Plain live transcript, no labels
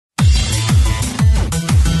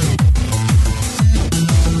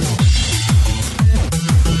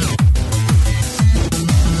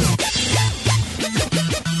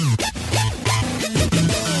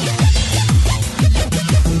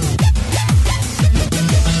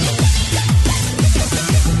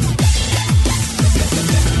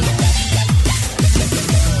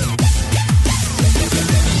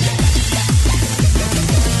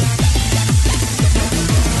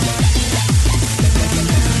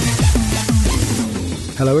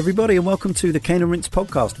Hello everybody and welcome to the Cane and Rinse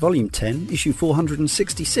podcast, volume 10, issue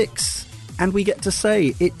 466. And we get to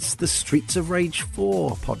say it's the Streets of Rage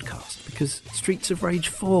 4 podcast because Streets of Rage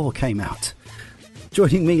 4 came out.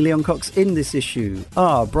 Joining me, Leon Cox, in this issue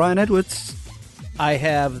are Brian Edwards. I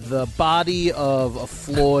have the body of a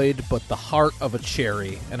Floyd, but the heart of a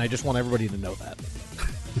cherry, and I just want everybody to know that.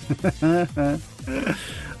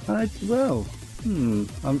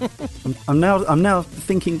 I'm now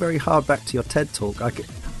thinking very hard back to your TED talk. I can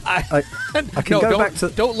go back to.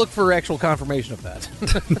 Don't look for actual confirmation of that.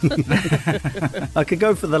 I could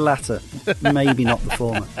go for the latter, maybe not the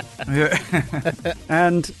former.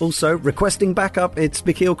 And also requesting backup, it's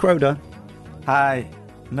Mikhail Kroder. Hi.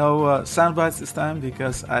 No sound bites this time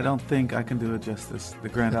because I don't think I can do it justice. The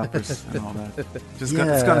grand operas and all that. It's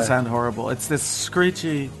gonna sound horrible. It's this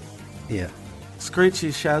screechy,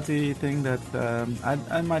 shouty thing that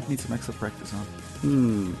I might need some extra practice on.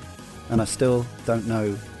 And I still don't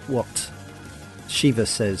know what Shiva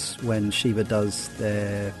says when Shiva does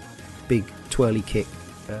their big twirly kick.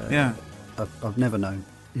 I've never known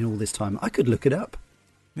in all this time. I could look it up.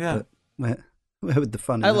 Yeah. But where would the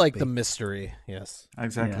fun? I like be? the mystery. Yes,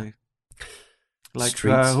 exactly. Yeah. Like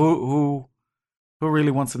who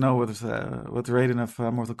really wants to know what the rating of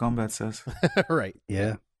Mortal Kombat says? Right.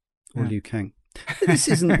 Yeah. Or Liu Kang. This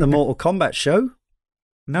isn't the Mortal Kombat show.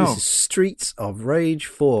 No. This is Streets of Rage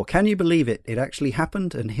 4. Can you believe it? It actually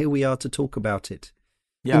happened, and here we are to talk about it.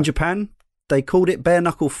 Yeah. In Japan, they called it Bare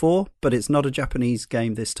Knuckle 4, but it's not a Japanese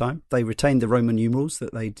game this time. They retained the Roman numerals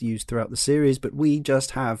that they'd used throughout the series, but we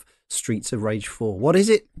just have Streets of Rage 4. What is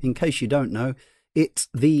it? In case you don't know, it's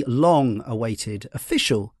the long-awaited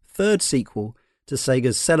official third sequel to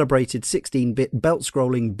Sega's celebrated 16-bit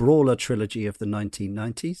belt-scrolling brawler trilogy of the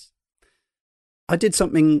 1990s. I did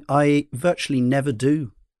something I virtually never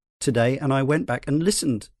do today, and I went back and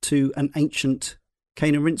listened to an ancient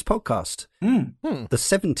Cane and Rinse podcast, the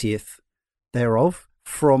 70th thereof,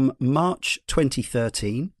 from March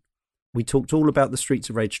 2013. We talked all about the Streets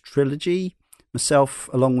of Rage trilogy. Myself,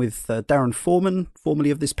 along with Darren Foreman,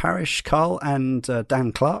 formerly of this parish, Carl, and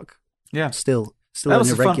Dan Clark. Yeah. Still that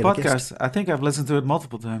was a fun podcast. Guest. I think I've listened to it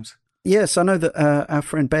multiple times. Yes, I know that our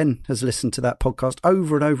friend Ben has listened to that podcast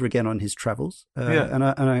over and over again on his travels. And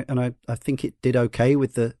I think it did okay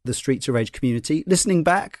with the Streets of Rage community. Listening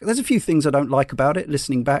back, there's a few things I don't like about it.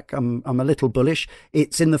 Listening back, I'm a little bullish.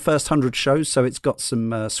 It's in the first 100 shows, so it's got some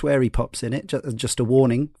sweary pops in it. Just a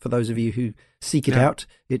warning for those of you who seek it out.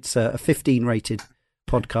 It's a 15 rated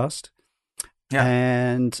podcast. Yeah.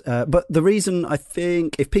 And but the reason I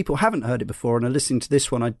think if people haven't heard it before and are listening to this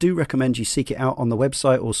one, I do recommend you seek it out on the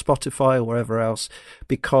website or Spotify or wherever else,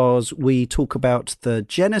 because we talk about the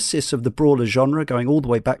genesis of the brawler genre going all the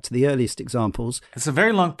way back to the earliest examples. It's a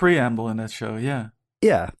very long preamble in that show. Yeah.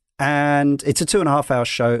 Yeah. And it's a 2.5-hour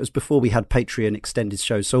show. It was before we had Patreon extended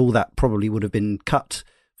shows. So all that probably would have been cut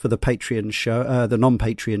for the Patreon show, the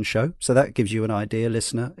non-Patreon show. So that gives you an idea,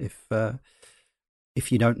 listener, if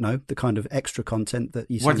you don't know the kind of extra content that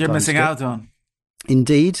you sometimes what you're missing get. out on.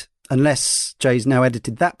 Indeed, unless Jay's now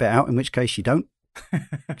edited that bit out, in which case you don't,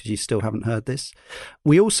 because you still haven't heard this.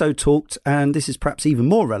 We also talked, and this is perhaps even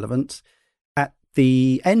more relevant, at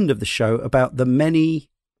the end of the show about the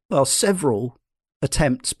several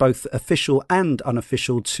attempts, both official and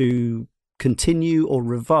unofficial, to continue or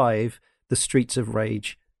revive the Streets of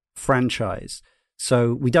Rage franchise.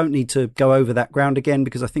 So we don't need to go over that ground again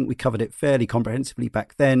because I think we covered it fairly comprehensively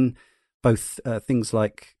back then. Both things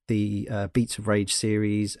like the Beats of Rage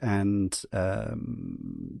series and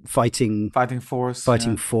Fighting Force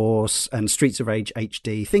and Streets of Rage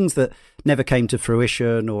HD, things that never came to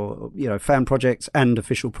fruition, or fan projects and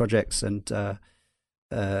official projects and all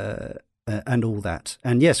that.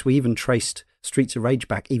 And yes, we even traced Streets of Rage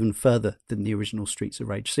back even further than the original Streets of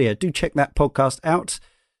Rage. So yeah, do check that podcast out.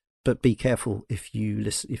 But be careful if you're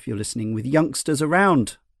listening with youngsters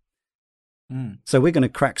around. So we're going to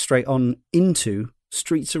crack straight on into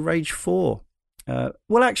Streets of Rage 4.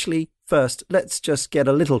 Well, actually, first, let's just get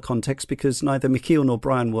a little context because neither Mikhail nor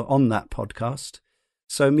Brian were on that podcast.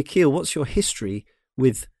 So, Mikhail, what's your history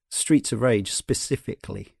with Streets of Rage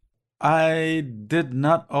specifically? I did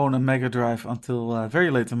not own a Mega Drive until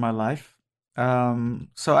very late in my life.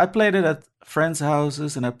 So I played it at friends'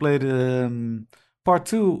 houses, and I played Part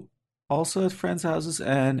 2 also at friends' houses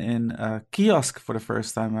and in a kiosk for the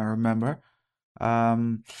first time, I remember.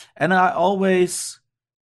 And I always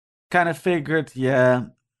kind of figured,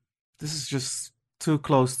 this is just too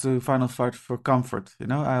close to Final Fight for comfort.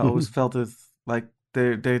 I always felt it like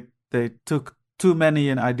they took too many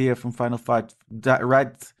an idea from Final Fight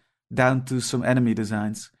right down to some enemy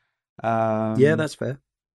designs. Yeah, that's fair.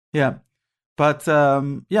 Yeah. But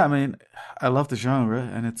yeah, I mean, I love the genre,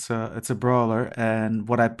 and it's a brawler, and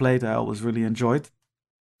what I played, I always really enjoyed.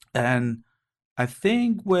 And I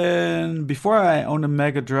think when before I owned a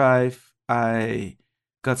Mega Drive, I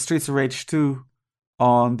got Streets of Rage 2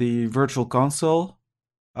 on the Virtual Console,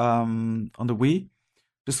 on the Wii,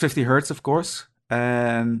 just 50 hertz, of course.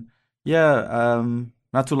 And yeah,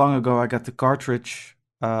 not too long ago, I got the cartridge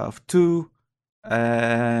of 2,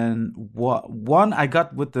 and one I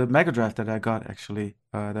got with the Mega Drive that I got actually,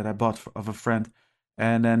 that I bought of a friend,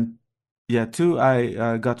 and then yeah, 2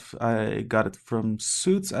 I got it from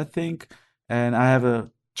Suits, I think, and I have a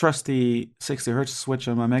trusty 60 hertz switch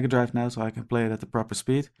on my Mega Drive now, so I can play it at the proper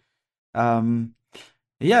speed. Um,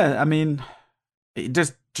 yeah, I mean,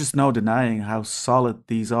 there's just no denying how solid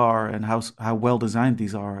these are and how well designed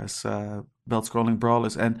these are as belt scrolling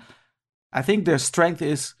brawlers, and I think their strength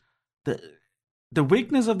is the the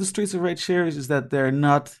weakness of the Streets of Rage series is that they're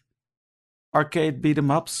not arcade beat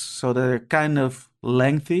 'em ups, so they're kind of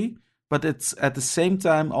lengthy, but it's at the same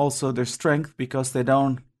time also their strength because they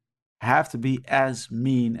don't have to be as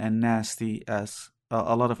mean and nasty as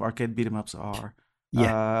a lot of arcade beat 'em ups are.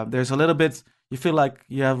 Yeah. There's a little bit, you feel like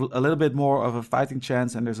you have a little bit more of a fighting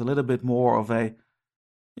chance, and there's a little bit more of a,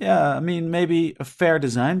 yeah, I mean, maybe a fair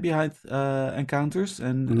design behind encounters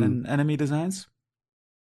and enemy designs.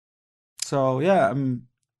 So yeah,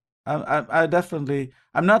 I definitely,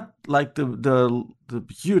 I'm not like the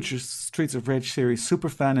hugest Streets of Rage series super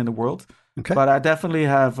fan in the world, Okay. but I definitely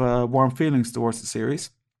have warm feelings towards the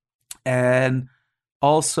series. And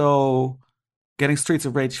also, getting Streets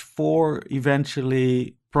of Rage 4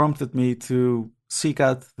 eventually prompted me to seek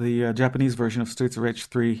out the Japanese version of Streets of Rage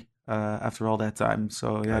 3 after all that time.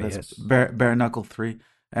 So yeah, that's Yes. Bare Knuckle 3,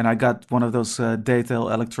 and I got one of those Daytale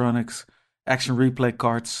Electronics action replay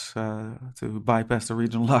cards to bypass the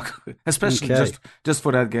regional lock, especially Okay. just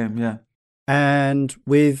for that game. Yeah. And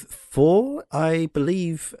with 4, I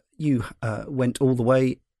believe you went all the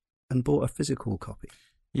way and bought a physical copy.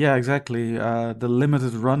 Yeah, exactly. The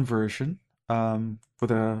limited run version,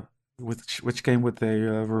 for which came with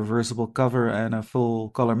a reversible cover and a full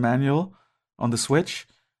color manual on the Switch,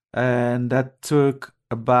 and that took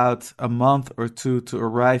about a month or two to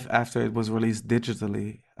arrive after it was released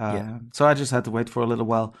digitally. Yeah. So I just had to wait for a little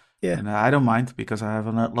while, Yeah. and I don't mind because I have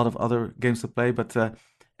a lot of other games to play. But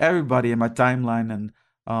everybody in my timeline and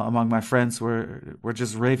among my friends were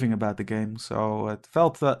just raving about the game. So it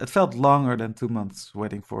felt longer than 2 months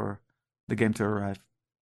waiting for the game to arrive.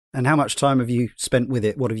 And how much time have you spent with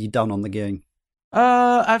it? What have you done on the game?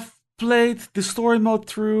 I've played the story mode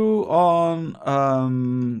through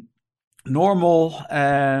on normal,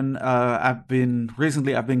 and I've been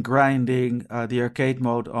grinding the arcade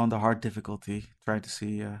mode on the hard difficulty, trying to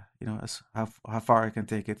see how far I can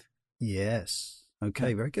take it. Yes. Yeah.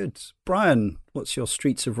 Okay, very good. Brian, what's your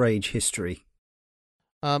Streets of Rage history?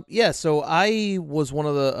 Yeah, so I was one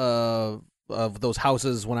of those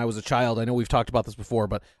houses when I was a child. I know we've talked about this before,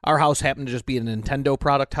 but our house happened to just be a Nintendo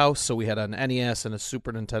product house. So we had an NES and a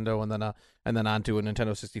Super Nintendo, and then onto a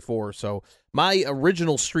Nintendo 64. So my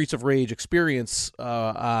original Streets of Rage experience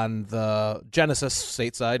on the Genesis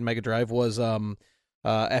stateside Mega Drive was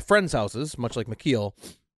at friends' houses, much like McKeel.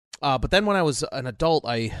 But then when I was an adult,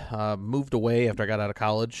 I moved away after I got out of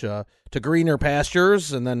college to greener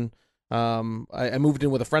pastures, and then I moved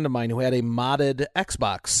in with a friend of mine who had a modded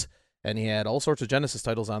Xbox, and he had all sorts of Genesis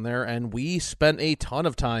titles on there, and we spent a ton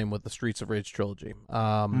of time with the Streets of Rage trilogy.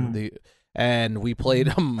 And we played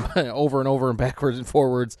them over and over and backwards and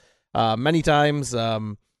forwards many times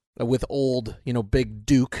with old, big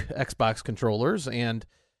Duke Xbox controllers. And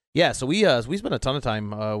yeah, so we spent a ton of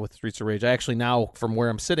time with Streets of Rage. I actually now, from where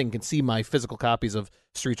I'm sitting, can see my physical copies of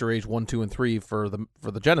Streets of Rage 1, 2, and 3 for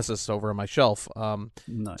the Genesis over on my shelf.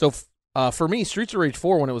 Nice. So for me, Streets of Rage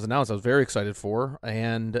 4, when it was announced, I was very excited for,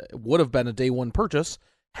 and would have been a day one purchase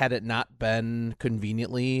had it not been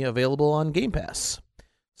conveniently available on Game Pass.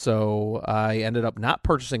 So I ended up not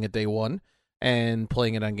purchasing it day one and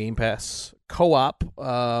playing it on Game Pass co-op,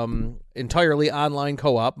 entirely online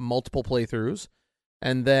co-op, multiple playthroughs.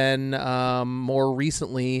 And then more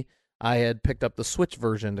recently, I had picked up the Switch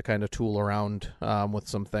version to kind of tool around with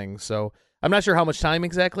some things. So I'm not sure how much time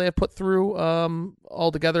exactly I've put through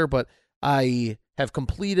altogether, but I have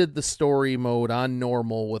completed the story mode on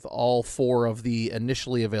normal with all 4 of the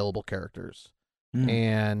initially available characters,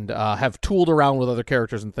 and have tooled around with other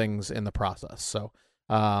characters and things in the process. So,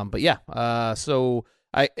 but yeah, so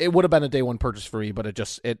it would have been a day one purchase for me, but the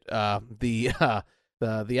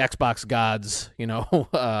Xbox gods,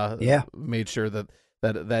 made sure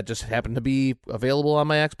that just happened to be available on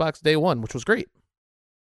my Xbox day one, which was great.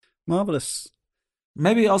 Marvelous.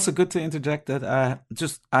 maybe also good to interject that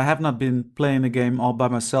I have not been playing the game all by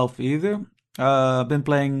myself either. I've been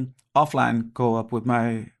playing offline co-op with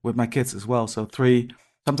my kids as well. So 3,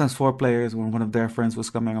 sometimes 4 players when one of their friends was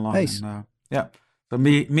coming along. Nice. And yeah, so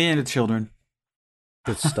me and the children.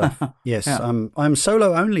 Good stuff. Yes, Yeah. I'm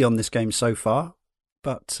solo only on this game so far,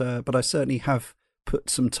 but I certainly have put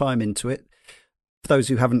some time into it. For those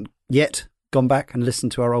who haven't yet gone back and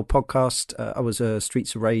listened to our old podcast, I was a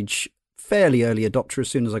Streets of Rage fairly early adopter. As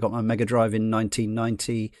soon as I got my Mega Drive in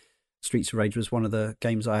 1990, Streets of Rage was one of the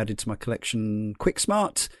games I added to my collection quick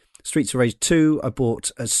smart. Streets of Rage 2 I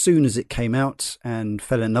bought as soon as it came out and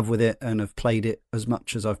fell in love with it and have played it as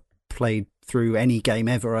much as I've played through any game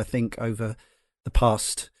ever, I think, over the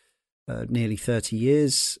past nearly 30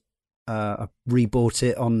 years. I rebought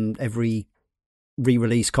it on every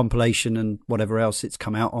re-release compilation and whatever else it's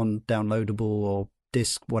come out on, downloadable or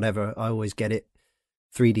disc, whatever. I always get it,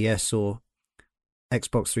 3DS or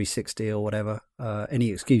Xbox 360 or whatever.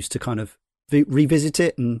 Any excuse to kind of revisit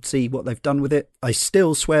it and see what they've done with it. I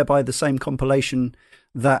still swear by the same compilation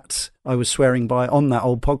that I was swearing by on that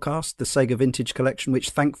old podcast, the Sega Vintage Collection, which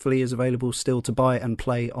thankfully is available still to buy and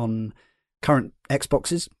play on current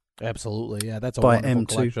Xboxes. Absolutely, yeah, that's a by wonderful M2.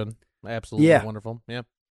 collection. Absolutely wonderful, yeah.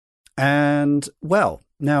 And, well,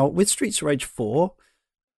 now with Streets of Rage 4,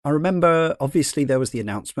 I remember, obviously, there was the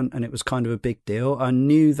announcement and it was kind of a big deal. I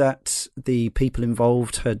knew that the people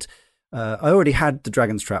involved had... I already had the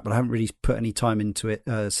Dragon's Trap, but I haven't really put any time into it.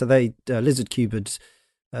 So Lizard Cube had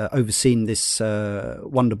overseen this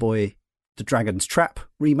Wonder Boy, the Dragon's Trap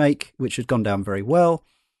remake, which had gone down very well.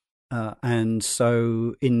 And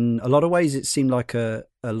so in a lot of ways, it seemed like a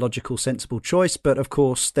logical, sensible choice. But of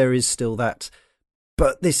course, there is still that...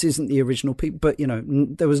 But this isn't the original people. But, you know,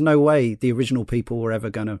 there was no way the original people were ever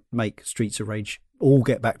going to make Streets of Rage, all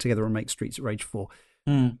get back together and make Streets of Rage 4.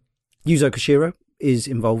 Yuzo Koshiro is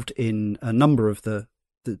involved in a number of the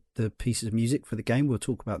pieces of music for the game. We'll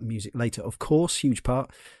talk about the music later, of course, huge part.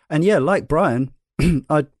 And yeah, like Brian,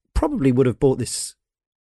 I probably would have bought this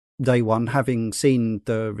day one, having seen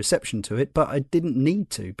the reception to it, but I didn't need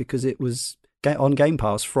to because it was on Game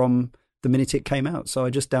Pass from the minute it came out. So I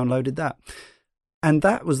just downloaded that. And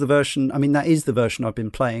that was the version, I mean, that is the version I've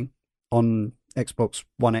been playing on Xbox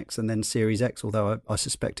One X and then Series X, although I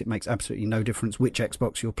suspect it makes absolutely no difference which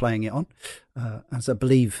Xbox you're playing it on, as I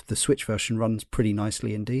believe the Switch version runs pretty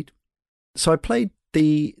nicely indeed. So I played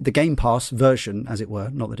the Game Pass version, as it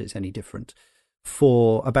were, not that it's any different,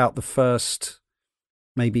 for about the first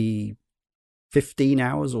maybe 15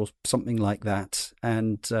 hours or something like that.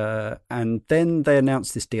 And then they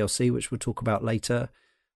announced this DLC, which we'll talk about later.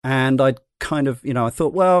 And I'd kind of, you know, I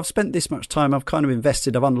thought, well, I've spent this much time, I've kind of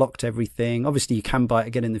invested, I've unlocked everything. Obviously, you can buy it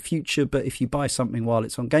again in the future, but if you buy something while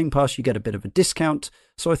it's on Game Pass, you get a bit of a discount.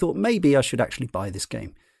 So I thought maybe I should actually buy this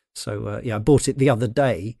game. So, I bought it the other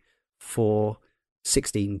day for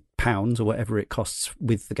 £16 or whatever it costs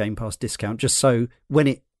with the Game Pass discount, just so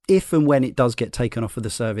if and when it does get taken off of the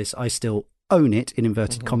service, I still own it, in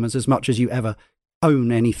inverted commas, as much as you ever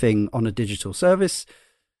own anything on a digital service.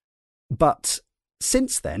 But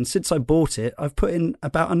since I bought it, I've put in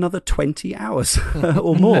about another 20 hours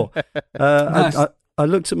or more. Nice. I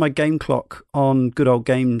looked at my game clock on Good Old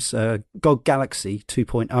Games, GOG Galaxy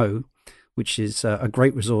 2.0, which is a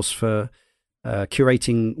great resource for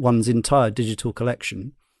curating one's entire digital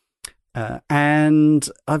collection. And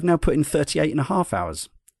I've now put in 38 and a half hours,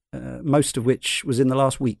 most of which was in the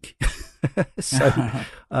last week. So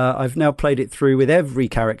I've now played it through with every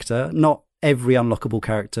character, not every unlockable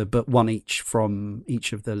character, but one each from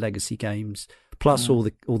each of the legacy games, plus all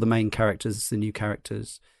the main characters, the new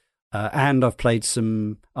characters. And I've played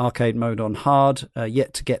some arcade mode on hard,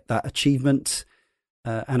 yet to get that achievement.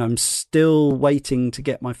 And I'm still waiting to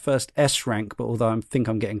get my first S rank, but although I think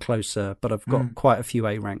I'm getting closer, but I've got quite a few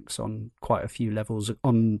A ranks on quite a few levels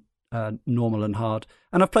on normal and hard.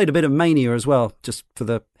 And I've played a bit of Mania as well, just for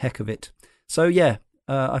the heck of it. So yeah,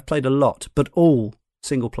 I've played a lot, but all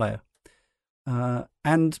single player.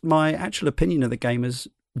 And my actual opinion of the game has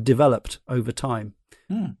developed over time.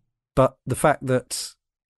 But the fact that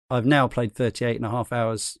I've now played 38 and a half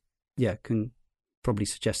hours, can probably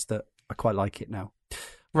suggest that I quite like it now.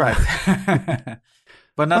 Right.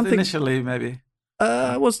 But not initially, maybe.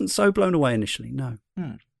 I wasn't so blown away initially, no.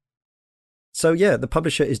 So the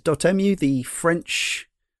publisher is .mu, the French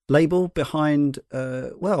label behind,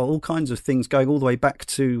 all kinds of things going all the way back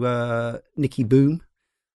to Nicky Boom.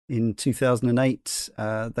 In 2008,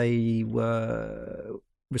 they were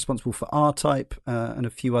responsible for R-Type and a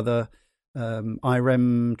few other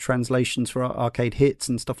IREM translations for arcade hits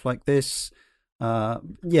and stuff like this. I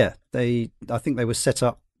think they were set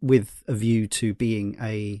up with a view to being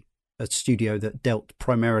a studio that dealt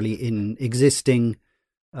primarily in existing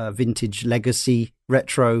vintage, legacy,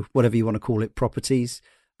 retro, whatever you want to call it, properties.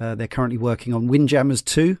 They're currently working on Windjammers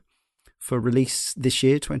 2 for release this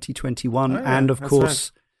year, 2021. And of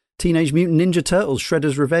course, right. Teenage Mutant Ninja Turtles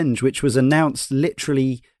Shredder's Revenge, which was announced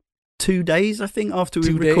literally 2 days, I think, after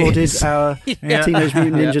we recorded our Teenage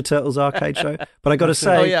Mutant Ninja Turtles arcade show. But I got to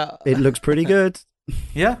say, it looks pretty good.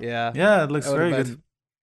 Yeah, it looks very good.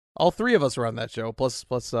 All three of us were on that show, plus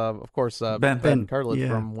of course Ben Cartlett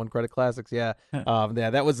from One Credit Classics. Yeah,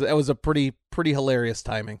 that was a pretty hilarious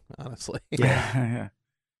timing, honestly. Yeah.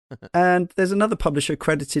 And there's another publisher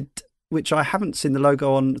credited, which I haven't seen the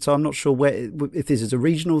logo on, so I'm not sure if this is a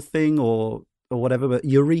regional thing or whatever. But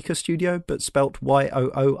Eureka Studio, but spelt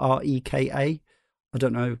Yooreka. I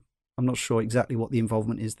don't know. I'm not sure exactly what the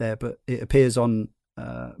involvement is there, but it appears on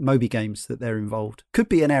Moby Games that they're involved. Could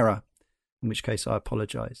be an error, in which case I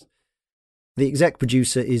apologise. The exec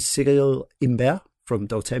producer is Cyril Imbert from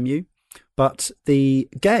Dotemu, but the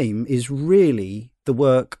game is really the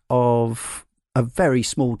work of a very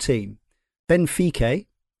small team. Ben Fique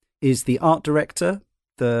is the art director,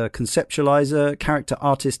 the conceptualizer, character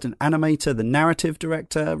artist and animator, the narrative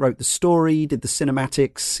director, wrote the story, did the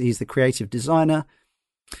cinematics, he's the creative designer.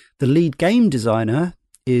 The lead game designer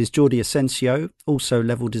is Jordi Asensio, also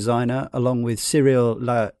level designer, along with Cyril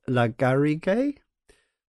Lagarrigue.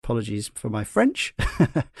 Apologies for my French.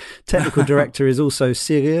 Technical director is also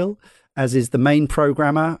Cyril, as is the main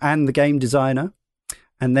programmer and the game designer.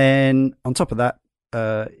 And then on top of that,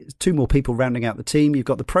 2 more people rounding out the team. You've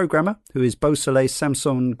got the programmer, who is Beausoleil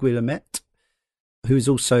Samson Guillemet, who is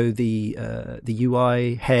also the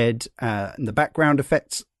UI head and the background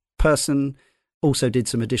effects person. Also did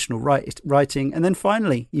some additional writing. And then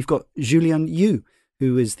finally, you've got Julien Yu,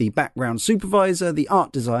 who is the background supervisor, the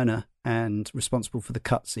art designer, and responsible for the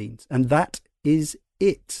cutscenes. And that is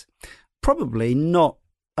it. Probably not.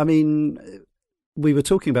 I mean, we were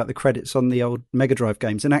talking about the credits on the old Mega Drive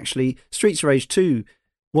games, and actually Streets of Rage 2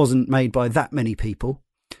 wasn't made by that many people.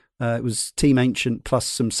 It was Team Ancient plus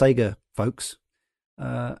some Sega folks.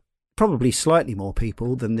 Probably slightly more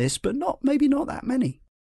people than this, but maybe not that many.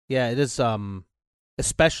 Yeah, it is.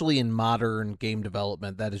 Especially in modern game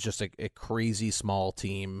development, that is just a crazy small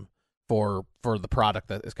team for the product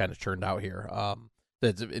that is kind of churned out here.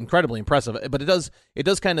 That's incredibly impressive, but it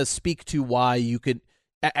does kind of speak to why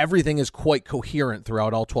everything is quite coherent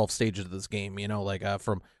throughout all 12 stages of this game. You know, like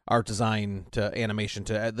from art design to animation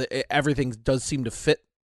to everything does seem to fit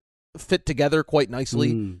together quite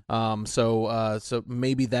nicely. So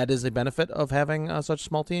maybe that is a benefit of having such a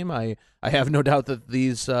small team. I have no doubt that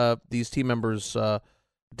these team members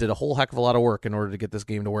did a whole heck of a lot of work in order to get this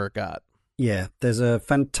game to where it got. Yeah, there's a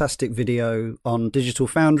fantastic video on Digital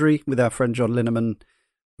Foundry with our friend John Linneman,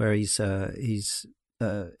 where he's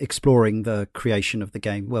exploring the creation of the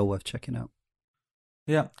game. Well worth checking out.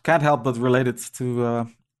 Yeah, can't help but relate it to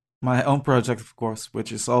my own project, of course,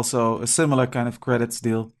 which is also a similar kind of credits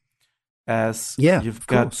deal. As you've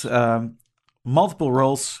got multiple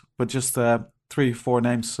roles, but just 3-4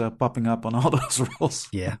 names popping up on all those roles.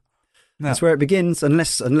 Yeah. That's where it begins,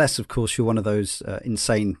 unless of course you're one of those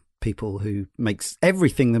insane people who makes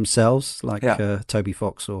everything themselves, like Toby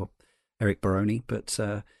Fox or Eric Baroni. But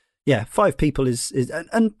 5 people is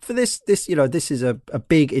and for this this is a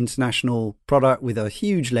big international product with a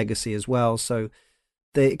huge legacy as well. So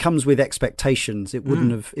it comes with expectations. It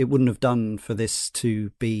wouldn't have done for this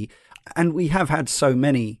to be. And we have had so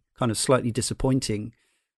many kind of slightly disappointing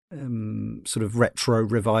sort of retro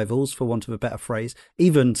revivals, for want of a better phrase.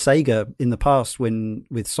 Even Sega in the past,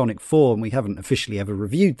 with Sonic 4, and we haven't officially ever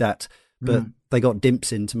reviewed that, but they got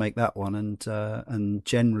Dimps in to make that one, and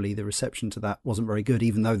generally the reception to that wasn't very good,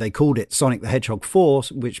 even though they called it Sonic the Hedgehog 4,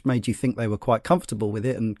 which made you think they were quite comfortable with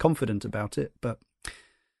it and confident about it. But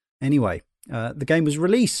anyway, the game was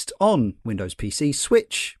released on Windows PC,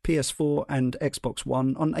 Switch, PS4 and Xbox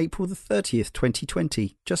One on April the 30th,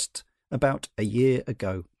 2020, just about a year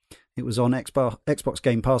ago. It was on Xbox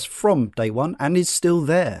Game Pass from day one and is still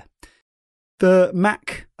there. The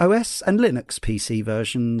Mac OS and Linux PC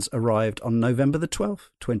versions arrived on November the 12th,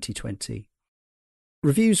 2020.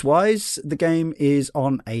 Reviews-wise, the game is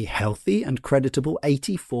on a healthy and creditable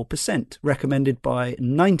 84%, recommended by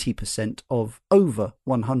 90% of over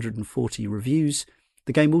 140 reviews.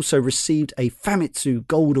 The game also received a Famitsu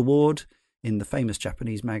Gold Award in the famous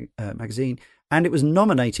Japanese magazine, and it was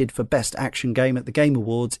nominated for Best Action Game at the Game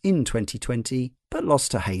Awards in 2020, but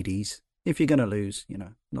lost to Hades. If you're going to lose,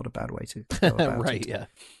 not a bad way to go about right, it. Yeah.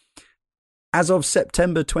 As of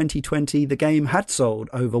September 2020, the game had sold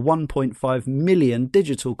over 1.5 million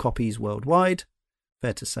digital copies worldwide,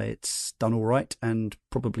 fair to say it's done all right and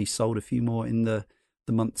probably sold a few more in the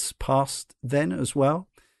months past then as well.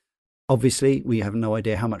 Obviously, we have no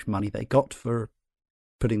idea how much money they got for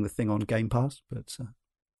putting the thing on Game Pass, but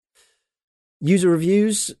user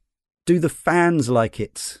reviews, do the fans like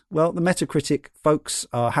it? Well, the Metacritic folks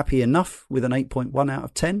are happy enough with an 8.1 out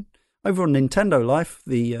of 10. Over on Nintendo Life,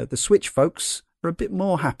 the Switch folks are a bit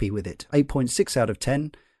more happy with it, 8.6 out of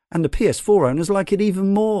 10, and the PS4 owners like it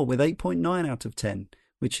even more with 8.9 out of 10,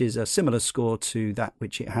 which is a similar score to that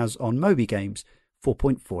which it has on Moby Games,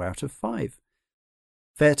 4.4 out of 5.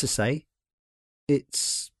 Fair to say,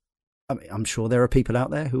 I'm sure there are people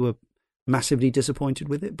out there who are massively disappointed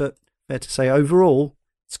with it, but fair to say overall,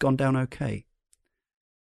 it's gone down okay.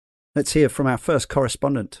 Let's hear from our first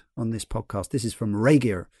correspondent on this podcast. This is from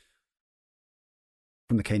Ragier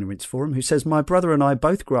from the Cane and Rinse Forum, who says, my brother and I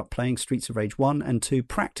both grew up playing Streets of Rage 1 and 2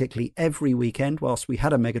 practically every weekend whilst we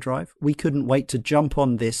had a Mega Drive. We couldn't wait to jump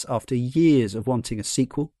on this after years of wanting a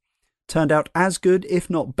sequel. Turned out as good, if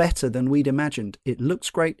not better, than we'd imagined. It looks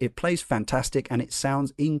great, it plays fantastic, and it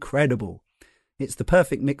sounds incredible. It's the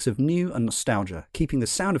perfect mix of new and nostalgia. Keeping the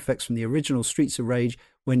sound effects from the original Streets of Rage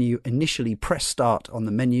when you initially press start on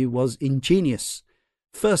the menu was ingenious.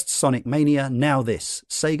 First Sonic Mania, now this.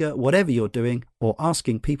 Sega, whatever you're doing or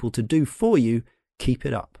asking people to do for you, keep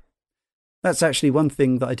it up. That's actually one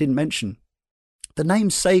thing that I didn't mention. The name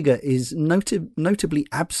Sega is notably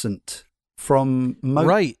absent from most.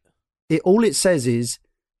 Right. All it says is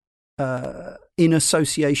in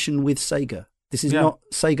association with Sega. This is not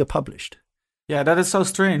Sega published. Yeah, that is so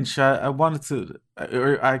strange. I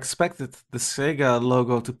expected the Sega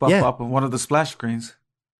logo to pop up on one of the splash screens.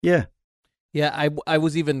 Yeah. Yeah, I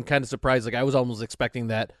was even kind of surprised. Like, I was almost expecting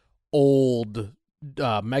that old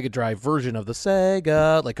Mega Drive version of the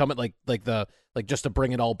Sega, like coming, like just to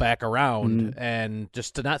bring it all back around, and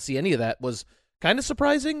just to not see any of that was kind of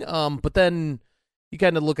surprising. But then you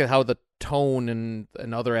kind of look at how the tone and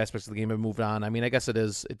other aspects of the game have moved on. I mean, I guess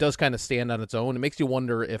it does kind of stand on its own. It makes you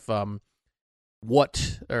wonder if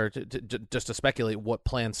just to speculate what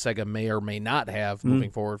plans Sega may or may not have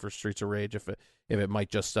moving forward for Streets of Rage, if it might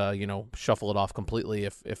just shuffle it off completely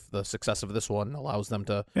if the success of this one allows them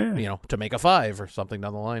to to make a 5 or something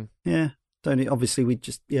down the line. Yeah, obviously we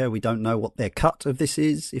don't know what their cut of this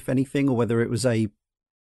is, if anything, or whether it was they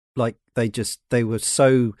were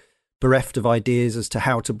so bereft of ideas as to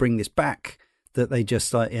how to bring this back that they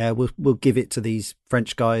just we'll give it to these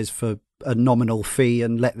French guys for a nominal fee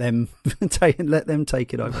and let them take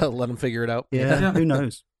it over. Let them figure it out. Yeah. Who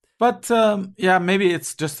knows? But maybe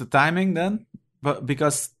it's just the timing then. But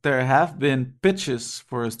because there have been pitches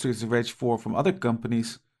for Streets of Rage 4 from other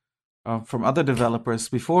companies, from other developers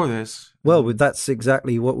before this. Well, that's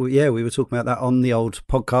exactly what we were talking about that on the old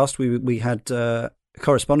podcast. We had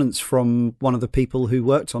correspondence from one of the people who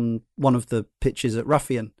worked on one of the pitches at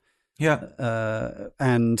Ruffian. Yeah.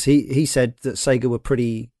 And he said that Sega were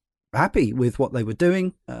pretty happy with what they were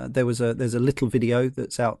doing. There's a little video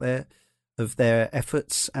that's out there of their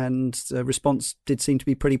efforts, and the response did seem to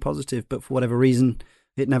be pretty positive, but for whatever reason,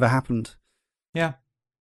 it never happened. Yeah.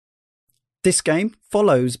 This game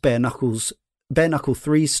follows Bare Knuckle 3's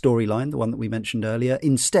storyline, the one that we mentioned earlier,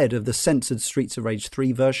 instead of the censored Streets of Rage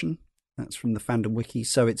 3 version. That's from the fandom wiki.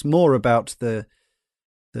 So it's more about the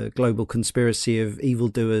global conspiracy of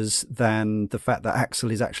evildoers than the fact that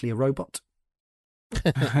Axel is actually a robot.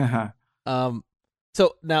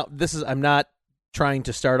 So now I'm not trying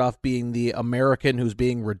to start off being the American who's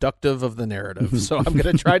being reductive of the narrative, so I'm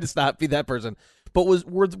going to try to be that person. But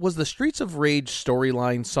was the Streets of Rage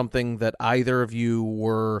storyline something that either of you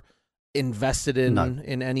were invested in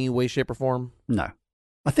in any way, shape, or form? No.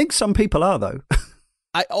 I think some people are, though.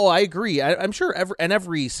 I agree. I'm sure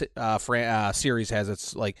every series has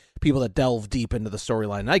its like people that delve deep into the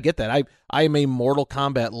storyline. And I get that. I am a Mortal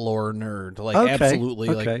Kombat lore nerd. Like absolutely.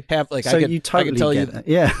 Okay. So you totally tell get it.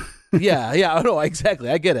 Yeah. yeah. No, exactly.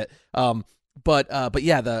 I get it. But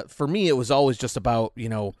yeah, for me it was always just about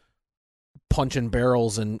punching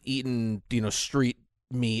barrels and eating street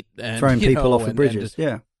meat and throwing people off of bridges.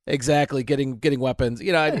 Yeah. Exactly. Getting weapons.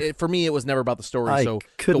 For me it was never about the story. I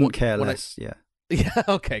couldn't care less. Yeah. Yeah.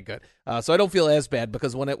 Okay. Good. So I don't feel as bad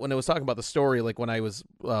because when it was talking about the story, like when I was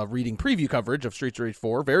reading preview coverage of Streets of Rage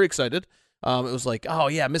 4, very excited. It was like, oh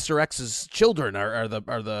yeah, Mr. X's children are the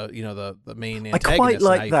main antagonists. I quite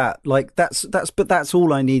like that. Like that's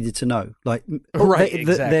all I needed to know. Like right.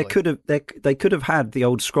 Exactly. They could have had the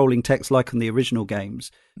old scrolling text like on the original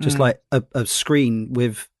games, just like a screen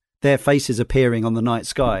with their faces appearing on the night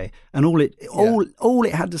sky, and all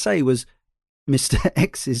it had to say was Mr.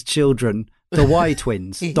 X's children. The Y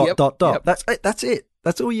twins. ... That's it.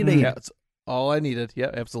 That's all you need. Yeah, all I needed.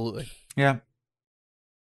 Yeah, absolutely. Yeah.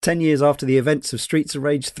 10 years after the events of Streets of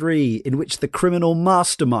Rage 3, in which the criminal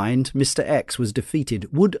mastermind, Mr. X, was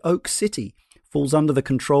defeated, Wood Oak City falls under the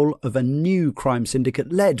control of a new crime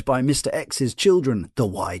syndicate led by Mr. X's children, the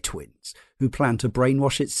Y Twins, who plan to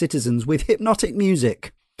brainwash its citizens with hypnotic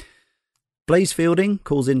music. Blaze Fielding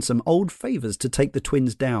calls in some old favours to take the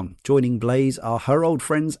twins down. Joining Blaze are her old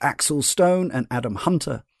friends Axel Stone and Adam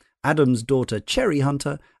Hunter, Adam's daughter Cherry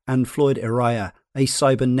Hunter, and Floyd Araya, a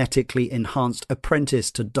cybernetically enhanced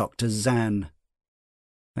apprentice to Dr. Zan.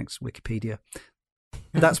 Thanks, Wikipedia.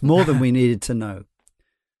 That's more than we needed to know.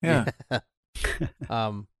 Yeah.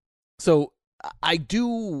 So I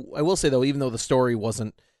will say, though, even though the story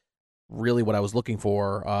wasn't really what I was looking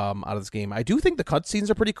for out of this game, I do think the cutscenes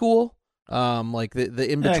are pretty cool. Like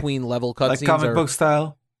the in-between level cutscenes. Like comic book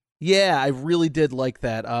style. Yeah, I really did like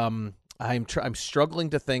that. I'm struggling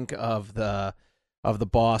to think of the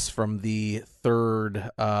boss from the third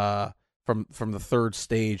from the third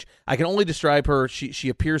stage. I can only describe her. She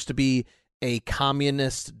appears to be a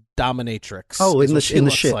communist dominatrix. Oh, in the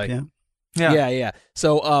ship, like. Yeah. Yeah.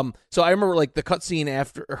 So I remember like the cutscene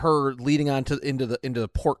after her leading on to into the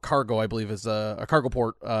port cargo, I believe is a cargo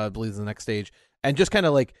port. I believe is the next stage, and just kind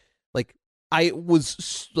of like I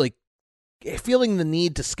was like feeling the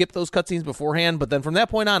need to skip those cutscenes beforehand, but then from that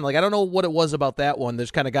point on, like I don't know what it was about that one that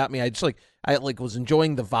just kind of got me. I was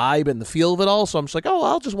enjoying the vibe and the feel of it all, so I'm just like, oh,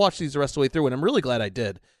 I'll just watch these the rest of the way through, and I'm really glad I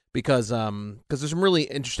did because there's some really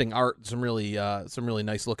interesting art, some really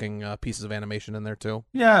nice looking pieces of animation in there too.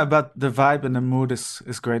 Yeah, but the vibe and the mood is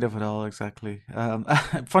great of it all. Exactly.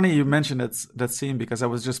 Funny you mentioned that scene because I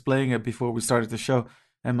was just playing it before we started the show,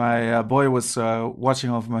 and my boy was watching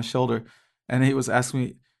over my shoulder. And he was asking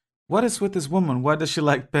me, "What is with this woman? Why does she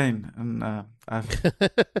like pain?" And I've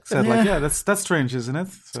said, "Like, yeah, that's strange, isn't it?"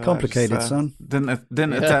 So it's complicated, just, son.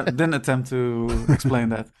 Didn't attempt to explain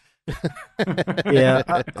that. Yeah,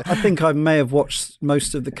 I think I may have watched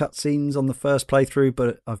most of the cutscenes on the first playthrough,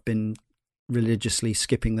 but I've been religiously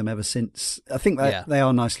skipping them ever since. I think that they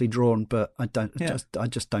are nicely drawn, but I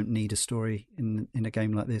just don't need a story in a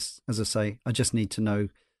game like this. As I say, I just need to know.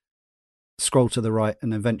 Scroll to the right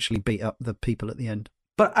and eventually beat up the people at the end.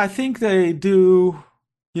 But I think they do,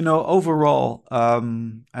 overall,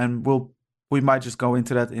 and we might just go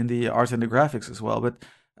into that in the art and the graphics as well. But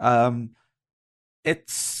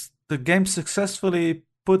the game successfully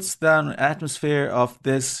puts down an atmosphere of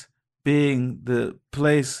this being the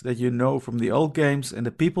place that you know from the old games and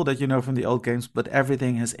the people that you know from the old games, but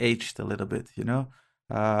everything has aged a little bit,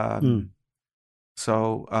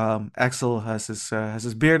 So Axel has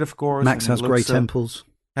his beard, of course. Max has grey temples.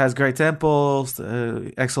 Has grey temples.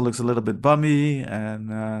 Axel looks a little bit bummy,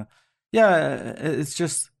 and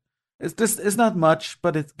it's not much,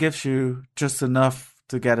 but it gives you just enough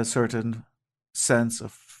to get a certain sense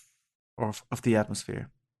of the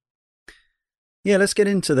atmosphere. Yeah, let's get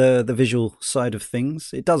into the visual side of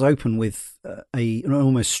things. It does open with an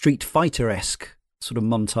almost Street Fighter-esque sort of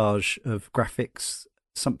montage of graphics,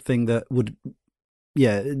 something that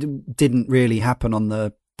it didn't really happen on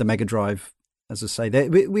the Mega Drive. As I say,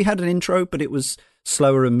 we had an intro, but it was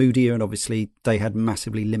slower and moodier, and obviously they had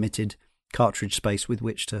massively limited cartridge space with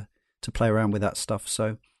which to play around with that stuff.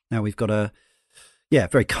 So now we've got a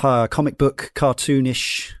very comic book,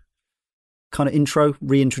 cartoonish kind of intro,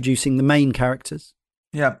 reintroducing the main characters.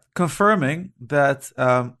 Yeah, confirming that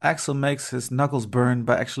Axel makes his knuckles burn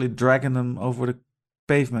by actually dragging them over the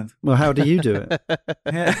pavement. Well, how do you do it?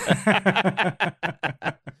 Yeah.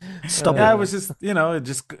 Stop it. I was just,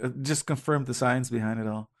 it just confirmed the science behind it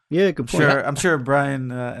all. Yeah, good point. I'm sure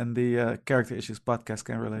Brian and the Character Issues podcast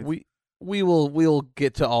can relate. We'll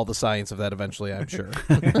get to all the science of that eventually, I'm sure.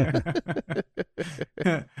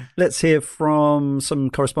 Let's hear from some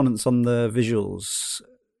correspondence on the visuals.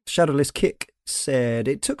 Shadowless Kick said,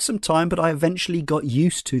 "It took some time, but I eventually got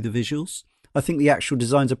used to the visuals. I think the actual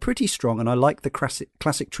designs are pretty strong, and I like the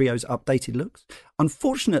classic trio's updated looks.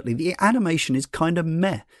 Unfortunately, the animation is kind of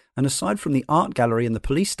meh, and aside from the art gallery and the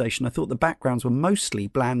police station, I thought the backgrounds were mostly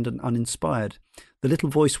bland and uninspired. The little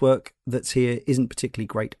voice work that's here isn't particularly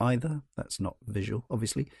great either." That's not visual,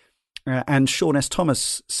 obviously. And Sean S.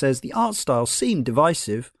 Thomas says, "The art style seemed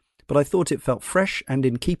divisive, but I thought it felt fresh and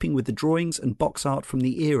in keeping with the drawings and box art from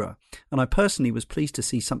the era, and I personally was pleased to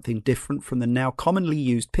see something different from the now commonly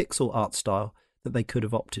used pixel art style that they could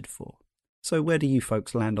have opted for." So where do you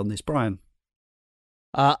folks land on this, Brian?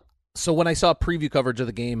 So when I saw preview coverage of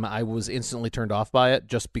the game, I was instantly turned off by it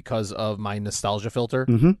just because of my nostalgia filter.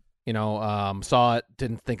 Mm-hmm. Saw it,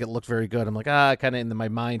 didn't think it looked very good. I'm like, kind of in my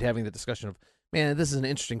mind having the discussion of, man, this is an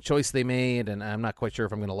interesting choice they made, and I'm not quite sure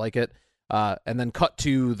if I'm going to like it. And then cut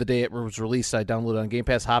to the day it was released, I downloaded on Game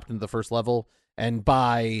Pass, hopped into the first level, and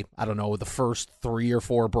by, I don't know, the first 3 or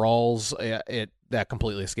 4 brawls, that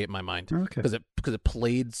completely escaped my mind. Okay. Because it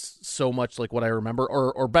played so much like what I remember,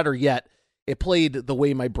 or better yet, it played the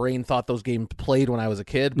way my brain thought those games played when I was a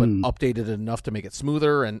kid, but updated it enough to make it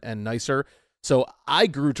smoother and nicer. So I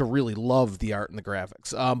grew to really love the art and the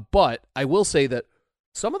graphics. But I will say that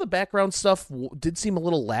some of the background stuff did seem a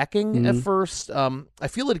little lacking at first. I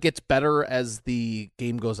feel it gets better as the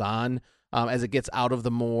game goes on, as it gets out of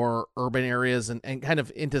the more urban areas and kind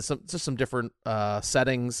of into some different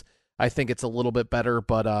settings. I think it's a little bit better,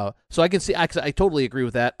 but so I can see. I totally agree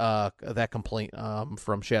with that complaint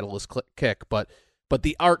from Shadowless Kick, but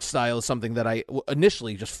the art style is something that I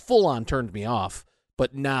initially just full on turned me off.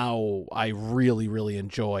 But now I really, really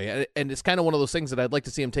enjoy. And it's kind of one of those things that I'd like to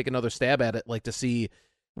see him take another stab at it, like to see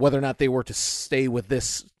whether or not they were to stay with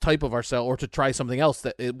this type of art style or to try something else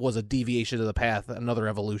that it was a deviation of the path, another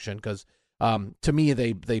evolution. Because to me,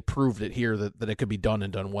 they proved it here that it could be done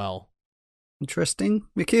and done well. Interesting.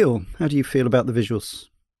 Mikhail, how do you feel about the visuals?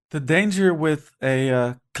 The danger with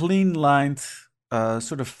a clean-lined,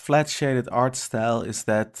 sort of flat-shaded art style is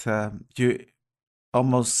that you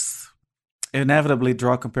almost inevitably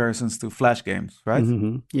draw comparisons to Flash games, right?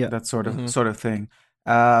 Yeah, that sort of thing.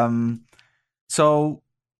 So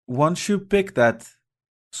once you pick that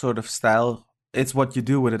sort of style, it's what you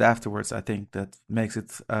do with it afterwards. I think that makes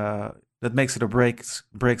it or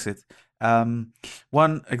breaks it.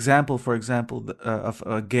 One example, for example, of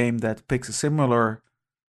a game that picks a similar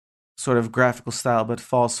sort of graphical style but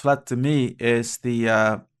falls flat to me is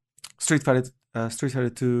the Super Street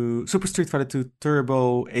Fighter 2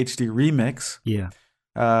 Turbo HD Remix. Yeah.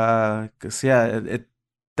 Because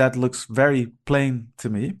that looks very plain to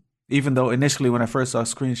me. Even though initially when I first saw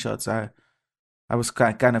screenshots, I was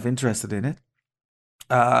kind of interested in it.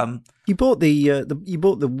 You bought the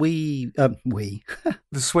Wii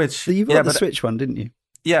the Switch. You bought the Switch one, didn't you?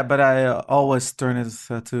 Yeah, but I always turn it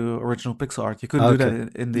to original pixel art. You couldn't do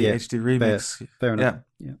that in the HD Remix. Fair enough.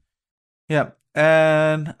 Yeah.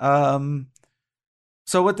 And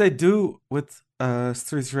so what they do with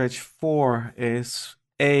Streets of Rage 4 is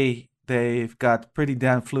they've got pretty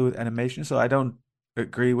damn fluid animation. So I don't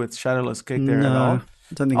agree with Shadowless Kick there at all. I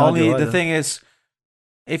don't think Only the thing is,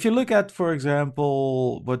 if you look at, for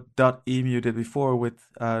example, what .emu did before with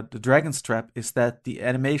the Dragon's Trap, is that the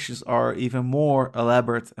animations are even more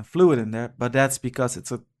elaborate and fluid in there, but that's because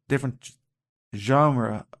it's a different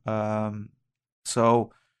genre.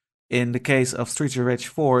 So in the case of Streets of Rage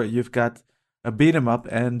 4, you've got a beat 'em up,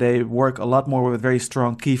 and they work a lot more with very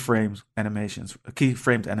strong keyframed animations,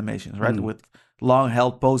 right? With long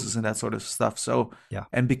held poses and that sort of stuff. So,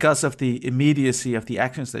 and because of the immediacy of the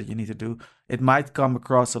actions that you need to do, it might come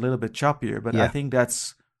across a little bit choppier. But I think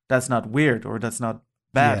that's not weird or that's not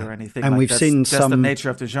bad or anything. And we've seen that's the nature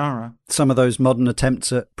of the genre. Some of those modern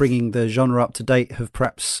attempts at bringing the genre up to date have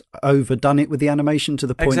perhaps overdone it with the animation to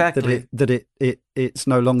the point that it's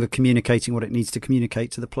no longer communicating what it needs to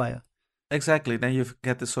communicate to the player. Exactly. Then you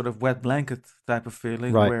get this sort of wet blanket type of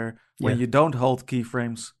feeling where when you don't hold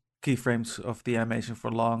keyframes of the animation for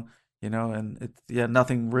long, and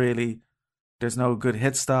nothing really, there's no good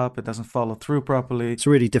hit stop, it doesn't follow through properly. It's a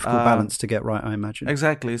really difficult balance to get right, I imagine.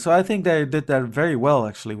 Exactly. So I think they did that very well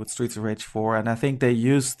actually with Streets of Rage 4, and I think they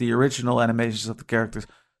used the original animations of the characters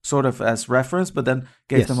sort of as reference, but then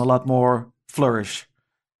gave them a lot more flourish.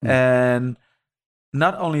 And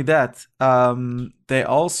not only that, they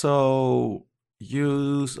also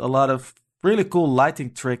use a lot of really cool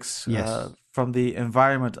lighting tricks from the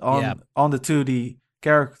environment on the 2D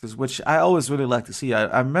characters, which I always really like to see.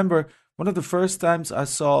 I remember one of the first times I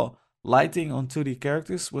saw lighting on 2D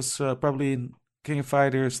characters was probably in King of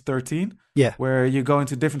Fighters 13, where you go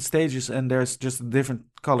into different stages and there's just a different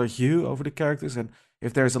color hue over the characters, and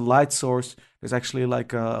if there's a light source, there's actually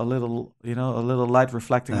like a little light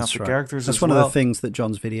reflecting off the characters. That's one of the things that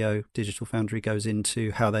John's video, Digital Foundry, goes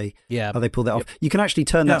into how they pull that off. You can actually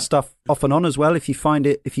turn that stuff off and on as well if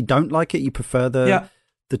you don't like it, you prefer the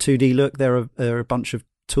 2D look. There are a bunch of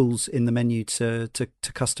tools in the menu to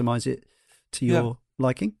customize it to your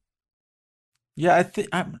liking. Yeah,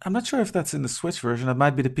 I'm not sure if that's in the Switch version. It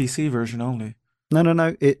might be the PC version only.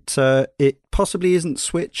 No. It possibly isn't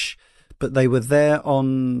Switch, but they were there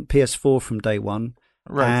on PS4 from day one.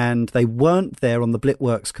 Right. And they weren't there on the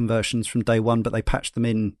Blitworks conversions from day one, but they patched them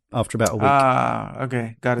in after about a week.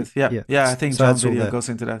 Okay. Got it. Yeah. I think John's video goes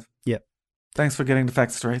into that. Yeah. Thanks for getting the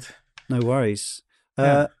facts straight. No worries.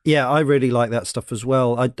 I really like that stuff as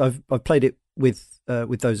well. I've played it with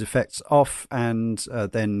those effects off and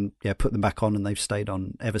then put them back on, and they've stayed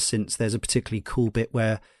on ever since. There's a particularly cool bit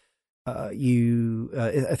where I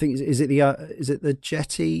think is it the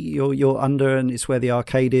jetty you're under, and it's where the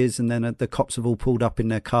arcade is, and then the cops have all pulled up in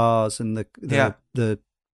their cars, and the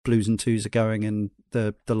blues and twos are going, and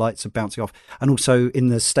the lights are bouncing off, and also in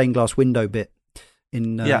the stained glass window bit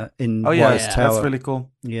in Wise Tower. That's really cool.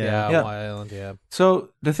 Yeah. Island, yeah. So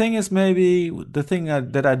the thing is, maybe the thing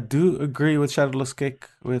that I do agree with Shadowless Kick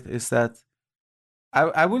with is that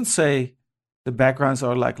I wouldn't say the backgrounds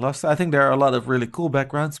are like lost. I think there are a lot of really cool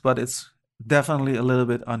backgrounds, but it's definitely a little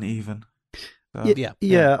bit uneven. So,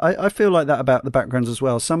 yeah. I feel like that about the backgrounds as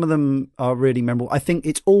well. Some of them are really memorable. I think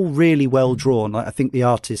it's all really well drawn. I think the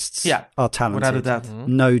artists are talented, without a doubt.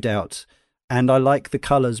 No doubt. And I like the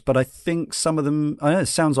colours, but I think some of them, I know it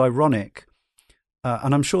sounds ironic,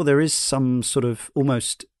 and I'm sure there is some sort of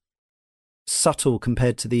almost subtle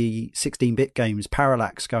compared to the 16-bit games,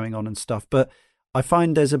 parallax going on and stuff, but I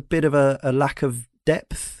find there's a bit of a lack of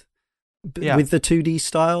depth with the 2D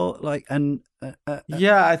style, I think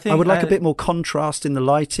I would like a bit more contrast in the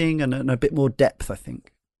lighting and a bit more depth, I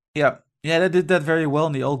think. Yeah, they did that very well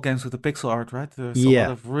in the old games with the pixel art, right? There's a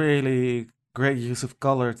lot of really great use of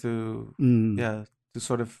color to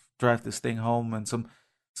sort of drive this thing home, and some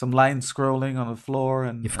line scrolling on the floor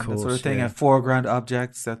and that sort of thing, and foreground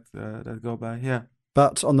objects that go by. Yeah.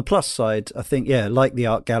 But on the plus side, I think, like the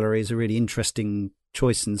art gallery is a really interesting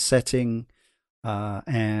choice and setting.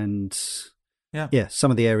 And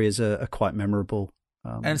some of the areas are quite memorable.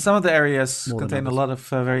 And some of the areas contain a lot of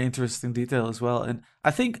very interesting detail as well. And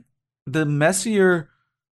I think the messier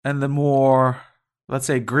and the more, let's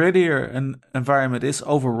say, grittier an environment is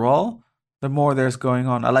overall, the more there's going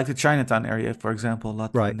on. I like the Chinatown area, for example, a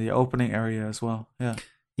lot, and the opening area as well. Yeah.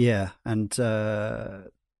 Yeah, and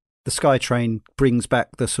the SkyTrain brings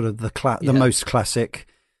back the sort of the most classic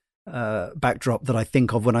backdrop that I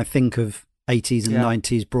think of when I think of 80s and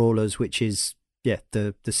 90s brawlers, which is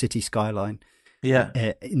the city skyline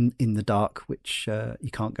in the dark, which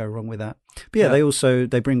you can't go wrong with that. But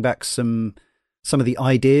they bring back some of the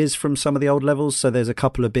ideas from some of the old levels. So there's a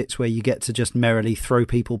couple of bits where you get to just merrily throw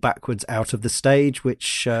people backwards out of the stage,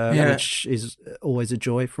 which is always a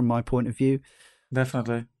joy from my point of view.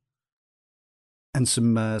 Definitely. And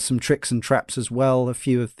some tricks and traps as well. A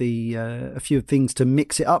few things to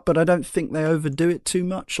mix it up, but I don't think they overdo it too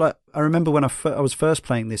much. Like I remember when I was first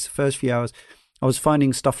playing this, the first few hours, I was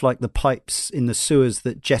finding stuff like the pipes in the sewers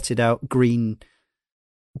that jetted out green,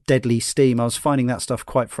 deadly steam. I was finding that stuff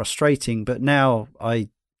quite frustrating. But now I've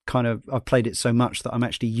played it so much that I'm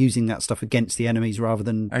actually using that stuff against the enemies rather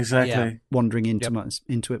than wandering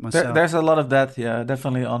into it myself. There's a lot of that,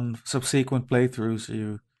 definitely on subsequent playthroughs.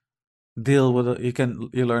 You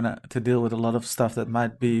learn to deal with a lot of stuff that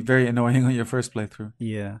might be very annoying on your first playthrough.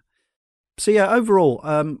 Yeah. So overall,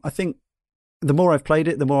 I think the more I've played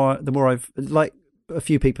it, the more I've, like a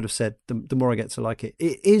few people have said, the more I get to like it.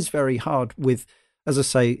 It is very hard with, as I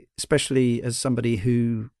say, especially as somebody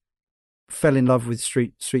who fell in love with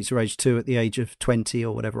Streets of Rage 2 at the age of 20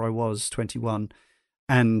 or whatever I was, 21,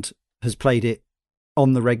 and has played it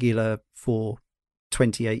on the regular for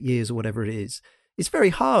 28 years or whatever it is. It's very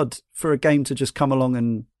hard for a game to just come along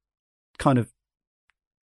and kind of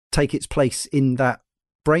take its place in that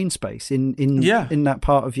brain space, in that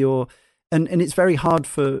part of your, and it's very hard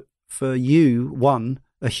for you,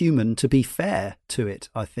 a human, to be fair to it,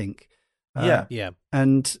 I think.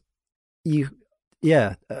 And you,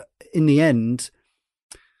 in the end,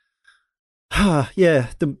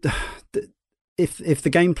 if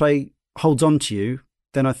the gameplay holds on to you,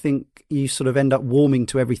 then I think you sort of end up warming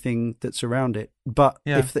to everything that's around it. But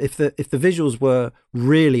if the visuals were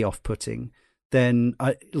really off-putting, then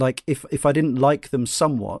if I didn't like them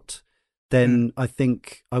somewhat, then I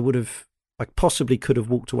think I possibly could have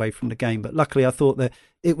walked away from the game. But luckily, I thought that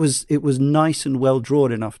it was nice and well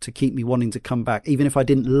drawn enough to keep me wanting to come back, even if I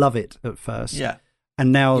didn't love it at first. Yeah.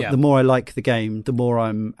 And now, the more I like the game, the more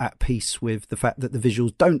I'm at peace with the fact that the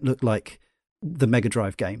visuals don't look like the Mega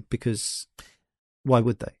Drive game, because why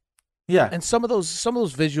would they? Yeah, and some of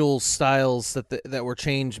those visual styles that were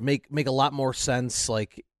changed make a lot more sense.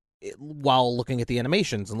 Like while looking at the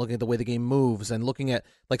animations and looking at the way the game moves and looking at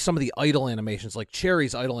like some of the idle animations, like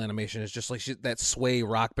Cherry's idle animation is just like that sway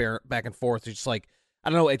rock back and forth. It's just like, I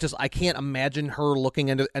don't know. I can't imagine her looking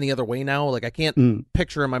into any other way now. Like I can't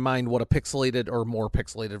picture in my mind what a pixelated or more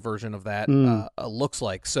pixelated version of that looks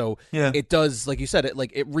like. So it does, like you said, it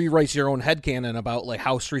rewrites your own headcanon about like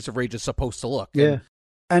how Streets of Rage is supposed to look. Yeah.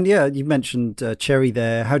 And you mentioned Cherry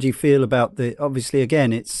there. How do you feel about obviously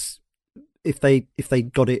again, it's, if they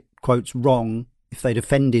got it quotes wrong, if they'd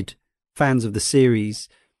offended fans of the series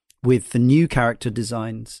with the new character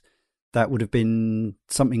designs, that would have been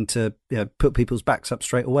something to put people's backs up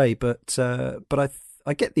straight away. But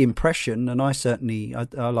I get the impression, and I certainly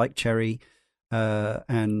I like Cherry,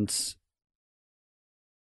 and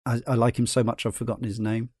I like him so much I've forgotten his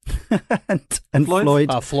name. and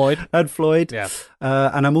Floyd. Floyd. And Floyd. Yeah.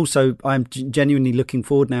 And I'm genuinely looking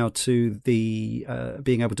forward now to the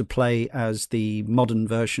being able to play as the modern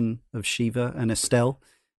version of Shiva and Estelle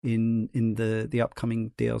in the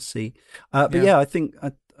upcoming DLC. But I think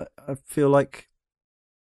I feel like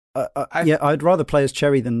I'd rather play as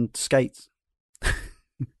Cherry than Skates.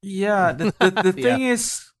 Yeah, the thing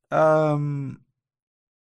is,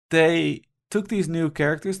 they took these new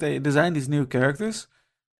characters, they designed these new characters,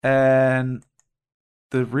 and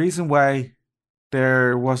the reason why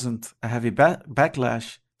there wasn't a heavy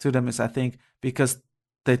backlash to them is, I think, because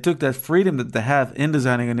they took that freedom that they have in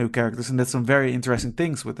designing a new characters, and did some very interesting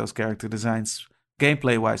things with those character designs,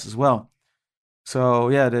 gameplay-wise as well. So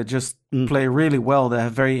yeah, they just play really well. They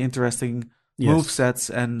have very interesting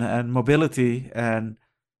movesets and mobility, and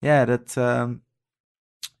that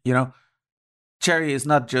Cherry is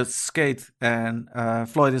not just Skate, and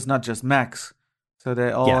Floyd is not just Max. So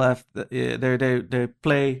they all have they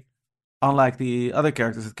play unlike the other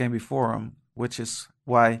characters that came before them, which is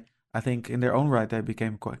why I think in their own right they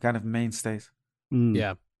became kind of mainstays.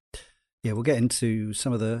 Yeah, we'll get into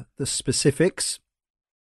some of the specifics.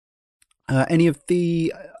 Any of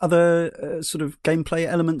the other sort of gameplay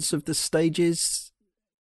elements of the stages?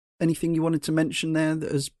 Anything you wanted to mention there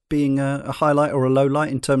as being a highlight or a low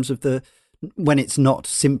light in terms of when it's not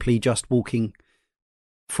simply just walking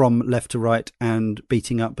from left to right and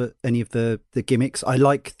beating up at any of the gimmicks? I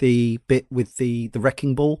like the bit with the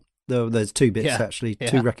wrecking ball. There's two bits actually,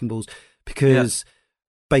 two wrecking balls, because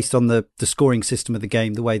based on the scoring system of the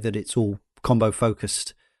game, the way that it's all combo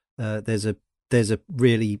focused, there's a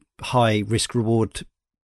really high risk reward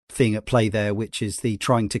thing at play there, which is the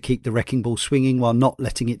trying to keep the wrecking ball swinging while not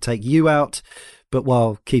letting it take you out, but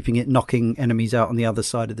while keeping it knocking enemies out on the other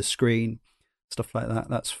side of the screen. Stuff like that.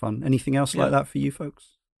 That's fun. Anything else like that for you folks?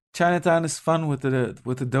 Chinatown is fun with the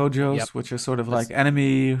dojos, which are sort of like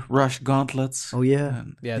enemy rush gauntlets. Oh yeah,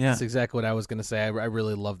 that's exactly what I was going to say. I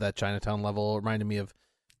really love that Chinatown level. It reminded me of.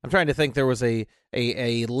 I'm trying to think. There was a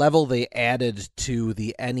level they added to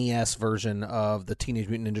the NES version of the Teenage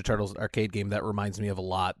Mutant Ninja Turtles arcade game that reminds me of a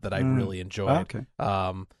lot that I really enjoyed. Oh, okay.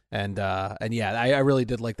 I really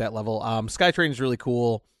did like that level. Skytrain is really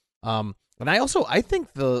cool. And I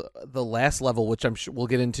think the last level, which I'm sure we'll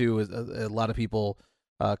get into, is a lot of people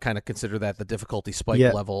kind of consider that the difficulty spike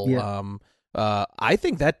level. Yeah. I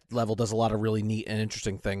think that level does a lot of really neat and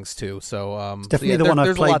interesting things too. So it's definitely the one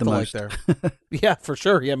I've played the most. Like there. Yeah, for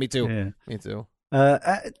sure. Yeah, me too. Yeah. Me too.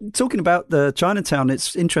 Talking about the Chinatown,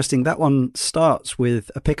 it's interesting. That one starts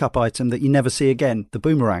with a pickup item that you never see again, the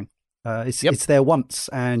boomerang. It's there once,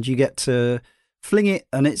 and you get to fling it,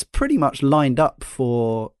 and it's pretty much lined up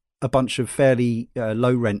for a bunch of fairly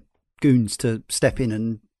low rent goons to step in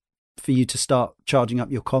and for you to start charging up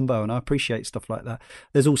your combo, and I appreciate stuff like that.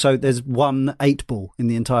 There's one 8-ball in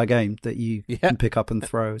the entire game that you can pick up and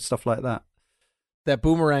throw, stuff like that. That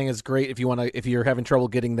boomerang is great if you're having trouble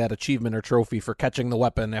getting that achievement or trophy for catching the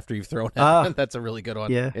weapon after you've thrown it. That's a really good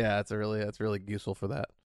one. Yeah, that's really useful for that.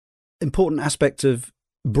 Important aspect of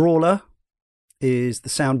Brawler is the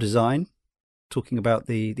sound design. Talking about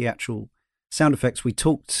the actual sound effects, we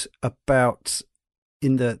talked about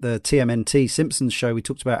in the TMNT Simpsons show, we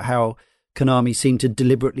talked about how Konami seemed to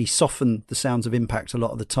deliberately soften the sounds of Impact a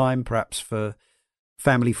lot of the time, perhaps for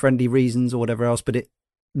family-friendly reasons or whatever else, but it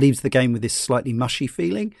leaves the game with this slightly mushy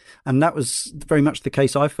feeling. And that was very much the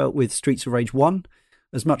case I felt with Streets of Rage 1.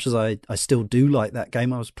 As much as I still do like that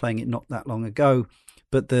game, I was playing it not that long ago.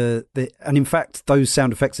 But and in fact, those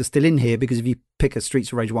sound effects are still in here, because if you pick a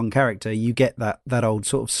Streets of Rage 1 character, you get that old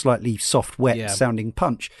sort of slightly soft, wet sounding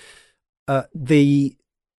punch.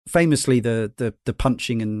 Famously, the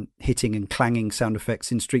punching and hitting and clanging sound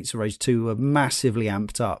effects in Streets of Rage 2 are massively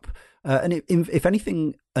amped up. And if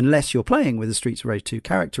anything, unless you're playing with a Streets of Rage 2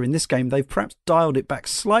 character in this game, they've perhaps dialed it back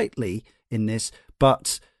slightly in this,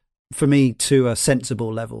 but for me, to a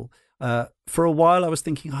sensible level. For a while, I was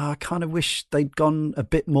thinking, I kind of wish they'd gone a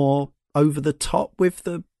bit more over the top with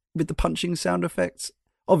the punching sound effects.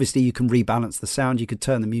 Obviously, you can rebalance the sound. You could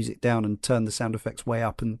turn the music down and turn the sound effects way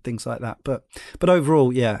up and things like that. But overall,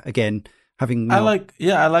 again, having now...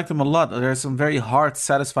 I like them a lot. There's some very hard,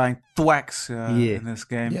 satisfying thwacks in this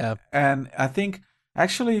game. Yeah, and I think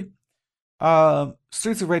actually,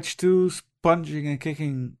 Streets of Rage 2's punching and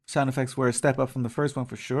kicking sound effects were a step up from the first one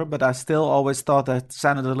for sure. But I still always thought that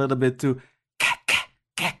sounded a little bit too...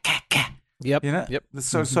 Yep. You know? Yep.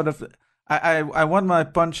 Sort of. I want my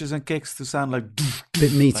punches and kicks to sound like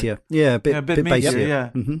bit meatier, a bit meatier, bassier. yeah,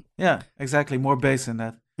 mm-hmm. Exactly, more bass in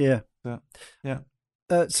that. Yeah, so, yeah.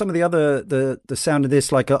 Some of the other the sound of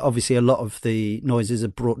this, like obviously a lot of the noises are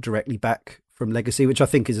brought directly back from Legacy, which I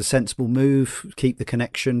think is a sensible move. Keep the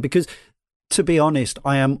connection, because to be honest,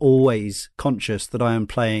 I am always conscious that I am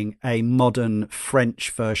playing a modern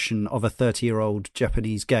French version of a 30-year-old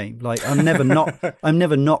Japanese game. Like I'm never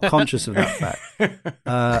not conscious of that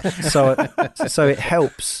fact. So it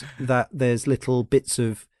helps that there's little bits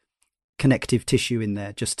of connective tissue in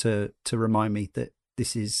there just to remind me that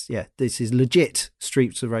this is legit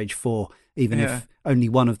Streets of Rage 4, even if only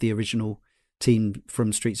one of the original team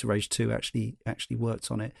from Streets of Rage 2 actually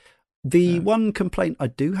works on it. The one complaint I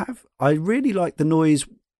do have, I really like the noise.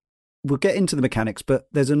 We'll get into the mechanics, but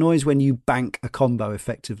there's a noise when you bank a combo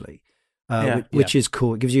effectively, which is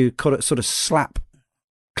cool. It gives you a sort of slap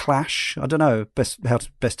clash. I don't know how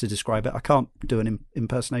best to describe it. I can't do an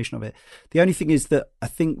impersonation of it. The only thing is that I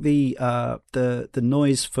think the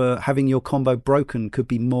noise for having your combo broken could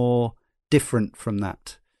be more different from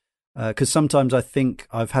that. Because sometimes I think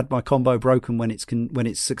I've had my combo broken when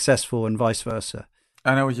it's successful and vice versa.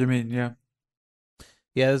 I know what you mean. Yeah.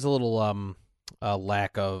 There's a little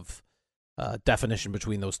lack of definition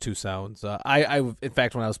between those two sounds. I in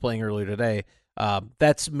fact, when I was playing earlier today,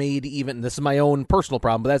 that's made even. This is my own personal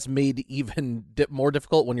problem, but that's made even more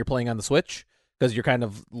difficult when you're playing on the Switch, because you're kind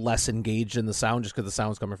of less engaged in the sound, just because the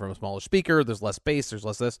sound's coming from a smaller speaker. There's less bass. There's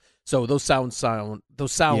less this. So those sounds sound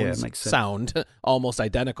almost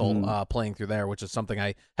identical playing through there, which is something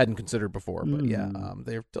I hadn't considered before. But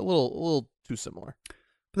they're a little too similar.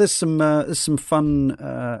 But there's some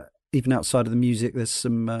fun, even outside of the music. There's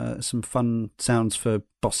some fun sounds for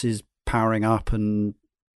bosses powering up, and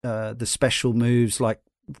the special moves, like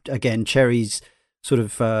again Cherry's sort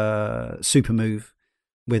of super move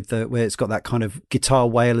with where it's got that kind of guitar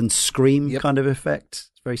wail and scream kind of effect.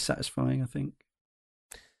 It's very satisfying, I think.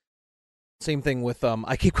 Same thing with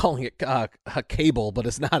I keep calling it Cable, but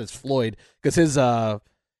it's not. It's Floyd, because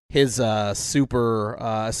his super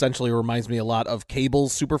essentially reminds me a lot of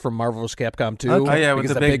Cable's super from Marvel vs. Capcom 2. Okay. Oh yeah,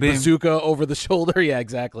 with the big bazooka over the shoulder. Yeah,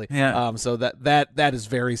 exactly. Yeah. So that is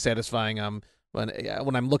very satisfying.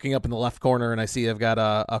 When I'm looking up in the left corner and I see I've got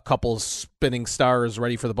a couple spinning stars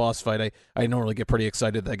ready for the boss fight, I normally get pretty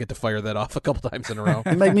excited that I get to fire that off a couple times in a row.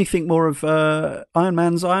 It made me think more of Iron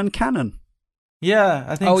Man's Iron Cannon. Yeah,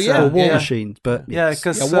 I think so. Or War Machine, but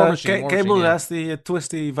because Cable has the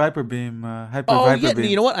twisty Viper Beam, Viper Beam.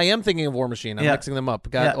 You know what? I am thinking of War Machine. I'm mixing them up.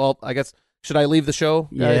 Well, I guess. Should I leave the show?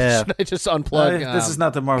 Yeah. Should I just unplug? This is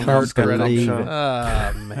not the Marvel vs. Capcom show.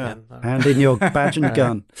 Man. Hand in your badge and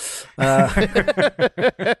gun.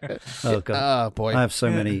 Oh god. Oh boy. I have so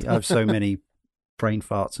many brain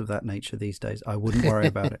farts of that nature these days. I wouldn't worry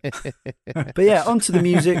about it. But yeah, onto the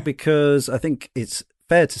music, because I think it's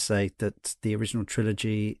fair to say that the original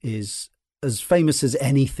trilogy is as famous as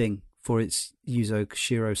anything for its Yuzo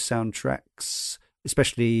Koshiro soundtracks,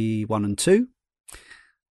 especially 1 and 2.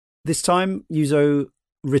 This time, Yuzo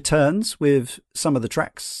returns with some of the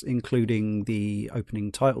tracks, including the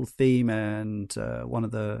opening title theme and one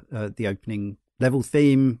of the opening level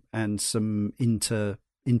theme, and some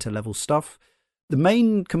inter-level stuff. The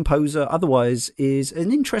main composer, otherwise, is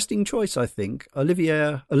an interesting choice, I think.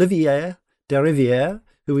 Olivier Derivière,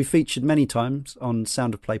 who we featured many times on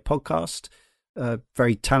Sound of Play podcast. A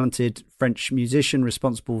very talented French musician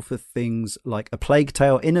responsible for things like A Plague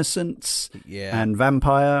Tale: Innocence and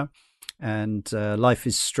Vampire and Life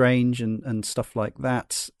is Strange and stuff like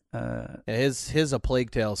that. His A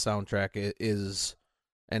Plague Tale soundtrack is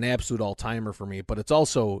an absolute all-timer for me, but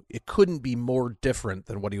it couldn't be more different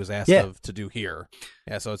than what he was asked to do here.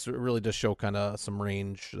 Yeah, so it really does show kind of some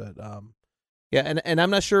range that and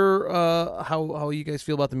I'm not sure how you guys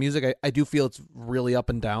feel about the music. I do feel it's really up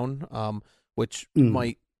and down, which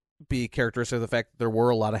might be characteristic of the fact that there were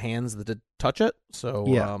a lot of hands that did touch it. So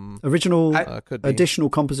additional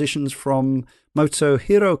compositions from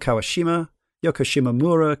Motohiro Kawashima, Yoko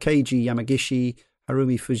Shimomura, Keiji Yamagishi,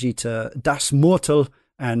 Harumi Fujita, Das Mortal,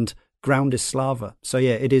 and Ground is Slava. So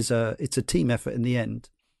yeah, it's a team effort in the end.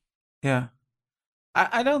 Yeah,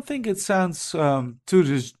 I don't think it sounds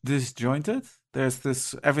too disjointed. There's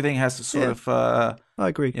this, everything has a sort of I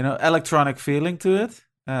agree. Electronic feeling to it.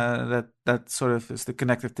 That sort of is the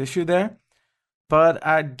connective tissue there. But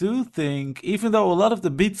I do think, even though a lot of the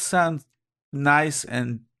beats sound nice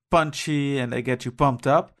and punchy and they get you pumped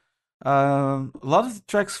up, a lot of the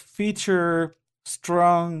tracks feature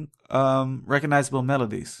strong, recognizable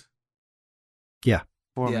melodies. Yeah.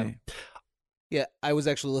 For me. Yeah, I was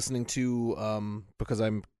actually listening to because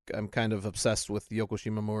I'm kind of obsessed with Yoko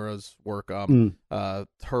Shimomura's work.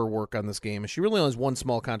 Her work on this game. She really only has one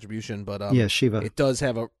small contribution, but yeah, Shiva. it does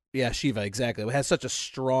have Shiva, exactly. It has such a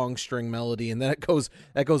strong string melody, and then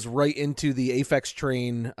that goes right into the Aphex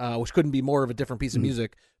Train, which couldn't be more of a different piece of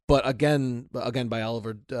music. But again by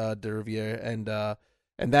Oliver Derivière,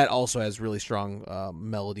 and that also has really strong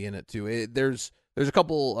melody in it too. There's a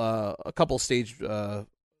couple stage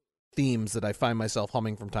themes that I find myself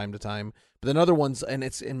humming from time to time. But then other ones, and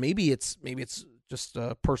maybe it's just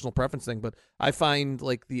a personal preference thing, but I find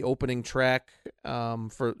like the opening track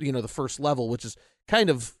for the first level, which is kind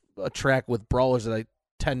of a track with brawlers that I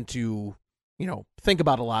tend to think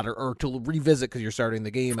about a lot or to revisit because you're starting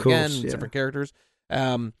the game again with different characters.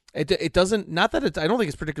 It doesn't, not that I don't think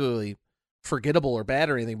it's particularly forgettable or bad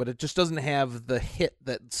or anything, but it just doesn't have the hit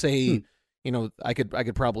that say I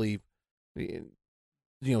could probably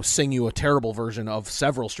sing you a terrible version of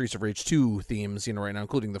several Streets of Rage 2 themes, right now,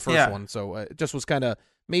 including the first one. So it just was kind of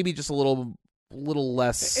maybe just a little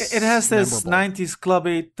less. It has this memorable. 90s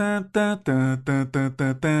clubby dun, dun, dun, dun, dun,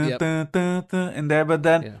 dun, dun, dun, dun, dun, in there, but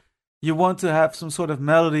then you want to have some sort of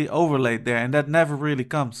melody overlaid there, and that never really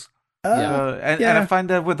comes. And I find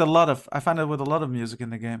that with a lot of music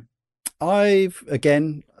in the game.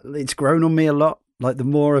 It's grown on me a lot. Like the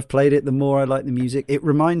more I've played it, the more I like the music. It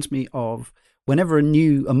reminds me of whenever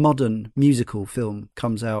a modern musical film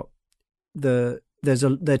comes out, there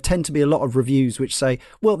tend to be a lot of reviews which say,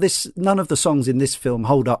 well, none of the songs in this film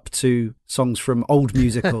hold up to songs from old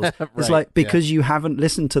musicals. Right, it's like, because you haven't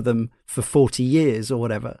listened to them for 40 years or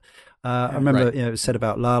whatever. I remember, it was said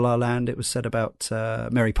about La La Land. It was said about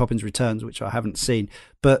Mary Poppins Returns, which I haven't seen.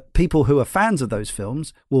 But people who are fans of those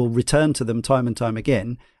films will return to them time and time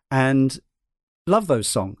again and love those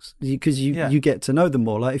songs because you get to know them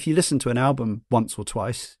more. Like if you listen to an album once or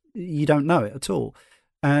twice, you don't know it at all.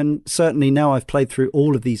 And certainly now I've played through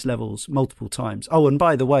all of these levels multiple times. Oh, and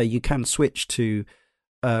by the way, you can switch to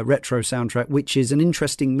retro soundtrack, which is an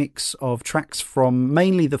interesting mix of tracks from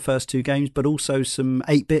mainly the first two games, but also some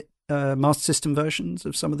 8-bit Master System versions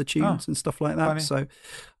of some of the tunes and stuff like that. Funny. So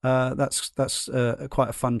that's quite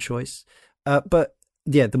a fun choice. But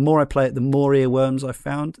yeah, the more I play it, the more earworms I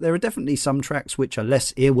found. There are definitely some tracks which are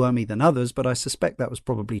less earwormy than others, but I suspect that was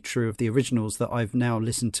probably true of the originals that I've now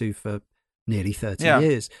listened to for nearly 30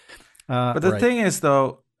 years. But the thing is,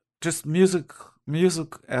 though, just musical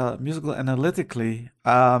analytically,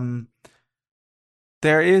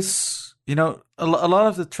 there is, a lot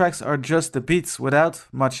of the tracks are just the beats without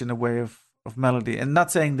much in the way of melody. And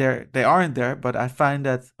not saying they aren't there, but I find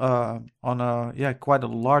that on quite a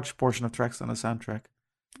large portion of tracks on the soundtrack.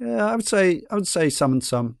 Yeah, I would say some and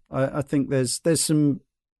some. I think there's some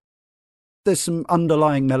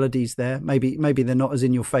underlying melodies there. Maybe they're not as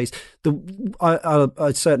in your face.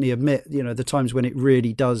 I certainly admit, the times when it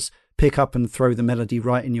really does pick up and throw the melody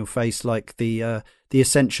right in your face, like the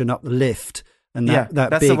ascension up the lift, and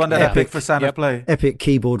that's big, the one that I picked for Sound of Play. Epic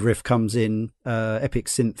keyboard riff comes in, epic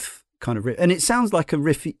synth kind of riff, and it sounds like a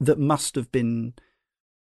riff that must have been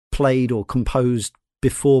played or composed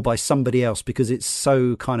before by somebody else because it's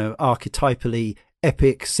so kind of archetypally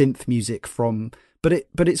epic synth music from. But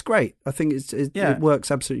it's great. I think it works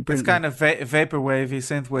absolutely brilliantly. It's kind of vaporwavy,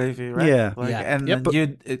 synth wavy, right? Yeah,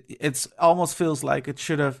 it almost feels like it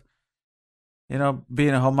should have,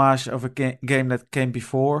 been a homage of a game that came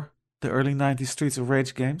before the early 90s Streets of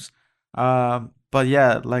Rage games. But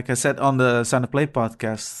yeah, like I said on the Sound of Play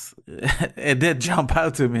podcast, it did jump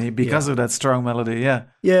out to me because of that strong melody. Yeah,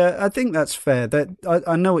 yeah, I think that's fair. That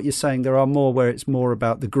I know what you're saying. There are more where it's more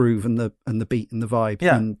about the groove and the beat and the vibe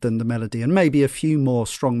than the melody, and maybe a few more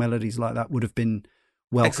strong melodies like that would have been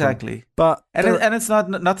welcome. Exactly. But and it's not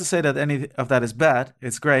to say that any of that is bad.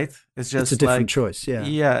 It's great. It's just a different choice. Yeah,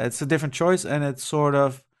 yeah, it's a different choice, and it's sort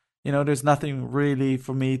of there's nothing really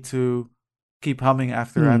for me to keep humming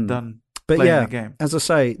after I've done. But yeah, as I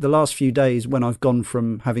say, the last few days when I've gone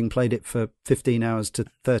from having played it for 15 hours to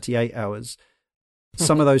 38 hours,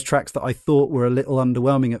 some of those tracks that I thought were a little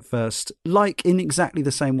underwhelming at first, like in exactly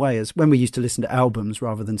the same way as when we used to listen to albums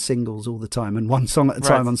rather than singles all the time and one song at a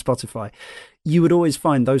time on Spotify, you would always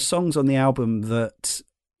find those songs on the album that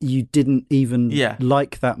you didn't even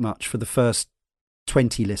like that much for the first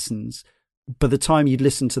 20 listens. By the time you'd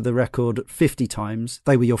listen to the record 50 times,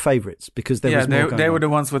 they were your favorites because there was more going they on. were the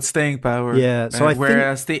ones with staying power. Yeah, so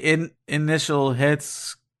whereas the initial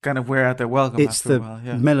hits kind of wear out their welcome. It's the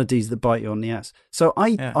melodies that bite you on the ass. So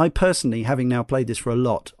I personally, having now played this for a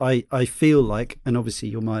lot, I feel like, and obviously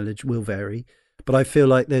your mileage will vary, but I feel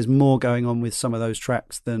like there's more going on with some of those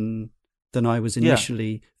tracks than than I was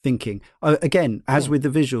initially thinking. Again, as with the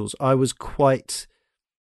visuals, I was quite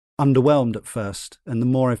underwhelmed at first, and the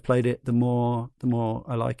more I've played it, the more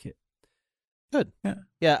I like it. Good.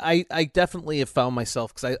 Yeah. I definitely have found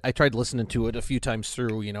myself, because I tried listening to it a few times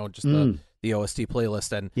through, just the OST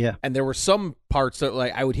playlist, and there were some parts that,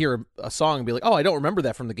 like, I would hear a song and be like, oh, I don't remember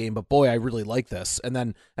that from the game, but boy, I really like this, and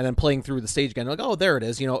then playing through the stage again, like, oh, there it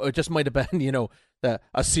is. It just might have been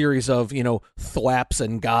a series of thwaps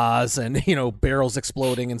and gauze and barrels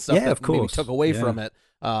exploding and stuff that of course. maybe took away from it.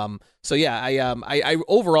 So yeah, I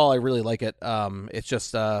overall I really like it. It's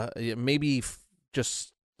just maybe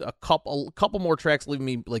just a couple more tracks leaving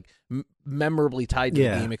me like memorably tied to the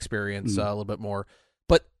game experience a little bit more.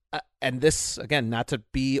 But and this, again, not to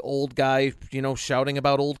be old guy, shouting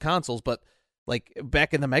about old consoles, but like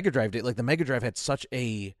back in the Mega Drive day, like the Mega Drive had such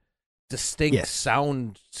a distinct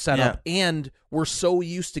sound setup, and we're so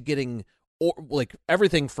used to getting like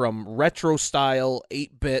everything from retro style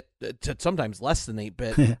 8-bit to sometimes less than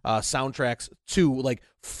 8-bit soundtracks to like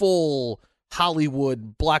full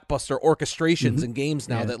Hollywood blockbuster orchestrations in games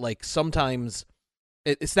now that like sometimes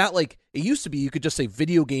it's not like it used to be. You could just say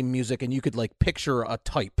video game music and you could like picture a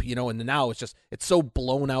type, and now it's so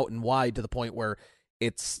blown out and wide to the point where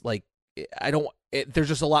it's like there's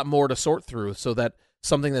just a lot more to sort through, so that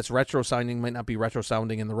something that's retro sounding might not be retro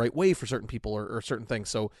sounding in the right way for certain people or certain things.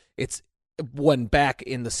 So it's, when back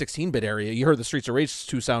in the 16-bit area, you heard the Streets of Rage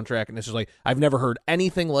 2 soundtrack, and it's just like, I've never heard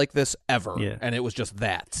anything like this ever, and it was just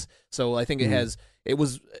that. So I think it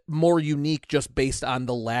was more unique just based on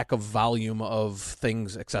the lack of volume of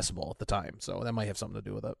things accessible at the time. So that might have something to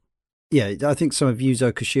do with it. Yeah, I think some of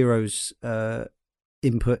Yuzo Koshiro's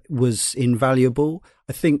input was invaluable.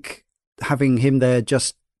 I think having him there,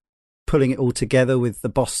 just pulling it all together with the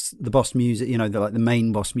boss music, the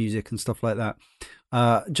main boss music and stuff like that,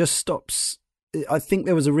 just stops. I think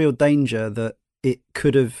there was a real danger that it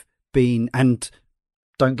could have been, and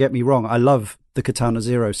don't get me wrong, I love the Katana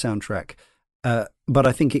Zero soundtrack, but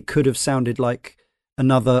I think it could have sounded like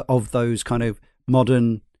another of those kind of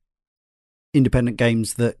modern independent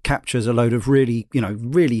games that captures a load of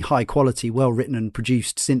really high quality, well written and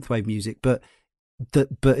produced synthwave music, but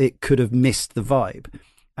it could have missed the vibe,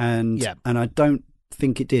 and I don't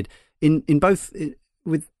think it did. In both.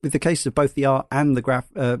 With the case of both the art and the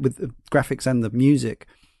with the graphics and the music,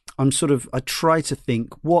 I try to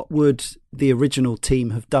think, what would the original team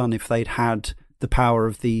have done if they'd had the power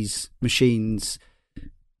of these machines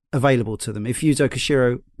available to them? If Yuzo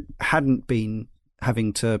Koshiro hadn't been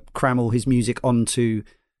having to cram all his music onto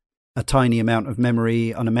a tiny amount of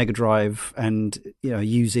memory on a Mega Drive, and he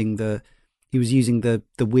was using the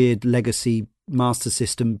weird legacy Master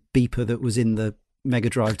System beeper that was in the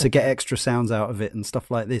Mega Drive to get extra sounds out of it and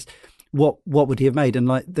stuff like this, what would he have made? And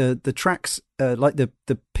like the tracks, like the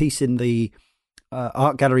piece in the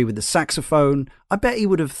art gallery with the saxophone, I bet he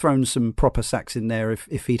would have thrown some proper sax in there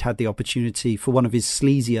if he'd had the opportunity for one of his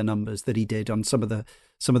sleazier numbers that he did on some of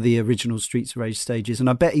the original Streets of Rage stages. And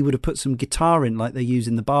I bet he would have put some guitar in, like they use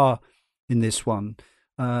in the bar in this one.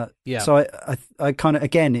 So I kind of,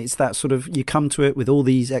 again, it's that sort of, you come to it with all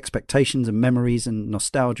these expectations and memories and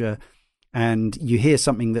nostalgia, and you hear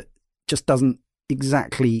something that just doesn't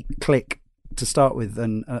exactly click to start with.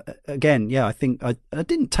 And again, I think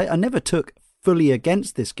I never took fully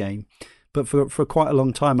against this game, but for quite a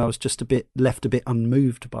long time I was just left a bit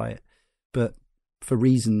unmoved by it. But for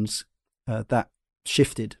reasons that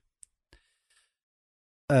shifted.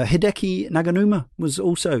 Hideki Naganuma was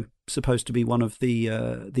also supposed to be one of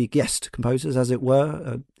the guest composers, as it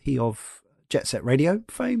were. He of Jet Set Radio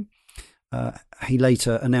fame. He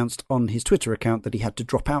later announced on his Twitter account that he had to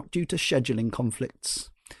drop out due to scheduling conflicts.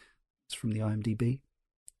 It's from the IMDb.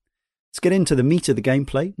 Let's get into the meat of the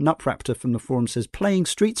gameplay. Nutraptor from the forum says, playing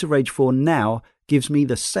Streets of Rage 4 now gives me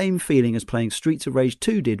the same feeling as playing Streets of Rage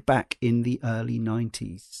 2 did back in the early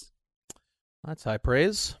 90s. That's high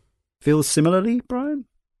praise. Feels similarly, Brian?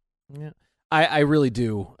 Yeah, I really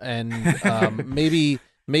do. And maybe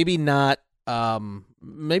not.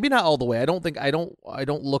 Maybe not all the way. I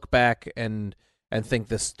don't look back and think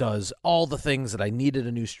this does all the things that I needed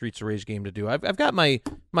a new Streets of Rage game to do. I've got my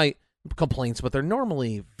complaints, but they're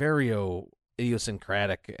normally very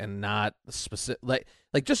idiosyncratic and not specific.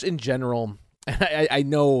 Like just in general. And I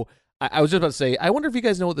know. I was just about to say, I wonder if you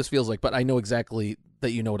guys know what this feels like, but I know exactly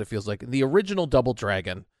that you know what it feels like. The original Double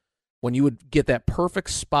Dragon, when you would get that perfect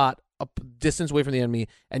spot up distance away from the enemy,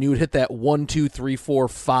 and you would hit that 1, 2, 3, 4,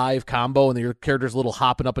 5 combo, and your character's a little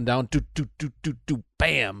hopping up and down, do,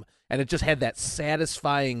 bam, and it just had that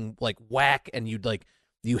satisfying like whack, and you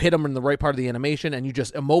hit them in the right part of the animation, and you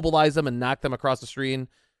just immobilize them and knock them across the screen.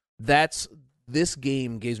 That's this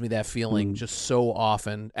game gives me that feeling just so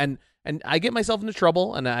often. And I get myself into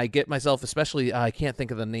trouble, and I get myself, especially, I can't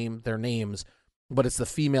think of their names, but it's the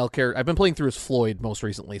female character. I've been playing through as Floyd most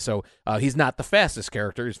recently, so he's not the fastest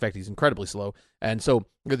character. In fact, he's incredibly slow. And so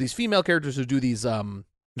there are these female characters who do these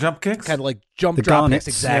jump kicks, kind of like drop garnets,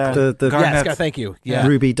 kicks, exactly. Yeah, the yes, thank you. Yeah,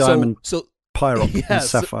 ruby, diamond, pyrope, and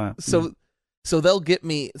so, sapphire. So they'll get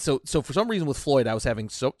me. So for some reason with Floyd, I was having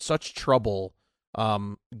such trouble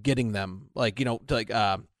getting them, like, you know,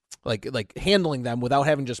 like handling them without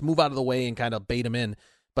having just move out of the way and kind of bait them in.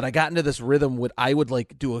 But I got into this rhythm I would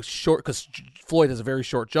like do a short, because Floyd has a very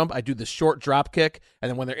short jump. I do this short drop kick, and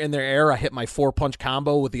then when they're in their air, I hit my 4-punch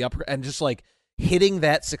combo with the upper, and just like hitting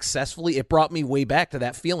that successfully, it brought me way back to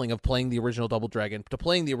that feeling of playing the original Double Dragon, to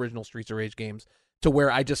playing the original Streets of Rage games, to where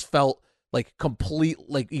I just felt like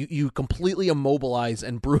you completely immobilize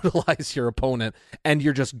and brutalize your opponent, and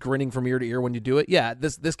you're just grinning from ear to ear when you do it. Yeah,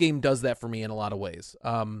 this game does that for me in a lot of ways.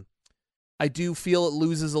 I do feel it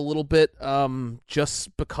loses a little bit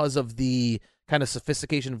just because of the kind of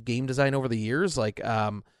sophistication of game design over the years. Like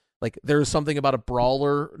there's something about a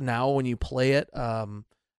brawler now when you play it, and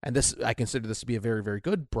this, I consider this to be a very, very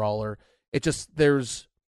good brawler. It just, there's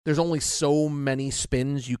only so many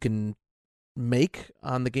spins you can make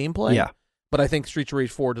on the gameplay. Yeah. But I think Streets of Rage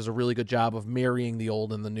 4 does a really good job of marrying the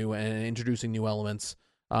old and the new and introducing new elements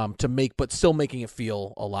but still making it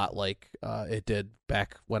feel a lot like it did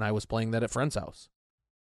back when I was playing that at friend's house.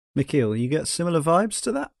 Mikhail, you get similar vibes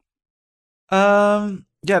to that?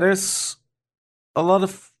 Yeah, there's a lot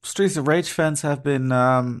of Streets of Rage fans have been,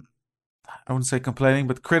 I wouldn't say complaining,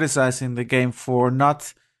 but criticizing the game for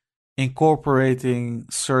not incorporating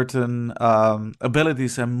certain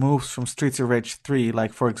abilities and moves from Streets of Rage 3,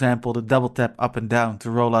 like, for example, the double tap up and down to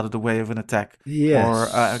roll out of the way of an attack. Yes. Or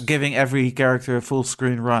giving every character a full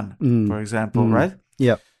screen run, for example, right?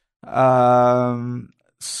 Yeah.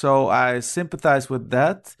 So I sympathize with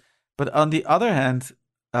that. But on the other hand,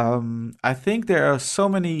 I think there are so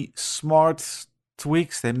many smart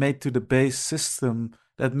tweaks they made to the base system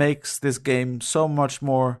that makes this game so much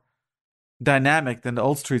more dynamic than the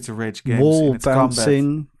old Streets of Rage games. Wall in its bouncing,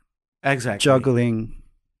 combat. Exactly, juggling,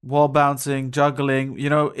 wall bouncing, juggling. You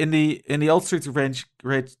know, in the old Streets of Rage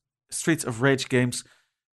games,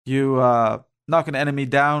 you knock an enemy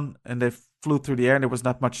down and they flew through the air, and there was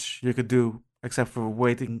not much you could do except for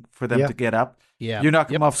waiting for them to get up. Yeah, you knock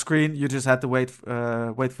them off screen. You just had to wait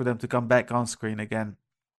for them to come back on screen again.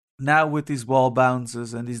 Now with these wall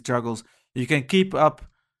bounces and these juggles, you can keep up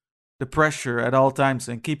the pressure at all times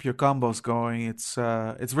and keep your combos going. It's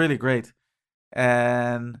really great.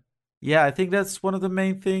 And yeah, I think that's one of the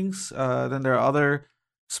main things. Then there are other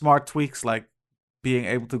smart tweaks, like being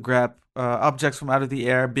able to grab objects from out of the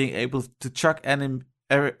air, being able to chuck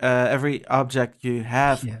every object you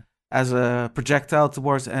have as a projectile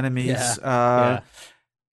towards enemies. Yeah,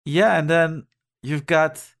 and then you've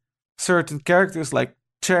got certain characters like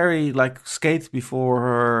Cherry, like Skate before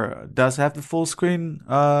her, does have the full screen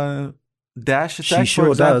dash attack. She sure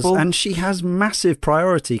for example. does, and she has massive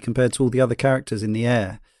priority compared to all the other characters in the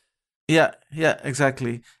air. Yeah,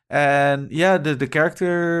 exactly. And yeah, the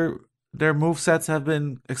character, their movesets have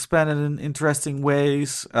been expanded in interesting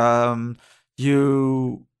ways.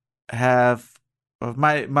 You have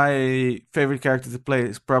my favorite character to play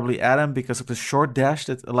is probably Adam, because of the short dash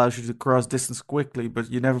that allows you to cross distance quickly,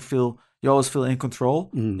 but you always feel in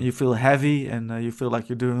control. You feel heavy, and you feel like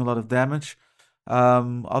you're doing a lot of damage.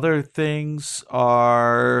 Other things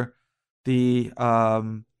are the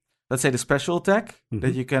let's say the special attack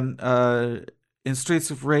that you can in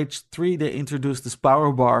Streets of Rage 3 they introduced this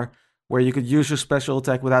power bar where you could use your special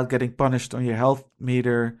attack without getting punished on your health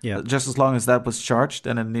meter, just as long as that was charged,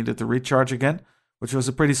 and it needed to recharge again, which was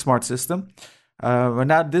a pretty smart system. But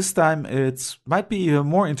now this time it might be even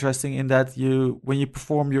more interesting in that when you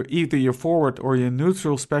perform either your forward or your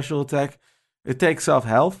neutral special attack, it takes off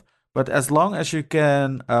health. But as long as you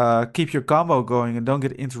can keep your combo going and don't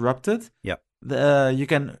get interrupted, you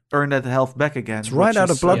can earn that health back again. It's right out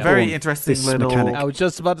of Bloodborne. Very interesting little mechanic. I was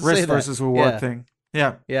just about to say risk that. versus reward thing.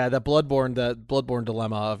 Yeah, that Bloodborne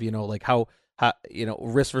dilemma of like how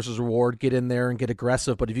risk versus reward. Get in there and get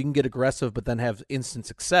aggressive, but if you can get aggressive but then have instant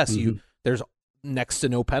success, there's next to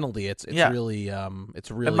no penalty. It's really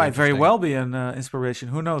it might very well be an inspiration.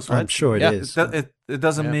 Who knows, right? I'm sure it is. It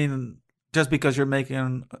doesn't mean just because you're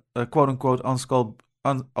making a quote unquote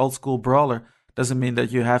old school brawler doesn't mean that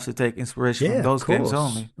you have to take inspiration from those games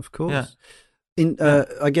only. Of course.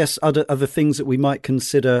 I guess other things that we might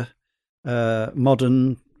consider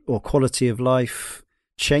modern or quality of life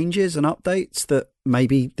changes and updates that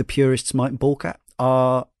maybe the purists might balk at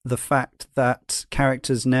are the fact that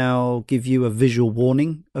characters now give you a visual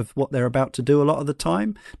warning of what they're about to do a lot of the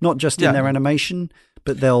time, not just in their animation,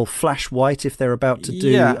 but they'll flash white if they're about to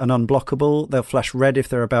do an unblockable. They'll flash red if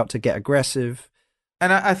they're about to get aggressive.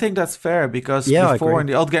 And I think that's fair, because before in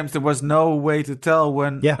the old games there was no way to tell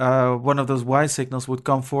when one of those Y signals would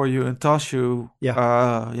come for you and toss you,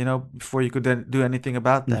 before you could then do anything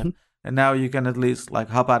about that. Mm-hmm. And now you can at least like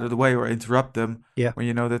hop out of the way or interrupt them when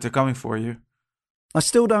you know that they're coming for you. I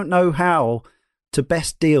still don't know how to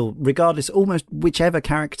best deal, regardless, almost whichever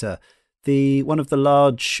character, one of the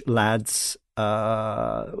large lads,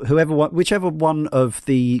 whichever one of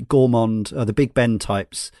the Gourmand, the Big Ben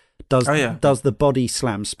types, does the body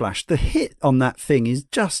slam splash. The hit on that thing is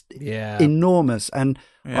just enormous, and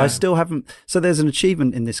I still haven't. So there's an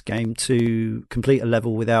achievement in this game to complete a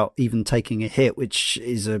level without even taking a hit, which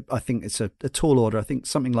is I think it's a tall order. I think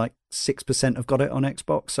something like 6% have got it on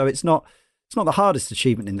Xbox. So it's not the hardest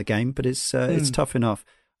achievement in the game, but it's tough enough.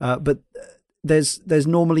 But there's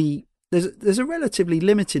normally there's a relatively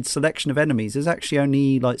limited selection of enemies. There's actually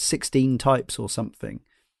only like 16 types or something.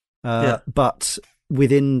 But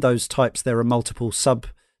within those types, there are multiple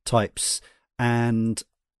subtypes, and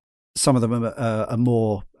some of them are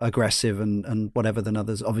more aggressive and whatever than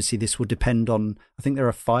others. Obviously, this will depend on. I think there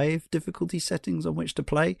are 5 difficulty settings on which to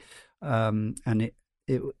play, and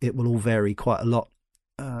it will all vary quite a lot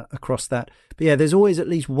across that. But yeah, there's always at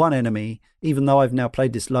least one enemy. Even though I've now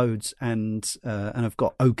played this loads and I've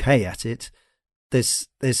got okay at it, there's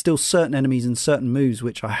still certain enemies and certain moves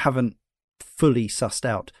which I haven't fully sussed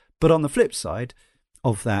out. But on the flip side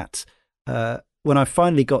of that, when I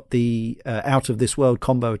finally got the out of this world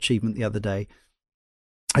combo achievement the other day,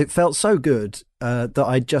 it felt so good that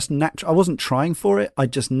I just I wasn't trying for it. I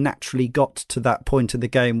just naturally got to that point in the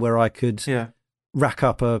game where I could rack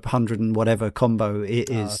up 100 and whatever combo it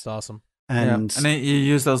is. That's awesome. And then you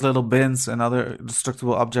use those little bins and other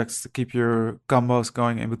destructible objects to keep your combos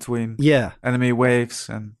going in between enemy waves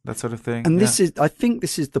and that sort of thing. And I think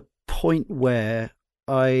this is the point where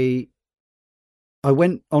I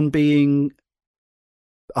went on being,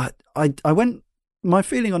 I went, my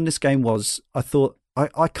feeling on this game was, I thought,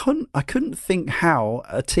 I couldn't think how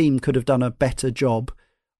a team could have done a better job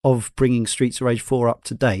of bringing Streets of Rage 4 up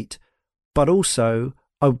to date, but also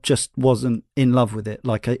I just wasn't in love with it.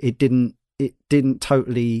 Like it didn't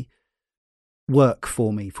totally work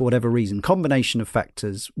for me for whatever reason. Combination of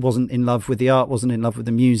factors. Wasn't in love with the art, wasn't in love with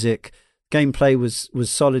the music. Gameplay was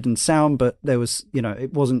solid and sound, but there was,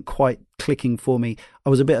 it wasn't quite clicking for me. I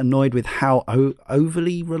was a bit annoyed with how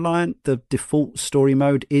overly reliant the default story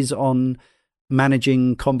mode is on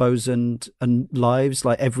managing combos and lives.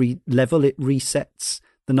 Like every level, it resets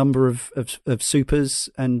the number of supers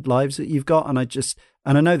and lives that you've got. And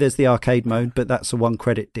I know there's the arcade mode, but that's a 1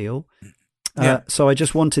 credit deal. So I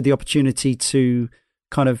just wanted the opportunity to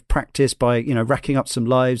kind of practice by, racking up some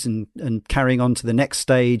lives and carrying on to the next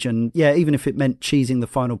stage. And even if it meant cheesing the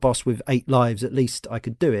final boss with 8 lives, at least I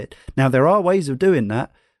could do it. Now, there are ways of doing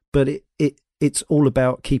that, but it's all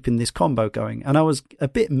about keeping this combo going. And I was a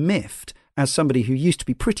bit miffed, as somebody who used to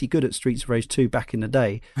be pretty good at Streets of Rage 2 back in the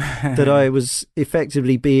day, that I was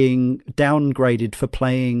effectively being downgraded for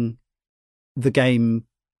playing the game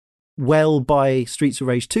well by Streets of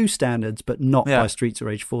Rage 2 standards, but not by Streets of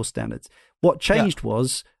Rage 4 standards. What changed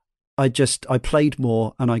was I played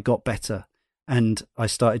more and I got better and I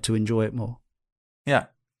started to enjoy it more. Yeah.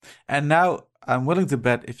 And now I'm willing to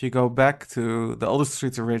bet if you go back to the older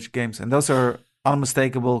Streets of Rage games, and those are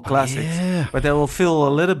unmistakable classics, but they will feel a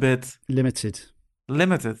little bit limited.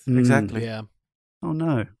 Exactly. Yeah. Oh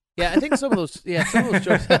no. Yeah, I think some of those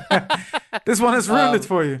choices. This one has ruined it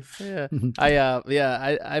for you. Yeah.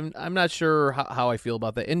 I'm not sure how I feel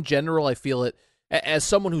about that. In general, I feel it as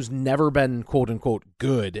someone who's never been quote unquote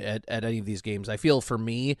good at any of these games. I feel for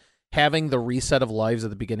me, having the reset of lives at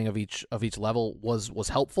the beginning of each level was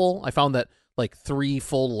helpful. I found that like 3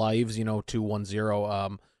 full lives,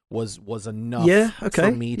 2-1-0, was enough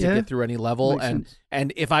for me to get through any level.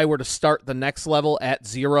 And if I were to start the next level at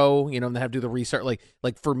 0, and then have to do the restart,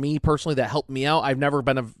 like for me personally, that helped me out. I've never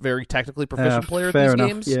been a very technically proficient player at these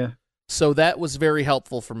games. Yeah. So that was very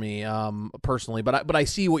helpful for me personally. But I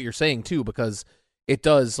see what you're saying too, because it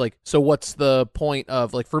does, like, so what's the point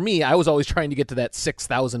of, like, for me, I was always trying to get to that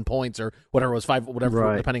 6,000 points or whatever it was, 5,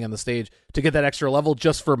 whatever, depending on the stage, to get that extra level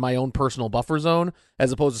just for my own personal buffer zone,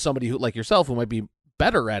 as opposed to somebody who, like yourself, who might be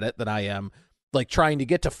better at it than I am, like trying to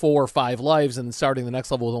get to 4 or 5 lives and starting the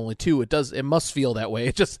next level with only 2. It must feel that way.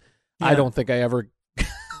 It just, I don't think I ever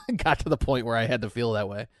got to the point where I had to feel that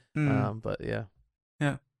way. But yeah.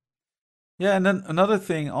 Yeah. Yeah, and then another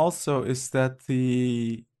thing also is that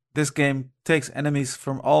the this game takes enemies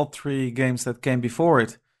from all 3 games that came before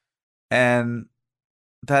it, and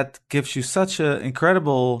that gives you such an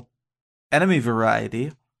incredible enemy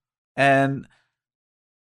variety, and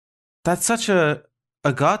that's such a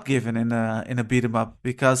God-given in a beat 'em up,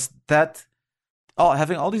 because that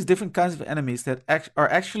having all these different kinds of enemies that are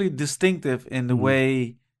actually distinctive in the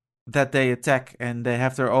way that they attack, and they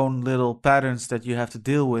have their own little patterns that you have to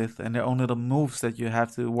deal with, and their own little moves that you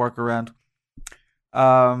have to work around.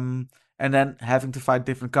 And then having to fight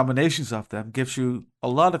different combinations of them gives you a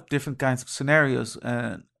lot of different kinds of scenarios,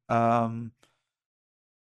 and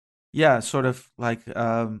sort of like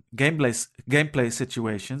gameplay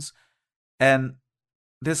situations. And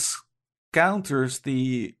this counters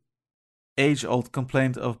the age-old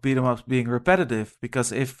complaint of beat 'em ups being repetitive,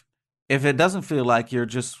 because if it doesn't feel like you're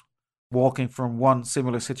just walking from one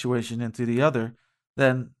similar situation into the other,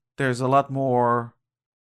 then there's a lot more.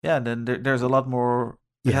 Yeah, then there's a lot more.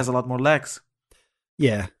 It has a lot more legs.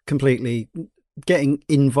 Yeah, completely. Getting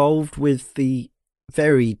involved with the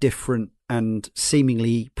very different and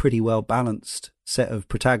seemingly pretty well balanced set of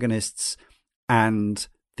protagonists, and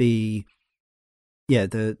the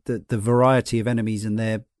variety of enemies,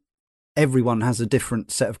 and everyone has a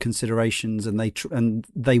different set of considerations, and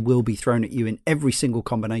they will be thrown at you in every single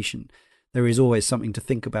combination. There is always something to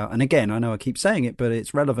think about. And again, I know I keep saying it, but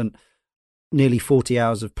it's relevant. Nearly 40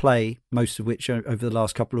 hours of play, most of which over the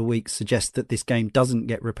last couple of weeks, suggest that this game doesn't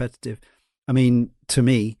get repetitive. I mean, to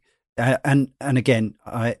me, and again,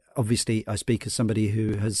 I speak as somebody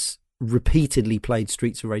who has repeatedly played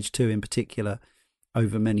Streets of Rage 2 in particular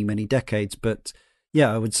over many, many decades. But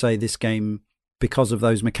yeah, I would say this game, because of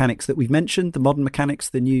those mechanics that we've mentioned, the modern mechanics,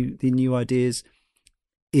 the new ideas,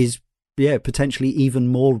 is potentially even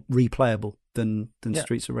more replayable than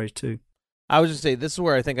Streets of Rage 2. I was just say, this is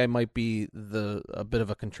where I think I might be a bit of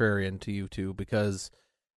a contrarian to you two, because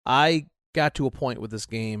I got to a point with this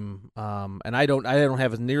game, and I don't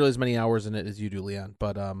have nearly as many hours in it as you do, Leon.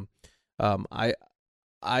 But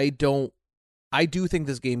I do think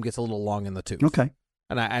this game gets a little long in the tooth. Okay.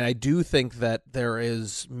 And I do think that there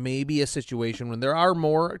is maybe a situation when there are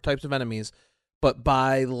more types of enemies, but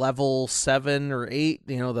by level 7 or 8,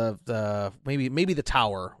 the maybe the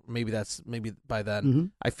tower, maybe by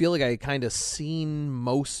then, I feel like I kind of seen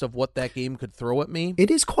most of what that game could throw at me. It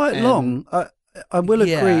is quite long. I will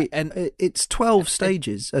agree, and it's 12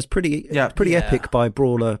 stages. That's pretty epic by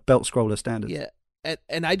brawler belt scroller standards. Yeah.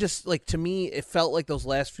 And I just, like, to me, it felt like those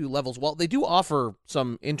last few levels, well, they do offer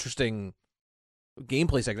some interesting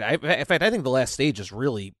gameplay sections. In fact, I think the last stage is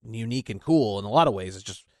really unique and cool in a lot of ways. It's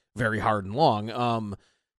just very hard and long,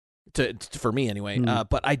 for me anyway.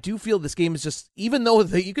 But I do feel this game is just, even though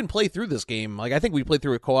you can play through this game, like I think we played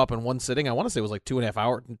through a co-op in one sitting. I want to say it was like 2.5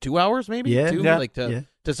 hours, 2 hours maybe,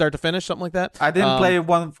 to start to finish, something like that. I didn't play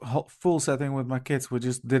one full setting with my kids. We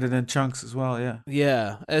just did it in chunks as well.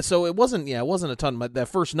 Yeah. So it wasn't a ton. But that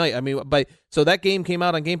first night, I mean, so that game came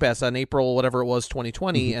out on Game Pass on April whatever it was,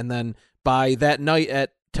 2020, and then by that night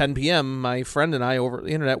at 10 p.m., my friend and I over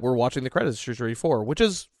the internet were watching the credits of Streets of Rage 4, which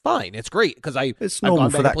is fine. It's great because it's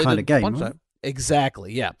normal for that kind of game. Right?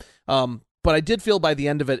 Exactly, yeah. But I did feel by the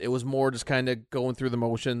end of it, it was more just kind of going through the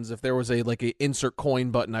motions. If there was a insert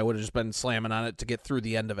coin button, I would have just been slamming on it to get through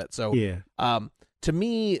the end of it. So, to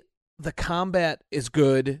me, the combat is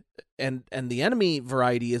good, and the enemy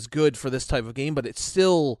variety is good for this type of game, but it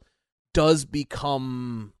still does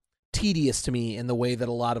become tedious to me in the way that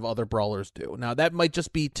a lot of other brawlers do. Now, that might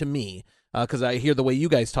just be to me, because I hear the way you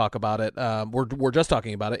guys talk about it. We're just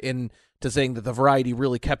talking about it into saying that the variety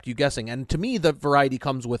really kept you guessing. And to me, the variety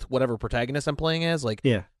comes with whatever protagonist I'm playing as.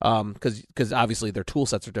 Because obviously their tool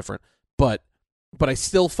sets are different. But I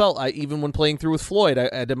still felt, even when playing through with Floyd,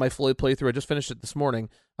 I did my Floyd playthrough. I just finished it this morning.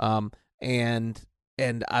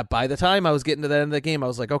 And by the time I was getting to the end of the game, I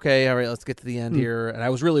was like, okay, all right, let's get to the end here. And I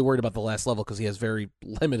was really worried about the last level because he has very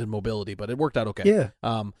limited mobility, but it worked out okay.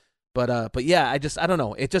 Yeah. But yeah, I don't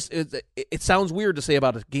know. It sounds weird to say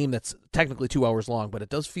about a game that's technically 2 hours long, but it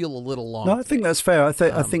does feel a little long. No, I think that's fair. I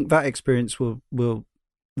think that experience will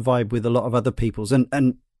vibe with a lot of other people's,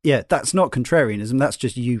 and yeah, that's not contrarianism. That's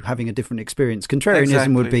just you having a different experience.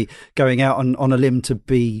 Contrarianism would be going out on a limb to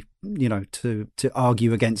be, to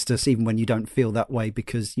argue against us, even when you don't feel that way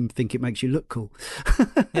because you think it makes you look cool.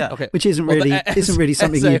 Yeah, okay. Which isn't really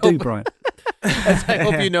something you do, Brian. As I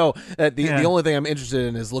hope you know, that the only thing I'm interested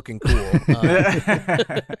in is looking cool.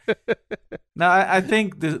 Now, I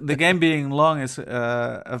think the game being long is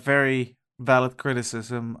a very valid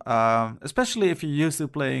criticism, especially if you're used to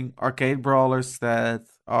playing arcade brawlers that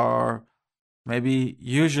are maybe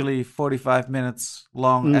usually 45 minutes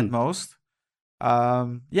long at most.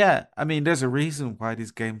 Yeah, I mean, there's a reason why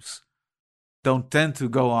these games don't tend to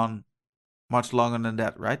go on much longer than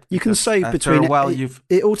that, right? You can Because save after between a while, you've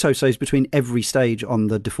it auto saves between every stage on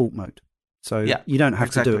the default mode, so yeah, you don't have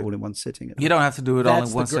to do it exactly. all in one sitting. You don't have to do it all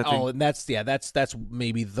in one Oh, setting. and that's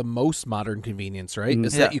maybe the most modern convenience, right?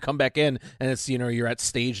 Is Yeah. that you come back in and it's you're at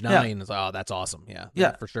stage 9. Yeah. It's, oh, that's awesome. Yeah,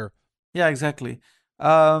 Yeah. for sure. Yeah, exactly.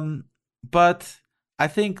 But I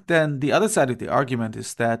think then the other side of the argument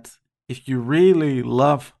is that if you really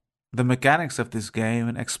love the mechanics of this game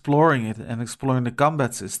and exploring it and exploring the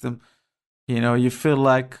combat system, you feel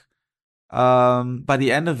like by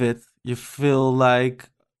the end of it, you feel like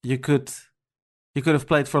you could have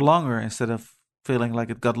played for longer instead of feeling like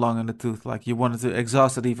it got long in the tooth, like you wanted to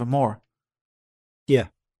exhaust it even more. Yeah.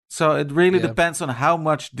 So it really depends on how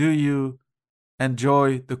much do you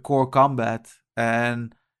enjoy the core combat.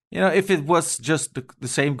 And if it was just the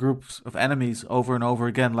same groups of enemies over and over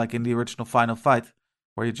again, like in the original Final Fight,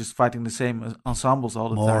 where you're just fighting the same ensembles all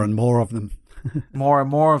the time, more and more of them, more and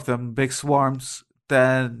more of them, big swarms,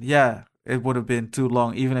 then yeah, it would have been too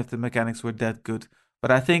long, even if the mechanics were that good.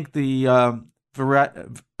 But I think the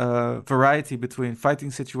variety between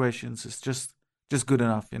fighting situations is just good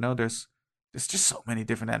enough. There's just so many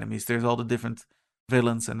different enemies. There's all the different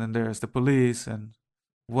villains, and then there's the police and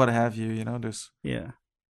what have you. There's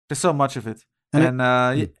so much of it, and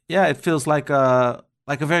it feels like a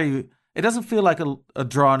very. It doesn't feel like a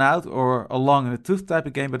drawn out or a long in the tooth type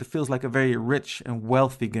of game, but it feels like a very rich and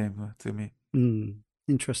wealthy game to me.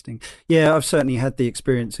 Interesting. Yeah, I've certainly had the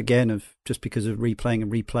experience again of just because of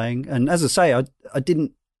replaying. And as I say, I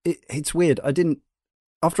didn't. It's weird. I didn't.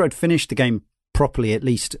 After I'd finished the game properly, at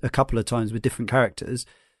least a couple of times with different characters,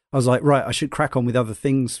 I was like, right, I should crack on with other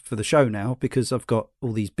things for the show now because I've got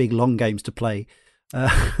all these big long games to play.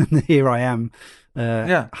 And here I am,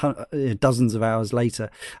 dozens of hours later.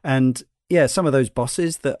 And yeah, some of those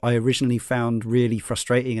bosses that I originally found really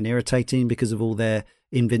frustrating and irritating because of all their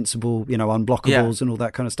invincible, unblockables and all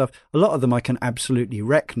that kind of stuff. A lot of them I can absolutely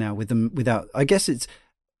wreck now with them without, I guess it's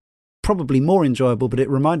probably more enjoyable, but it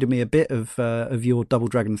reminded me a bit of your Double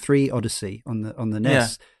Dragon 3 Odyssey on the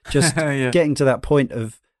NES. Just getting to that point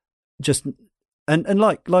of just, and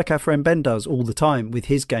like our friend Ben does all the time with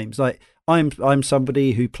his games, like I'm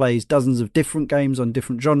somebody who plays dozens of different games on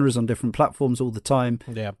different genres on different platforms all the time.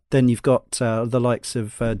 Yeah. Then you've got the likes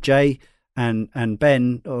of Jay and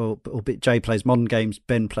Ben, or Jay plays modern games,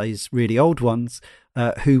 Ben plays really old ones,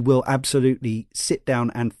 who will absolutely sit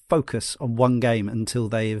down and focus on one game until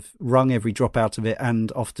they have wrung every drop out of it,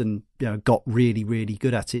 and often got really, really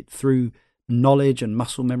good at it through knowledge and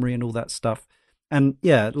muscle memory and all that stuff. And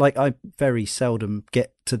yeah, like I very seldom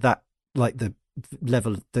get to that, like the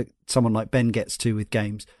level that someone like Ben gets to with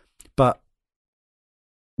games. But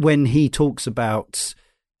when he talks about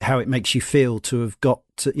how it makes you feel to have got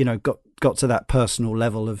to that personal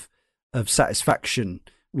level of satisfaction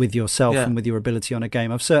with yourself and with your ability on a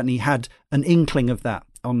game, I've certainly had an inkling of that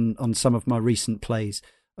on some of my recent plays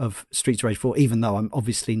of Streets of Rage 4, even though I'm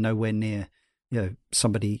obviously nowhere near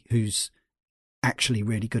somebody who's actually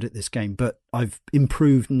really good at this game, but I've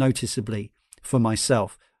improved noticeably for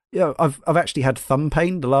myself. I've actually had thumb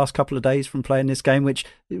pain the last couple of days from playing this game, which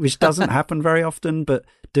doesn't happen very often, but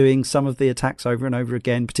doing some of the attacks over and over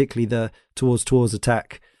again, particularly the towards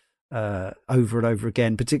attack over and over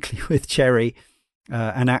again, particularly with Cherry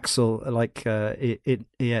and Axel, like it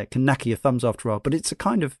can knacker your thumbs after a while. But it's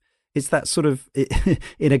that sort of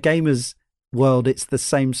in a gamer's world, it's the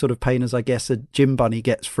same sort of pain as I guess a gym bunny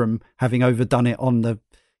gets from having overdone it on the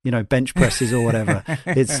bench presses or whatever.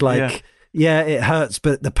 It's like it hurts,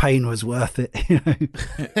 but the pain was worth it.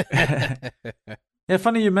 Yeah,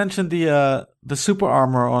 funny you mentioned the super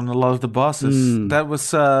armor on a lot of the bosses. That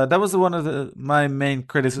was one of my main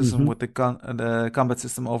criticism with the combat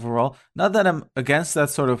system overall. Not that I'm against that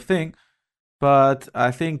sort of thing, but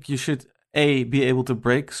I think you should be able to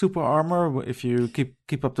break super armor if you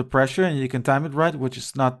keep up the pressure and you can time it right, which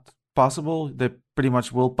is not possible. They pretty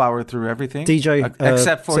much will power through everything,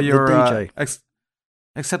 except for your DJ.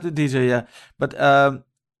 Except the DJ, yeah. But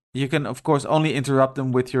you can, of course, only interrupt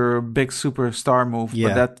them with your big superstar move. Yeah.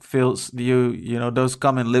 But that feels those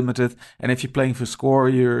come in limited, and if you're playing for score,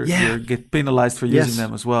 you get penalized for using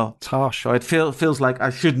them as well. It's harsh. So it feels like I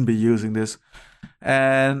shouldn't be using this,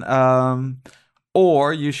 and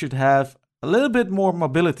or you should have a little bit more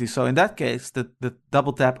mobility. So in that case, the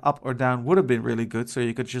double tap up or down would have been really good. So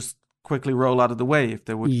you could just quickly roll out of the way if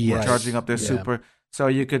they were charging up their super. So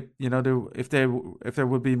you could, if there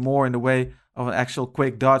would be more in the way of an actual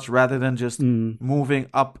quick dodge rather than just moving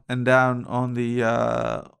up and down on the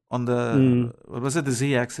what was it, the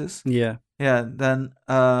Z-axis? Yeah. then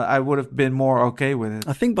I would have been more okay with it.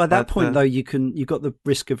 I think by that point, though, you got the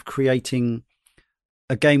risk of creating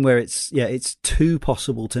a game where it's too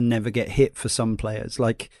possible to never get hit for some players.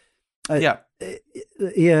 Like, I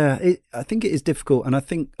think it is difficult, and I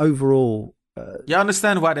think overall, you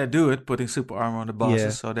understand why they do it, putting super armor on the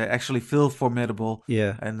bosses, so they actually feel formidable.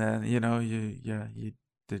 Yeah, and then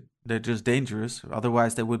they're just dangerous.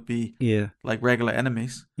 Otherwise, they would be like regular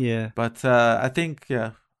enemies. Yeah, but I think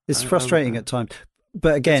it's frustrating at times.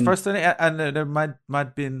 But again, it's frustrating, and there might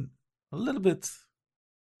have been a little bit,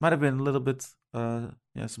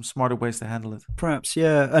 some smarter ways to handle it. Perhaps,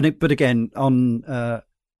 yeah. But again, on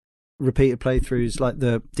repeated playthroughs like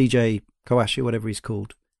the DJ Kawashi, whatever he's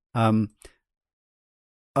called,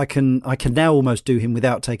 I can now almost do him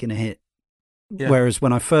without taking a hit. Yeah. Whereas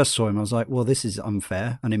when I first saw him, I was like, well, this is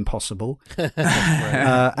unfair and impossible.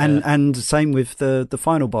 And same with the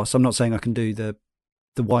final boss. I'm not saying I can do the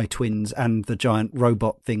Y-twins and the giant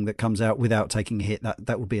robot thing that comes out without taking a hit.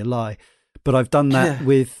 That would be a lie. But I've done that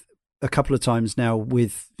with a couple of times now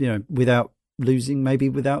with, without losing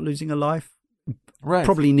a life. Right.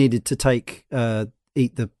 Probably needed to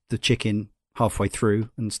eat the chicken halfway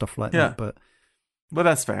through and stuff like that. But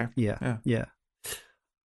that's fair. Yeah.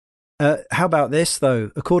 How about this, though?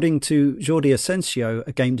 According to Jordi Asensio,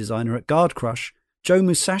 a game designer at Guard Crush, Joe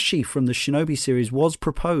Musashi from the Shinobi series was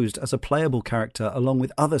proposed as a playable character along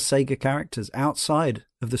with other Sega characters outside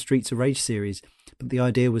of the Streets of Rage series, but the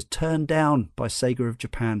idea was turned down by Sega of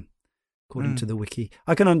Japan, according to the wiki.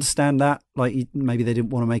 I can understand that. Like, maybe they didn't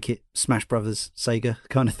want to make it Smash Brothers Sega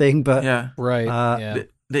kind of thing, but... Yeah, right.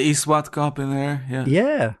 The E-SWAT cop in there,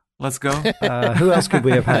 Yeah. Let's go. Who else could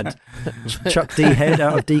we have had? Chuck D. Head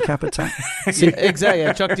out of Decap Attack. Exactly.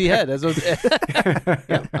 Yeah, Chuck D. Head.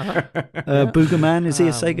 Boogerman, is he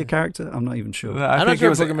a Sega character? I'm not even sure. I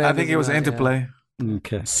think it was Interplay.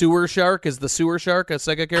 Okay. Sewer Shark, is the Sewer Shark a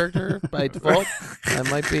Sega character by default?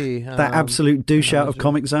 That might be. That absolute douche out of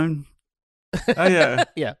Comic Zone. Oh yeah.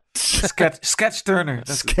 Yeah. Sketch Turner.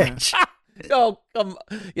 Sketch. Oh,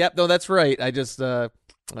 yep. No, that's right. I just.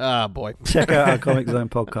 Boy. Check out our Comic Zone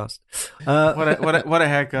podcast. What a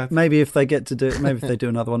haircut. Maybe if they get to do it, maybe if they do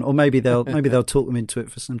another one, or maybe they'll talk them into it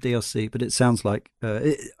for some DLC. But it sounds like,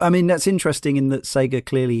 that's interesting in that Sega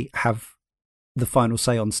clearly have the final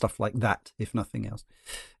say on stuff like that, if nothing else,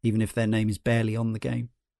 even if their name is barely on the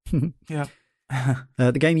game. Yeah.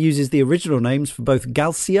 The game uses the original names for both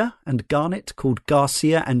Galcia and Garnet, called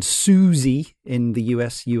Garcia and Susie in the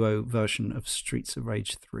US UO version of Streets of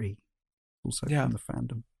Rage 3. Also from the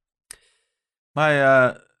fandom.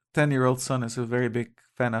 My 10-year-old son is a very big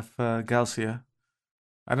fan of Galcia.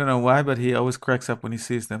 I don't know why, but he always cracks up when he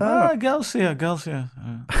sees them. Galcia.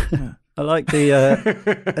 Yeah. I like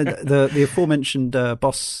the aforementioned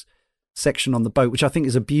boss section on the boat, which I think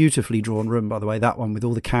is a beautifully drawn room, by the way. That one with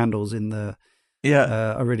all the candles in the...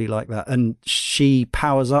 Yeah. I really like that. And she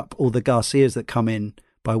powers up all the Garcias that come in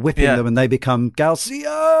by whipping them, and they become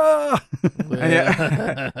Galcia.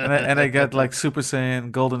 and they get like Super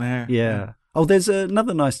Saiyan golden hair. Yeah. Oh, there's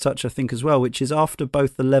another nice touch, I think, as well, which is after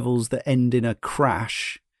both the levels that end in a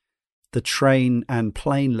crash, the train and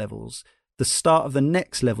plane levels, the start of the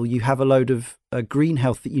next level, you have a load of green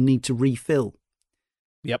health that you need to refill.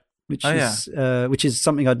 Yep. Which is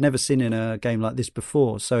something I'd never seen in a game like this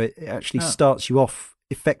before. So it actually starts you off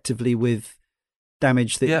effectively with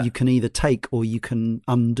damage that you can either take or you can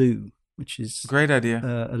undo, which is great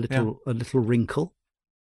idea. A little wrinkle.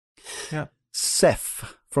 Yeah.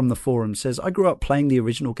 Seth from the forum says, I grew up playing the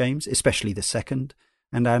original games, especially the second,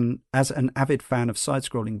 and as an avid fan of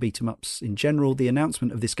side-scrolling beat-em-ups in general, the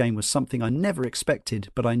announcement of this game was something I never expected,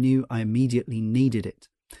 but I knew I immediately needed it.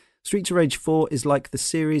 Streets of Rage 4 is like the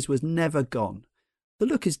series was never gone. The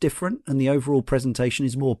look is different and the overall presentation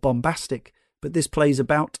is more bombastic, but this plays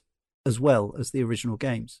about as well as the original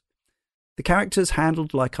games. The characters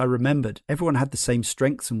handled like I remembered. Everyone had the same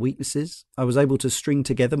strengths and weaknesses. I was able to string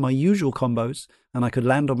together my usual combos, and I could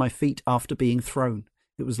land on my feet after being thrown.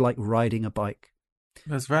 It was like riding a bike.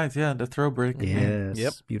 That's right, the throw break. Yes,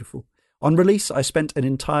 yep. Beautiful. On release, I spent an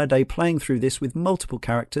entire day playing through this with multiple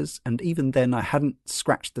characters, and even then I hadn't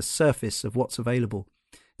scratched the surface of what's available.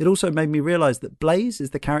 It also made me realise that Blaze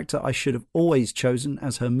is the character I should have always chosen,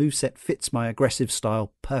 as her moveset fits my aggressive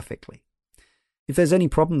style perfectly. If there's any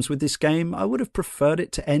problems with this game, I would have preferred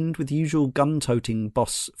it to end with the usual gun-toting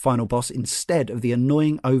final boss instead of the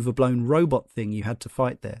annoying overblown robot thing you had to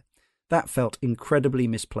fight there. That felt incredibly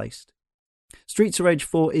misplaced. Streets of Rage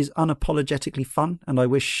 4 is unapologetically fun, and I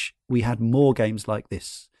wish we had more games like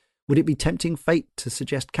this. Would it be tempting fate to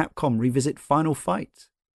suggest Capcom revisit Final Fight?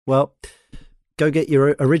 Well, go get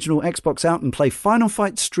your original Xbox out and play Final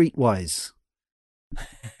Fight Streetwise.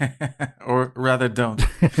 Or rather, don't.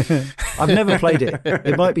 I've never played it.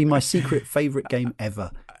 It might be my secret favorite game ever.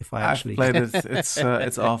 If I've played it,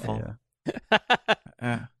 it's awful.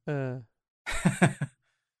 Yeah.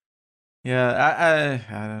 Yeah,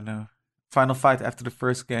 I don't know. Final Fight after the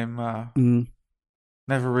first game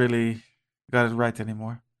never really got it right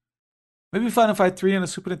anymore. Maybe Final Fight 3 on the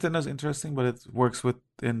Super Nintendo is interesting, but it works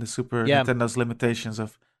within the Super Nintendo's limitations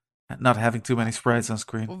of not having too many sprites on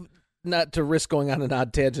screen. Well, not to risk going on an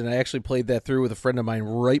odd tangent, I actually played that through with a friend of mine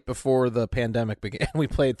right before the pandemic began. We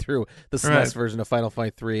played through the SNES version of Final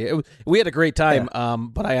Fight 3. We had a great time,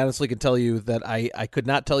 but I honestly can tell you that I could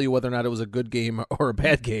not tell you whether or not it was a good game or a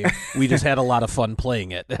bad game. We just had a lot of fun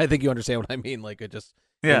playing it. I think you understand what I mean. Like it was,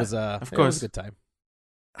 of course, it was a good time.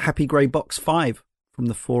 Happy Grey Box 5 from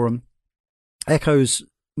the forum echoes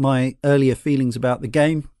my earlier feelings about the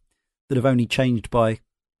game that have only changed by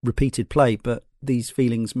repeated play, but these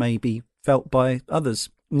feelings may be felt by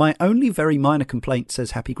others. My only very minor complaint,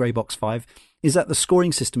 says Happy Grey Box 5, is that the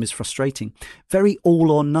scoring system is frustrating. Very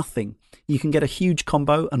all or nothing. You can get a huge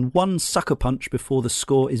combo and one sucker punch before the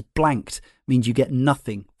score is blanked means you get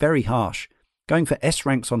nothing. Very harsh. Going for S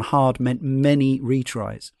ranks on hard meant many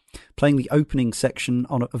retries. Playing the opening section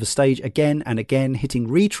of a stage again and again, hitting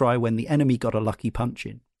retry when the enemy got a lucky punch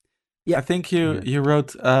in. Yeah, I think you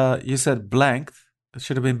wrote, you said blanked. It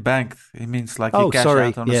should have been banked. It means like you cash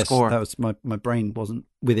out on a score. That was my brain wasn't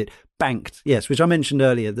with it. Banked, yes, which I mentioned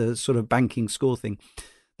earlier, the sort of banking score thing.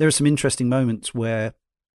 There are some interesting moments where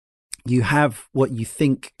you have what you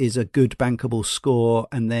think is a good bankable score,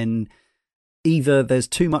 and then either there's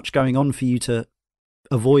too much going on for you to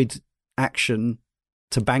avoid action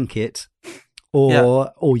to bank it,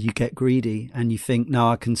 or you get greedy and you think, no,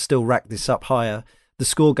 I can still rack this up higher. The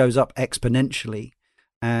score goes up exponentially,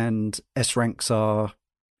 and S ranks are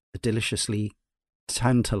deliciously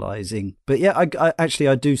tantalizing. But yeah,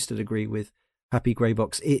 I do still agree with Happy Grey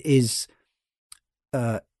Box. It is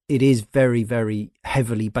very, very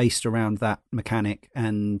heavily based around that mechanic,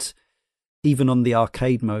 and even on the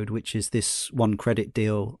arcade mode, which is this 1 credit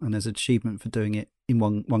deal, and there's an achievement for doing it in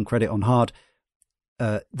one credit on hard.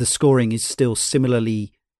 The scoring is still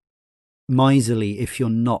similarly miserly if you're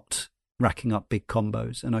not racking up big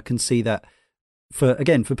combos, and I can see that for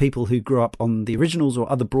people who grew up on the originals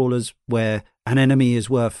or other brawlers where an enemy is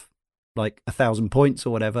worth like 1,000 points or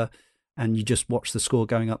whatever, and you just watch the score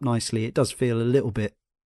going up nicely. It does feel a little bit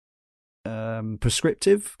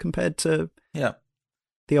prescriptive compared to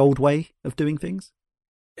the old way of doing things.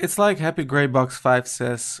 It's like Happy Grey Box 5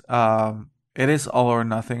 says, it is all or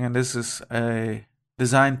nothing, and this is a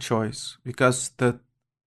design choice, because the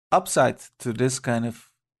upside to this kind of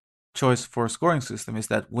choice for a scoring system is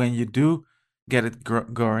that when you do get it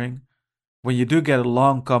going, when you do get a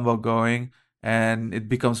long combo going, and it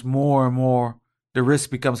becomes more and more, the risk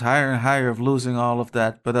becomes higher and higher of losing all of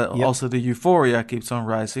that, but also the euphoria keeps on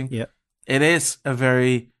rising. Yep. It is a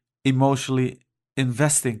very emotionally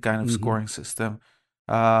investing kind of scoring system.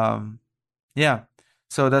 So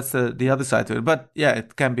that's the other side to it. But yeah,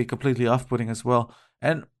 it can be completely off-putting as well.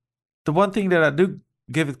 And the one thing that I do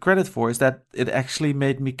give it credit for is that it actually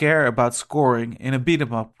made me care about scoring in a beat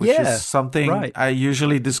 'em up, which is something I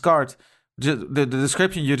usually discard. The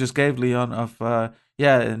description you just gave, Leon, of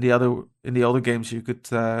in the older games you could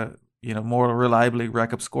more reliably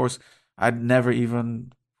rack up scores. I'd never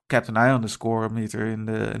even kept an eye on the score meter in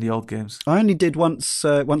the old games. I only did once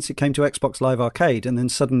it came to Xbox Live Arcade, and then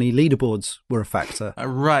suddenly leaderboards were a factor.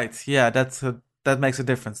 Right, yeah, that makes a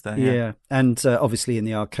difference then. Yeah, and obviously in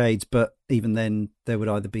the arcades, but even then there would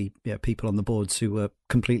either be people on the boards who were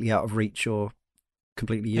completely out of reach or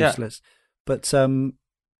completely useless. But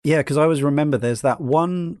because I always remember there's that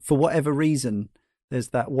one, for whatever reason, there's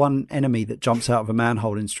that one enemy that jumps out of a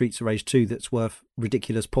manhole in Streets of Rage 2 that's worth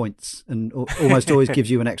ridiculous points and almost always gives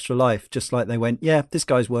you an extra life, just like they went, this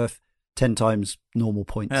guy's worth 10 times normal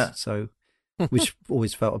points. Yeah. So, which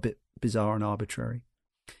always felt a bit bizarre and arbitrary.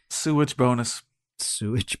 Sewage bonus.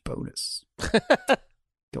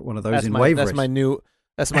 Got one of those in Wavery.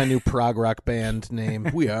 That's my new prog rock band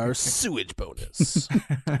name. We are Sewage Bonus.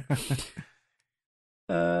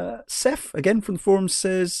 Seth, again from the forums,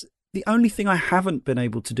 says, the only thing I haven't been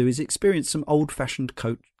able to do is experience some old-fashioned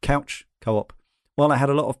couch co-op. While I had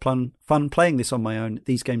a lot of fun playing this on my own,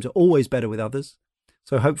 these games are always better with others.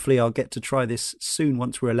 So hopefully I'll get to try this soon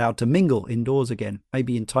once we're allowed to mingle indoors again,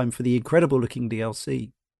 maybe in time for the incredible-looking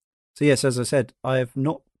DLC. So yes, as I said, I have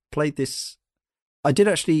not played this. I did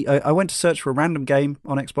actually, I went to search for a random game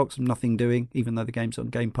on Xbox and nothing doing, even though the game's on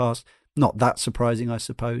Game Pass. Not that surprising, I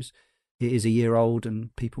suppose. it is a year old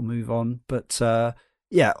and people move on. But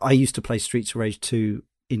yeah, I used to play Streets of Rage 2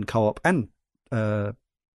 in co-op and the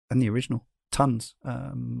original tons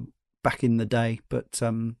back in the day. But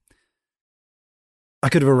I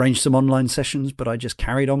could have arranged some online sessions, but I just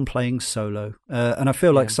carried on playing solo. And I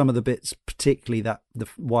feel like some of the bits, particularly the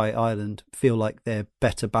White Island, feel like they're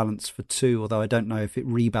better balanced for 2, although I don't know if it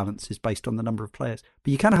rebalances based on the number of players.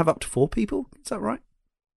 But you can have up to 4 people, is that right?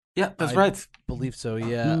 Yeah, that's right. I believe so,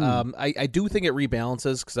 yeah. I do think it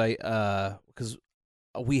rebalances because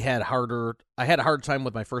I had a harder time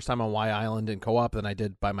with my first time on White Island in co-op than I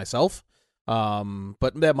did by myself.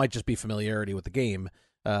 But that might just be familiarity with the game.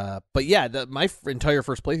 But yeah, my entire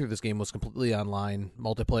first playthrough of this game was completely online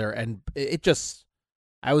multiplayer, and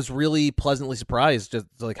I was really pleasantly surprised just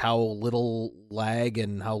like how little lag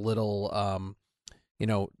and how little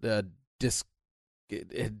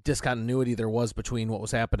discontinuity there was between what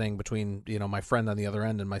was happening between my friend on the other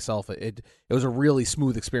end and myself. It was a really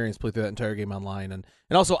smooth experience play through that entire game online, and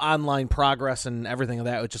also online progress and everything of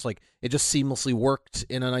that. It just seamlessly worked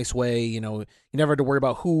in a nice way. You never had to worry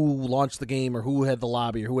about who launched the game or who had the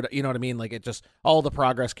lobby or who would, you know what I mean. Like, it just, all the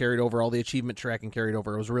progress carried over, all the achievement tracking carried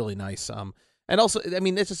over. It was really nice. And also, I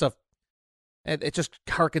mean, it just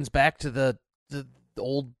harkens back to the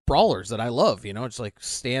old brawlers that I love, just like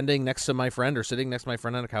standing next to my friend or sitting next to my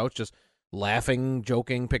friend on a couch, just laughing,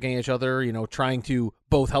 joking, picking at each other, trying to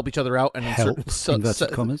both help each other out and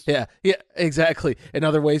inverted commas. Yeah, exactly. In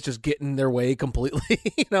other ways, just getting their way completely,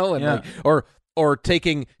 and or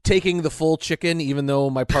taking the full chicken, even though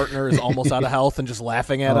my partner is almost out of health, and just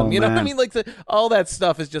laughing at him. You know what I mean? Like, all that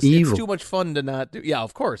stuff is just evil. It's too much fun to not do. Yeah,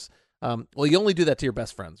 of course. Well, you only do that to your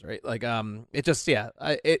best friends, right? Like, it just,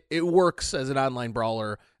 it works as an online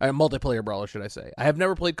brawler, a multiplayer brawler, should I say? I have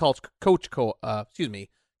never played couch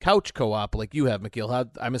co-op like you have, Mikhail.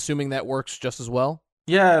 I'm assuming that works just as well.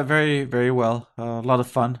 Yeah, very, very well. A lot of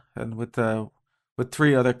fun, and with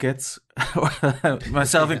 3 other kids,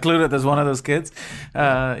 myself included as one of those kids.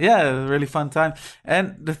 Really fun time.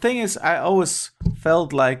 And the thing is, I always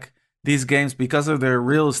felt like these games, because of the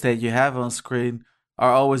real estate you have on screen,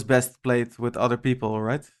 are always best played with other people,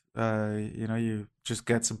 right? You just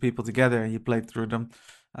get some people together and you play through them.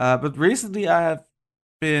 But recently I have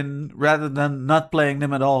been, rather than not playing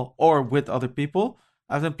them at all or with other people,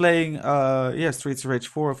 I've been playing Streets of Rage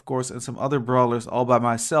 4, of course, and some other brawlers all by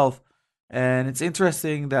myself. And it's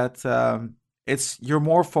interesting that you're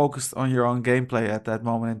more focused on your own gameplay at that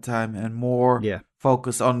moment in time, and more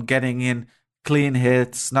focused on getting in clean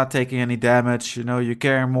hits, not taking any damage. You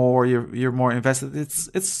care more. You're more invested.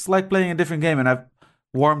 It's like playing a different game, and I've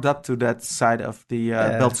warmed up to that side of the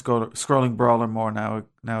belt scrolling brawler more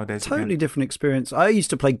nowadays. Totally different experience. I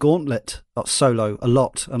used to play Gauntlet solo a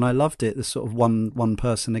lot, and I loved it. The sort of one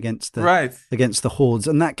person against the hordes,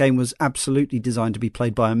 and that game was absolutely designed to be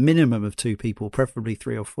played by a minimum of 2 people, preferably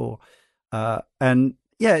 3 or 4. And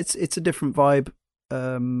yeah, it's a different vibe.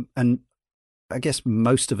 And I guess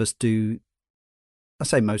most of us do. I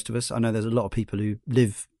say most of us. I know there's a lot of people who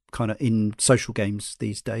live kind of in social games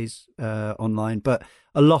these days online, but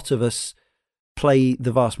a lot of us play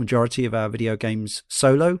the vast majority of our video games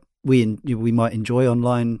solo. We might enjoy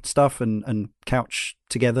online stuff and couch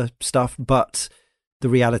together stuff, but the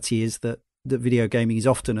reality is that video gaming is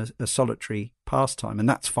often a solitary pastime, and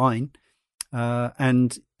that's fine. I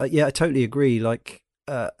totally agree. Like,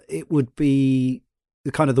 it would be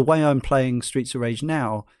the way I'm playing Streets of Rage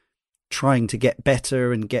now, trying to get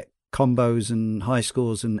better and get combos and high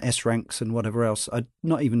scores and S ranks and whatever else. I'm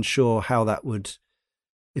not even sure how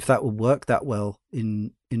if that would work that well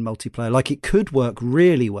in multiplayer. Like, it could work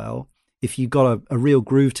really well if you got a real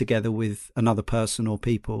groove together with another person or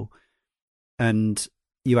people, and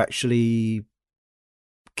you actually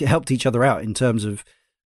helped each other out in terms of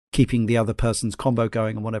keeping the other person's combo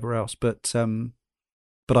going and whatever else. But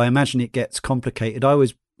I imagine it gets complicated. I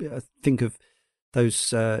always think of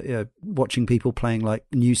those watching people playing like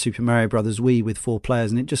new Super Mario Brothers Wii with 4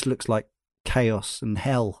 players, and it just looks like chaos and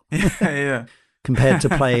hell. Yeah. Compared to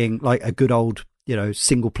playing like a good old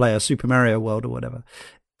single player Super Mario World or whatever.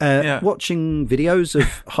 Watching videos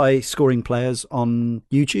of high scoring players on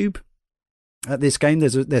YouTube at this game,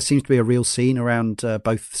 there seems to be a real scene around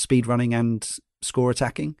both speedrunning and score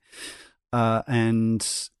attacking,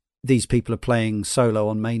 and these people are playing solo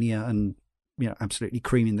on Mania and absolutely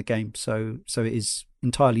creaming the game. So it is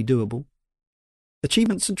entirely doable.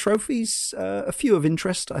 Achievements and trophies, a few of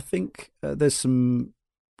interest, I think. There's some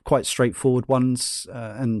quite straightforward ones,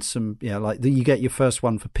 and some, like you get your first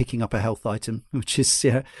one for picking up a health item, which is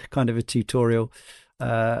kind of a tutorial.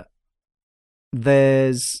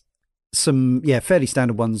 There's some fairly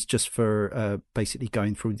standard ones just for basically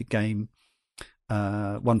going through the game.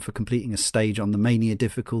 One for completing a stage on the Mania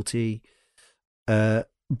difficulty.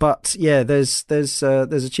 But yeah, there's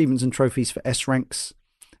achievements and trophies for S ranks,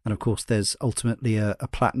 and of course there's ultimately a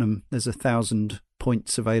platinum. There's 1,000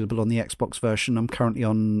 points available on the Xbox version. I'm currently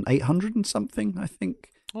on 800 and something, I think.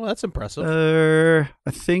 Oh, that's impressive.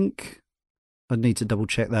 I think I'd need to double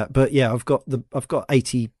check that, but yeah, I've got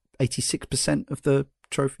 86% of the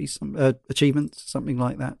trophies, achievements, something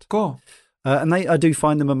like that. Cool. And I do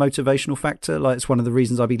find them a motivational factor. Like, it's one of the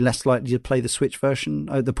reasons I'd be less likely to play the Switch version.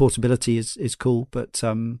 The portability is cool, but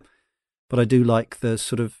I do like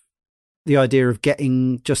the idea of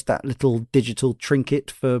getting just that little digital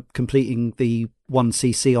trinket for completing the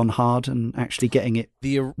 1cc on hard and actually getting it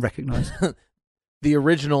recognized. The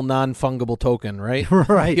original non-fungible token, right?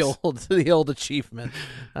 Right. The old achievement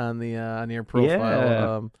on your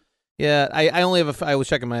profile. Yeah. I only have I was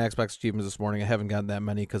checking my Xbox achievements this morning. I haven't gotten that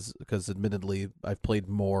many because admittedly I've played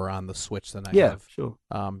more on the Switch than I have. Sure.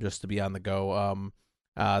 Just to be on the go.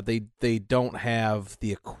 They don't have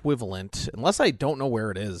the equivalent, unless I don't know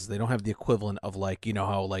where it is. They don't have the equivalent of, like, you know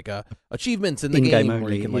how like achievements in the game only,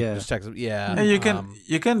 where you can just check. Yeah, you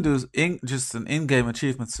can do just an in-game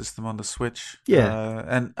achievement system on the Switch. Yeah,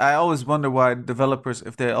 and I always wonder why developers,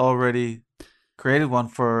 if they already created one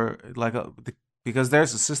for because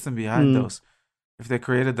there's a system behind those. If they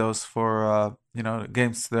created those for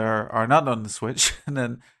games that are not on the Switch, and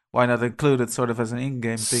then why not include it sort of as an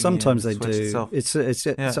in-game thing? Sometimes they Switch do. Itself? It's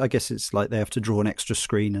I guess it's like they have to draw an extra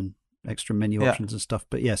screen and extra menu options and stuff.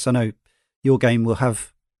 But yes, I know your game will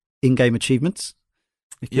have in-game achievements.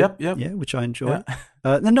 Yep. Yeah, which I enjoy.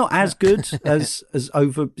 They're not as good as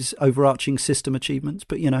overarching system achievements,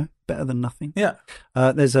 but better than nothing. Yeah.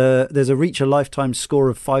 There's a reach a lifetime score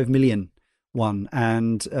of 5 million one,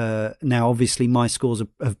 and now obviously my scores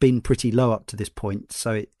have been pretty low up to this point,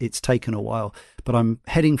 so it's taken a while, but I'm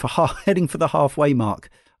heading for the halfway mark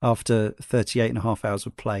after 38 and a half hours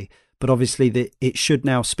of play. But obviously it should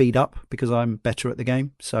now speed up because I'm better at the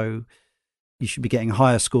game, so you should be getting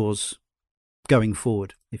higher scores going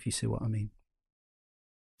forward, if you see what I mean.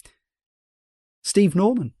 Steve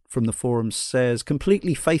Norman from the forums says,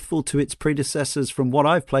 completely faithful to its predecessors from what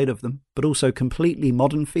I've played of them, but also completely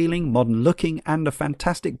modern feeling, modern looking, and a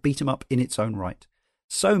fantastic beat 'em up in its own right.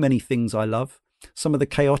 So many things I love. Some of the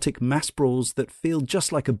chaotic mass brawls that feel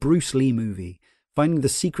just like a Bruce Lee movie, finding the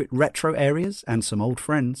secret retro areas and some old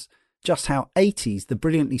friends, just how 80s the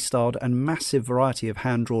brilliantly styled and massive variety of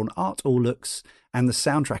hand-drawn art all looks, and the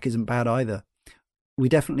soundtrack isn't bad either. We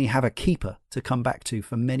definitely have a keeper to come back to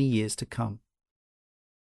for many years to come.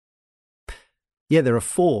 Yeah, there are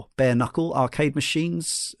 4 bare-knuckle arcade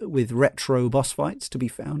machines with retro boss fights to be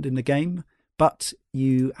found in the game, but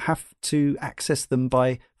you have to access them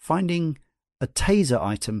by finding a taser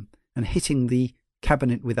item and hitting the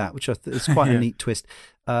cabinet with that, which is quite a neat twist.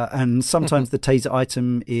 And sometimes the taser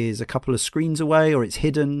item is a couple of screens away or it's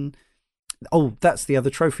hidden. Oh, that's the other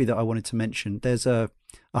trophy that I wanted to mention. There's a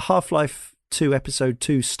Half-Life 2 Episode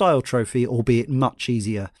 2 style trophy, albeit much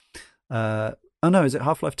easier. Oh no, is it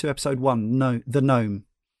Half-Life 2 Episode 1? No, the gnome,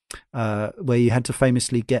 where you had to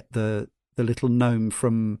famously get the little gnome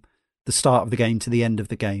from the start of the game to the end of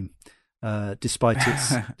the game,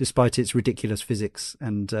 despite its ridiculous physics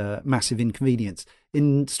and massive inconvenience.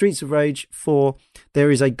 In Streets of Rage 4, there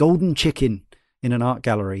is a golden chicken in an art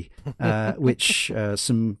gallery, which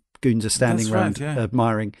some goons are standing around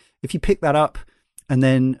admiring. If you pick that up and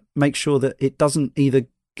then make sure that it doesn't either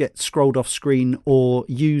get scrolled off screen or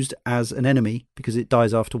used as an enemy because it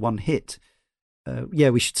dies after one hit.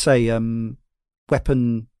 We should say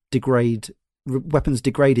weapons degrade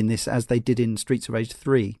in this as they did in Streets of Rage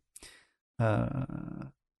 3.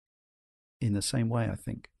 In the same way, I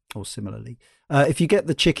think, or similarly. If you get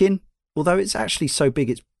the chicken, although it's actually so big,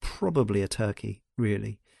 it's probably a turkey,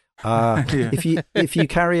 really. If you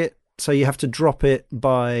carry it, so you have to drop it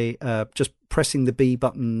by just pressing the B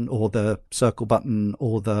button or the circle button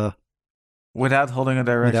or without holding a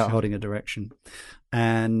direction,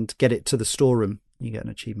 and get it to the storeroom. You get an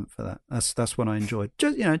achievement for that. That's what I enjoyed.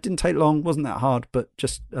 Just it didn't take long, wasn't that hard, but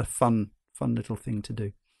just a fun little thing to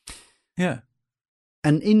do. Yeah.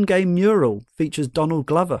 An in-game mural features Donald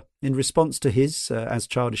Glover in response to his, as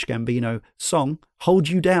Childish Gambino, song "Hold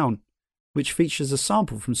You Down," which features a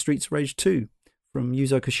sample from Streets of Rage 2 from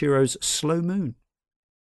Yuzo Koshiro's Slow Moon.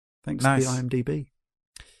 Thanks to the IMDb.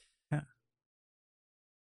 Yeah.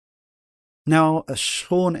 Now,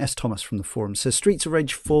 Sean S. Thomas from the forum says, Streets of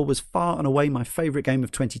Rage 4 was far and away my favourite game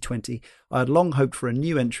of 2020. I had long hoped for a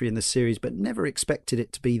new entry in the series, but never expected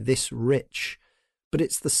it to be this rich. but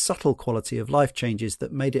it's the subtle quality of life changes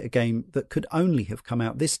that made it a game that could only have come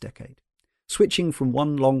out this decade. Switching from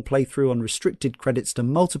one long playthrough on restricted credits to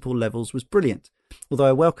multiple levels was brilliant, although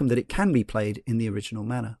I welcome that it can be played in the original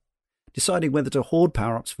manner. Deciding whether to hoard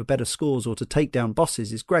power-ups for better scores or to take down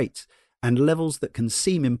bosses is great, and levels that can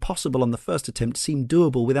seem impossible on the first attempt seem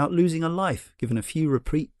doable without losing a life, given a few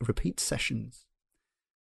repeat sessions.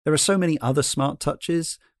 There are so many other smart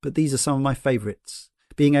touches, but these are some of my favourites.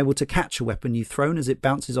 Being able to catch a weapon you've thrown as it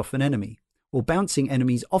bounces off an enemy, or bouncing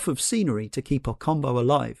enemies off of scenery to keep a combo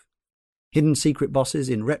alive. Hidden secret bosses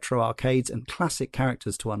in retro arcades and classic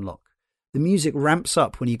characters to unlock. The music ramps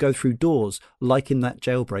up when you go through doors, like in that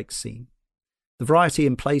jailbreak scene. The variety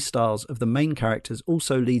in play styles of the main characters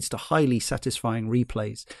also leads to highly satisfying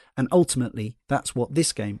replays, and ultimately that's what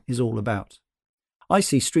this game is all about. I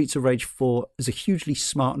see Streets of Rage 4 as a hugely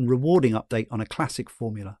smart and rewarding update on a classic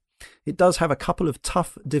formula. It does have a couple of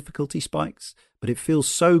tough difficulty spikes, but it feels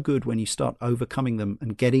so good when you start overcoming them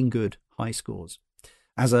and getting good high scores.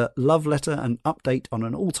 As a love letter and update on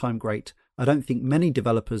an all-time great, I don't think many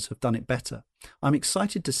developers have done it better. I'm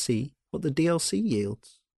excited to see what the DLC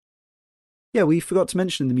yields. Yeah, we forgot to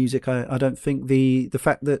mention in the music, I don't think, the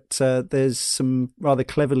fact that there's some rather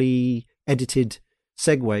cleverly edited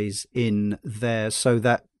segues in there, so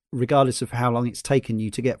that regardless of how long it's taken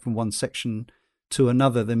you to get from one section to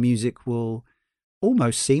another, the music will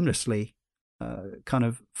almost seemlessly kind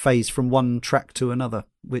of phase from one track to another,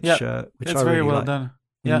 which it's I very really well like. done.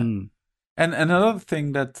 Yeah. And another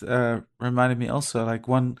thing that reminded me also, like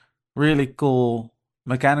one really cool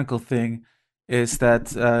mechanical thing, is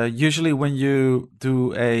that usually when you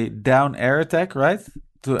do a down air attack, right,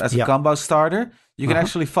 as a combo starter, you can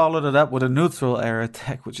actually follow that up with a neutral air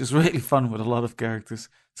attack, which is really fun with a lot of characters.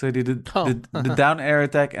 So you do the down air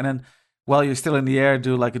attack, and then while you're still in the air,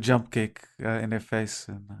 do like a jump kick in their face.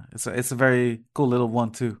 And it's a very cool little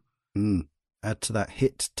one too. Add to that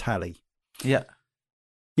hit tally. Yeah.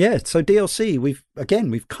 Yeah, so DLC, we've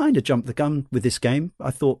kind of jumped the gun with this game.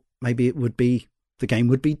 I thought maybe the game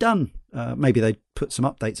would be done. Maybe they'd put some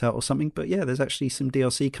updates out or something. But yeah, there's actually some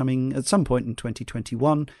DLC coming at some point in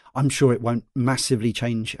 2021. I'm sure it won't massively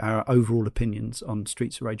change our overall opinions on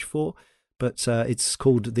Streets of Rage 4. But it's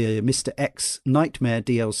called the Mr. X Nightmare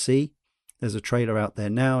DLC. There's a trailer out there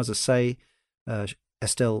now. As I say,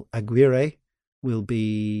 Estelle Aguirre will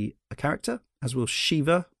be a character, as will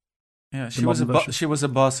Shiva. Yeah, she was a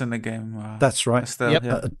boss in the game. That's right. Estelle,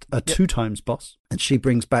 yep. A 2 times boss, and she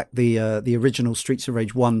brings back the original Streets of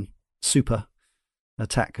Rage 1 super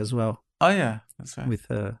attack as well. Oh yeah, that's right.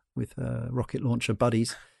 With rocket launcher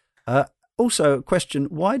buddies. Also, a question: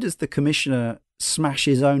 why does the commissioner smash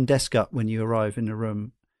his own desk up when you arrive in the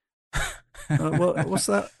room? What's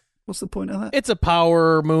that? What's the point of that? It's a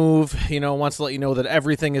power move, wants to let you know that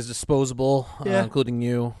everything is disposable, including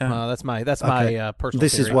you. That's my personal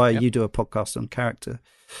This theory. is why you do a podcast on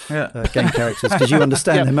game characters, because you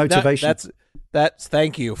understand their motivation. That's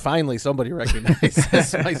thank you. Finally, somebody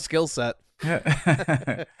recognizes my skill set.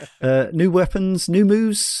 New weapons, new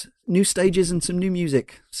moves, new stages, and some new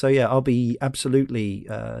music. So yeah, I'll be absolutely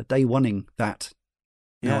day oneing that.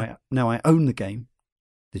 Now I own the game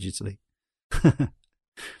digitally.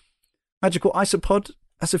 Magical Isopod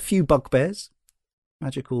has a few bugbears.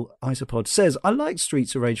 Magical Isopod says, I liked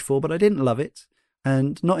Streets of Rage 4, but I didn't love it,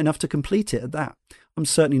 and not enough to complete it at that. I'm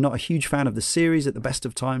certainly not a huge fan of the series at the best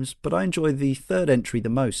of times, but I enjoy the third entry the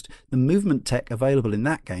most. The movement tech available in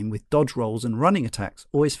that game with dodge rolls and running attacks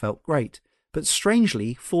always felt great. But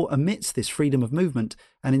strangely, 4 omits this freedom of movement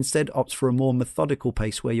and instead opts for a more methodical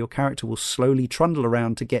pace where your character will slowly trundle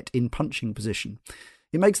around to get in punching position.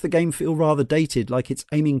 It makes the game feel rather dated, like it's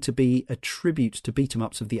aiming to be a tribute to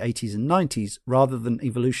beat-em-ups of the 80s and 90s rather than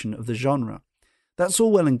evolution of the genre. That's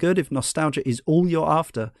all well and good if nostalgia is all you're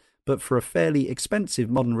after, but for a fairly expensive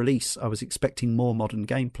modern release, I was expecting more modern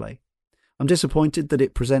gameplay. I'm disappointed that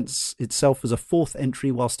it presents itself as a 4th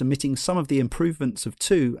entry whilst omitting some of the improvements of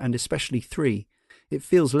 2 and especially 3. It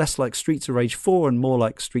feels less like Streets of Rage 4 and more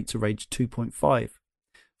like Streets of Rage 2.5.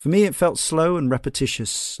 For me, it felt slow and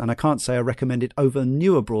repetitious, and I can't say I recommend it over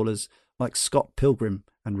newer brawlers like Scott Pilgrim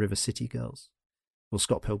and River City Girls. Well,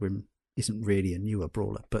 Scott Pilgrim isn't really a newer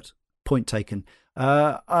brawler, but point taken.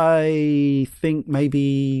 I think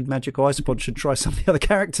maybe Magical Isopod should try some of the other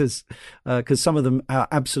characters, because some of them are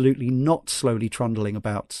absolutely not slowly trundling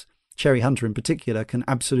about. Cherry Hunter in particular can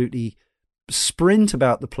absolutely sprint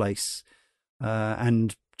about the place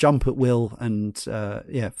and jump at will and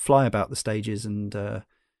fly about the stages and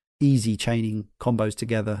easy chaining combos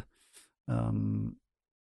together. And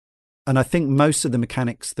I think most of the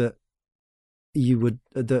mechanics that you would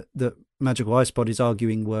that Magical Ice Bodies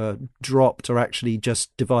arguing were dropped or actually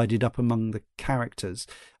just divided up among the characters.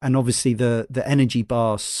 And obviously the energy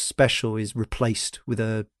bar special is replaced with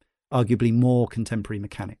a arguably more contemporary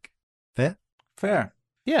mechanic. Fair? Fair.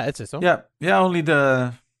 Yeah, it's so. Yeah. Only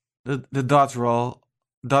the dodge roll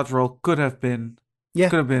could have been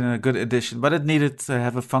a good addition, but it needed to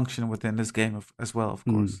have a function within this game as well, of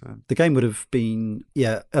course. The game would have been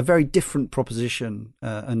a very different proposition,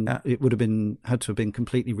 and it would have had to have been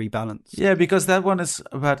completely rebalanced. Yeah, because that one is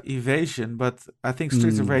about evasion, but I think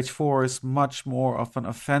Streets of Rage 4 is much more of an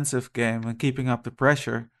offensive game and keeping up the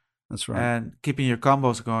pressure. That's right. And keeping your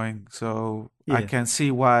combos going. So I can see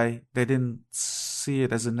why they didn't see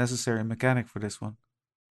it as a necessary mechanic for this one.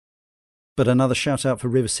 But another shout out for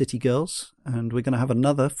River City Girls, and we're going to have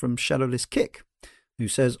another from Shadowless Kick, who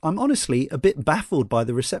says, I'm honestly a bit baffled by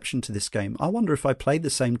the reception to this game. I wonder if I played the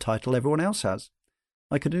same title everyone else has.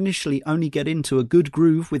 I could initially only get into a good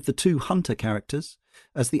groove with the 2 hunter characters,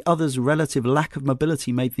 as the others' relative lack of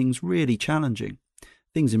mobility made things really challenging.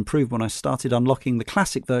 Things improved when I started unlocking the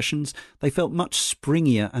classic versions. They felt much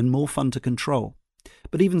springier and more fun to control.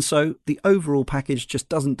 But even so, the overall package just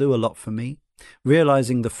doesn't do a lot for me.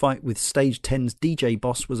 Realising the fight with Stage 10's DJ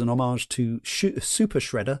boss was an homage to Super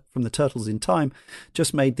Shredder from the Turtles in Time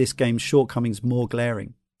just made this game's shortcomings more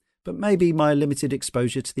glaring. But maybe my limited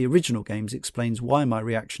exposure to the original games explains why my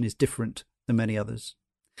reaction is different than many others.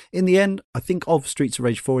 In the end, I think of Streets of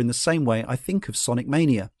Rage 4 in the same way I think of Sonic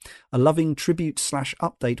Mania, a loving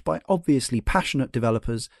tribute/update by obviously passionate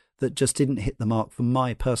developers that just didn't hit the mark for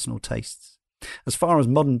my personal tastes. As far as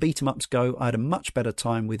modern beat-em-ups go, I had a much better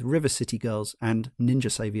time with River City Girls and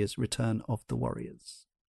Ninja Savior's Return of the Warriors.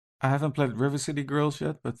 I haven't played River City Girls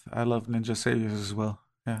yet, but I love Ninja Saviors as well.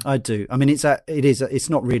 Yeah. I do. I mean, it's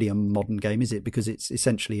not really a modern game, is it? Because it's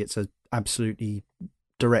a absolutely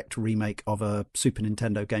direct remake of a Super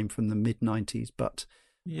Nintendo game from the mid-90s, but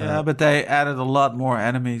but they added a lot more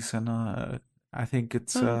enemies, and I think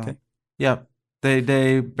it's okay.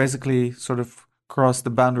 They basically sort of crossed the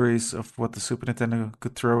boundaries of what the Super Nintendo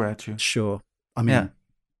could throw at you. Sure. I mean,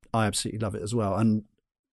 I absolutely love it as well. And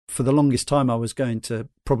for the longest time, I was going to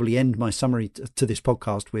probably end my summary to this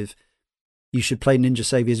podcast with, you should play Ninja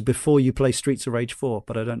Saviors before you play Streets of Rage 4,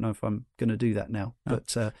 but I don't know if I'm going to do that now.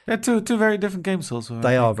 But they're two very different games also.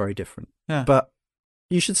 They are very different. Yeah. But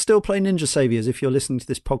you should still play Ninja Saviors if you're listening to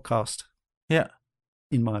this podcast. Yeah.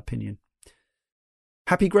 In my opinion.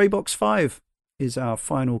 Happy Greybox 5 is our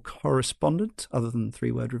final correspondent, other than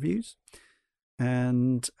 3-word reviews.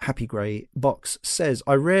 And Happy Grey Box says,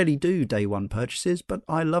 I rarely do day one purchases, but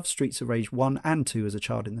I love Streets of Rage 1 and 2 as a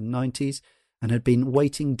child in the 90s. And had been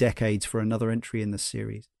waiting decades for another entry in the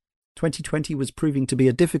series. 2020 was proving to be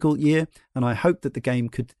a difficult year, and I hoped that the game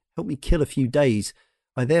could help me kill a few days.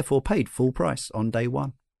 I therefore paid full price on day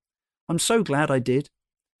one. I'm so glad I did.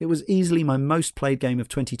 It was easily my most played game of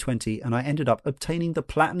 2020, and I ended up obtaining the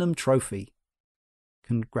Platinum Trophy.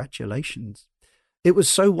 Congratulations. It was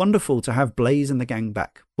so wonderful to have Blaze and the gang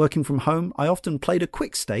back. Working from home, I often played a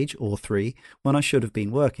quick stage, or 3, when I should have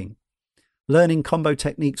been working. Learning combo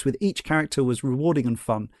techniques with each character was rewarding and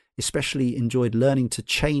fun, especially enjoyed learning to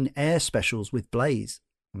chain air specials with Blaze.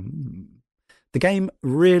 The game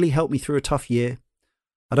really helped me through a tough year.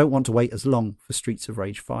 I don't want to wait as long for Streets of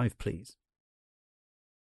Rage 5, please.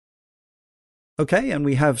 Okay, and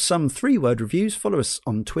we have some 3-word reviews. Follow us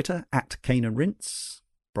on Twitter @KanaRinse.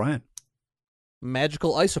 Brian.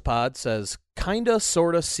 Magical Isopod says, kinda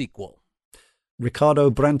sorta sequel. Riccardo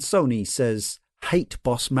Branzoni says, hate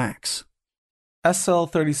Boss Max.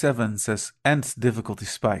 SL37 says, end difficulty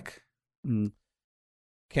spike.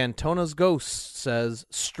 Cantona's Ghost says,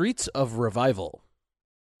 Streets of Revival.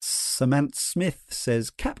 Samantha Smith says,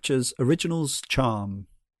 captures original's charm.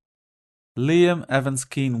 Liam Evans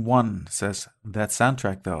Keen 1 says, that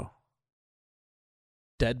soundtrack though.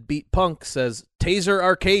 Deadbeat Punk says, Taser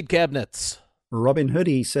arcade cabinets. Robin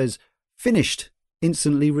Hoodie says, finished,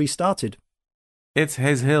 instantly restarted. It's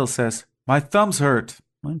Hayes Hill says, my thumbs hurt.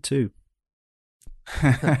 Mine too.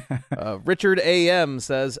 Richard A.M.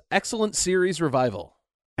 says, excellent series revival.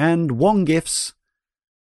 And Wong Gifts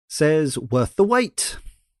says, worth the wait.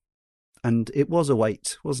 And it was a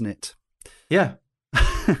wait, wasn't it? Yeah.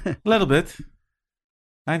 A little bit.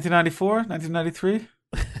 1994, 1993?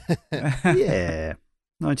 Yeah.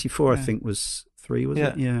 94, I think, was 3, was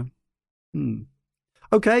it? Yeah.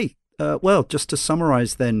 Okay. Well, just to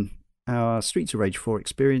summarise then, our Streets of Rage 4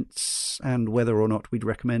 experience and whether or not we'd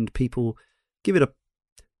recommend people give it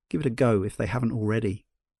a go if they haven't already.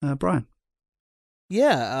 Brian.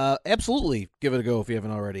 Yeah, absolutely. Give it a go if you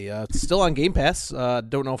haven't already. It's still on Game Pass.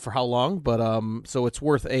 Don't know for how long, but so it's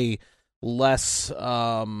worth a less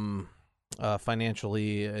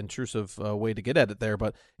financially intrusive way to get at it there,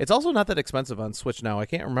 but it's also not that expensive on Switch now. I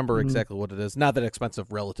can't remember exactly what it is. Not that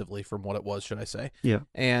expensive relatively from what it was, should I say? Yeah.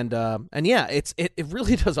 And yeah, it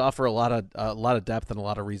really does offer a lot of depth and a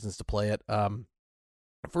lot of reasons to play it.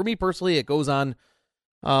 For me personally, it goes on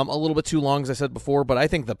a little bit too long, as I said before, but I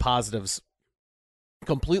think the positives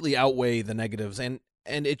completely outweigh the negatives, and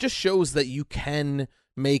it just shows that you can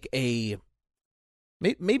make a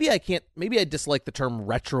maybe I dislike the term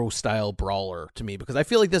retro style brawler to me, because I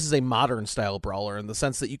feel like this is a modern style brawler in the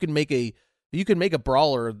sense that you can make a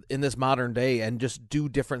brawler in this modern day and just do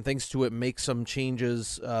different things to it, make some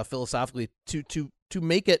changes philosophically to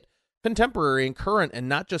make it contemporary and current, and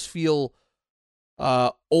not just feel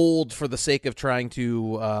old for the sake of trying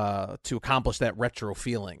to accomplish that retro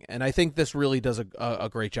feeling. And I think this really does a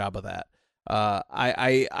great job of that.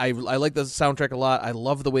 I like the soundtrack a lot. I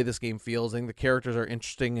love the way this game feels. I think the characters are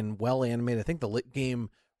interesting and well animated. I think the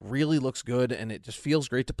game really looks good, and it just feels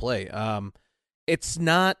great to play. It's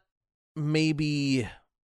not maybe, how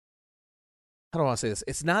do I want to say this?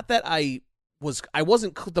 It's not that I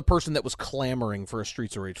wasn't the person that was clamoring for a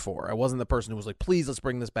Streets of Rage 4. I wasn't the person who was like, please, let's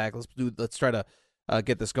bring this back. Let's try to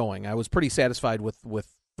get this going. I was pretty satisfied with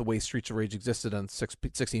the way Streets of Rage existed on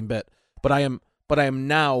 16-bit, but I am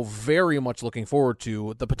now very much looking forward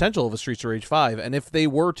to the potential of a Streets of Rage 5. And if they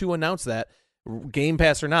were to announce that, Game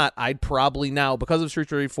Pass or not, I'd probably now, because of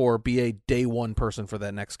Streets of Rage 4, be a day one person for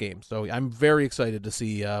that next game. So I'm very excited to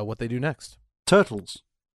see what they do next. Turtles.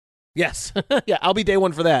 Yes. Yeah, I'll be day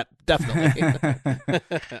one for that. Definitely.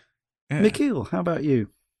 Mikhail, how about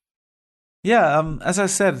you? Yeah, as I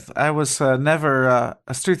said, I was never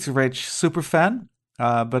a Streets of Rage super fan,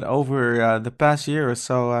 but over the past year or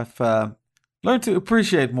so, I've learned to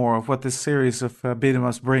appreciate more of what this series of beat 'em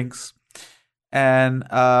ups brings. And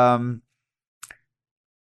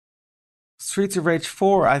Streets of Rage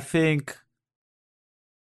 4, I think,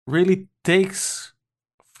 really takes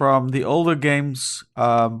from the older games,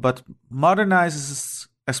 but modernizes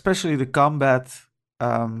especially the combat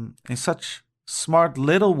in such smart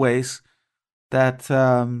little ways that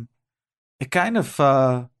it kind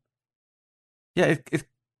of it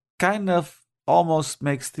kind of almost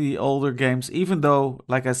makes the older games, even though,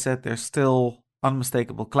 like I said, they're still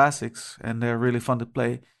unmistakable classics and they're really fun to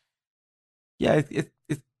play. Yeah, it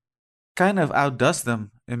kind of outdoes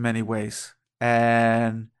them in many ways.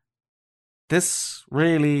 And this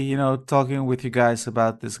really, talking with you guys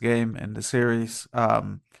about this game and the series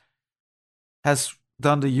has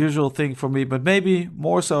done the usual thing for me, but maybe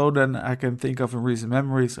more so than I can think of in recent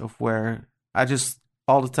memories, of where I just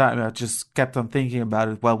all the time I just kept on thinking about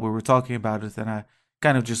it while we were talking about it, and I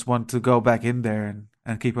kind of just want to go back in there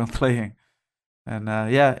and keep on playing. And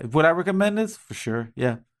yeah, would I recommend it? For sure,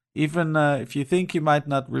 yeah. Even if you think you might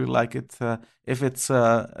not really like it, if it's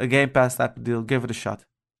a Game Pass type of deal, give it a shot.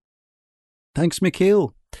 Thanks,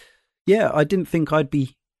 Mikhail. Yeah, I didn't think I'd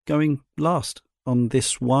be going last on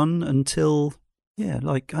this one until,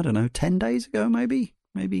 I don't know, 10 days ago, maybe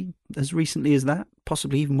as recently as that,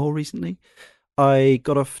 possibly even more recently. I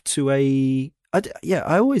got off to I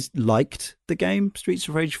always liked the game, Streets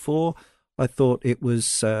of Rage 4. I thought it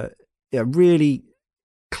was really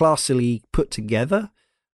classily put together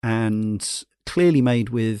and clearly made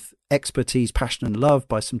with expertise, passion and love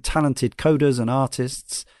by some talented coders and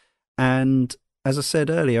artists. And as I said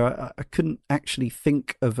earlier, I couldn't actually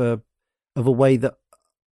think of a way that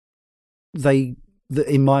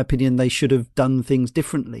in my opinion, they should have done things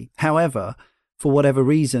differently. However, for whatever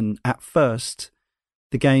reason, at first,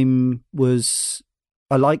 the game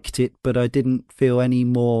I liked it, but I didn't feel any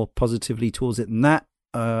more positively towards it than that.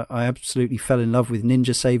 I absolutely fell in love with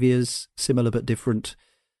Ninja Saviors, similar but different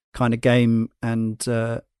kind of game, and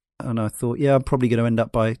I thought, I'm probably going to end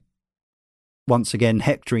up by once again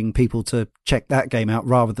hectoring people to check that game out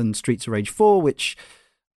rather than Streets of Rage 4, which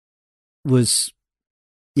was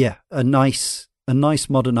a nice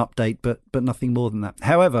modern update, but nothing more than that.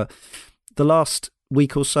 However, the last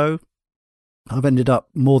week or so, I've ended up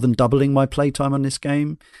more than doubling my playtime on this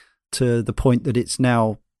game, to the point that it's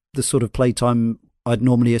now the sort of playtime I'd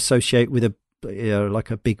normally associate with a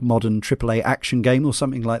big modern AAA action game or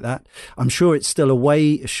something like that. I'm sure it's still a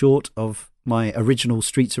way short of my original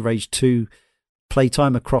Streets of Rage 2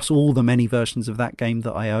 playtime across all the many versions of that game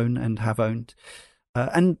that I own and have owned.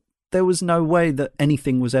 And there was no way that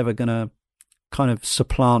anything was ever going to kind of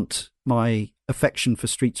supplant my affection for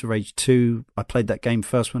Streets of Rage 2. I played that game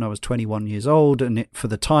first when I was 21 years old, and for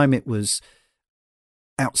the time it was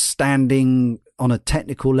outstanding on a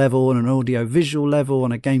technical level, on an audio visual level,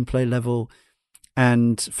 on a gameplay level.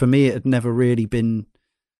 And for me, it had never really been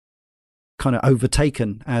kind of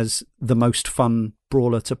overtaken as the most fun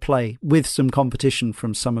brawler to play, with some competition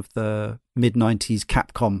from some of the mid-90s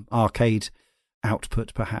Capcom arcade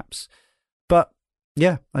output, perhaps. But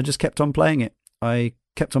yeah, I just kept on playing it. I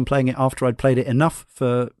kept on playing it after I'd played it enough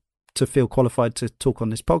to feel qualified to talk on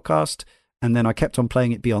this podcast, and then I kept on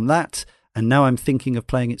playing it beyond that, and now I'm thinking of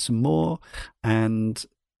playing it some more and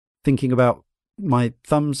thinking about my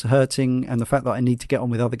thumbs hurting and the fact that I need to get on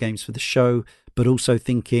with other games for the show, but also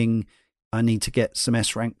thinking I need to get some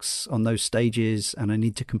S ranks on those stages, and I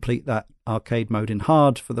need to complete that arcade mode in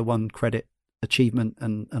hard for the 1 credit achievement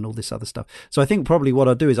and all this other stuff. So I think probably what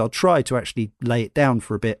I'll do is I'll try to actually lay it down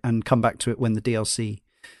for a bit and come back to it when the DLC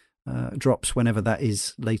drops, whenever that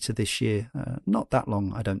is later this year. Not that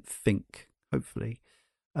long, I don't think, hopefully.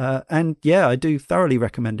 And yeah, I do thoroughly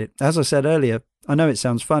recommend it. As I said earlier, I know it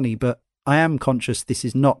sounds funny, but I am conscious this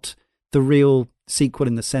is not the real sequel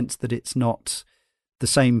in the sense that it's not the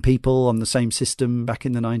same people on the same system back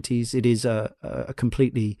in the 90s. It is a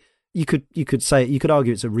completely... You could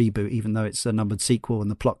argue it's a reboot, even though it's a numbered sequel and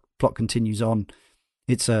the plot continues on.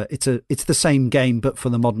 It's the same game, but for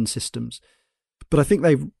the modern systems. But I think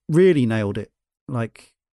they've really nailed it,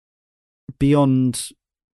 like beyond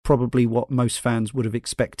probably what most fans would have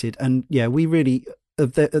expected. And yeah, we really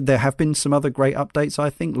there have been some other great updates, I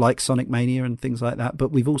think, like Sonic Mania and things like that.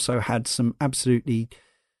 But we've also had some absolutely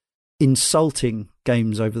insulting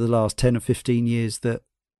games over the last 10 or 15 years that,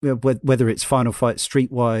 whether it's Final Fight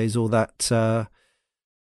Streetwise or that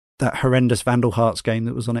horrendous Vandal Hearts game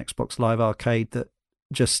that was on Xbox Live Arcade, that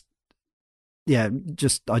I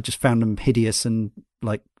just found them hideous and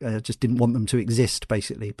just didn't want them to exist,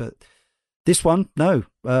 basically. But this one, no,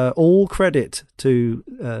 all credit to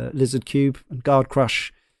Lizard Cube and Guard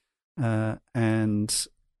Crush, and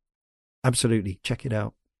absolutely check it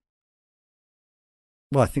out.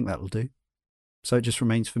 Well, I think that'll do. So it just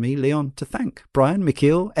remains for me, Leon, to thank Brian,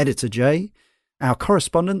 Michiel, Editor J, our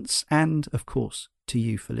correspondents, and, of course, to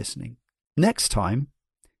you for listening. Next time,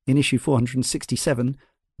 in issue 467,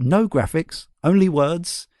 no graphics, only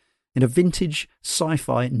words, in a vintage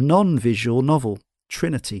sci-fi non-visual novel,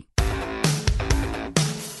 Trinity.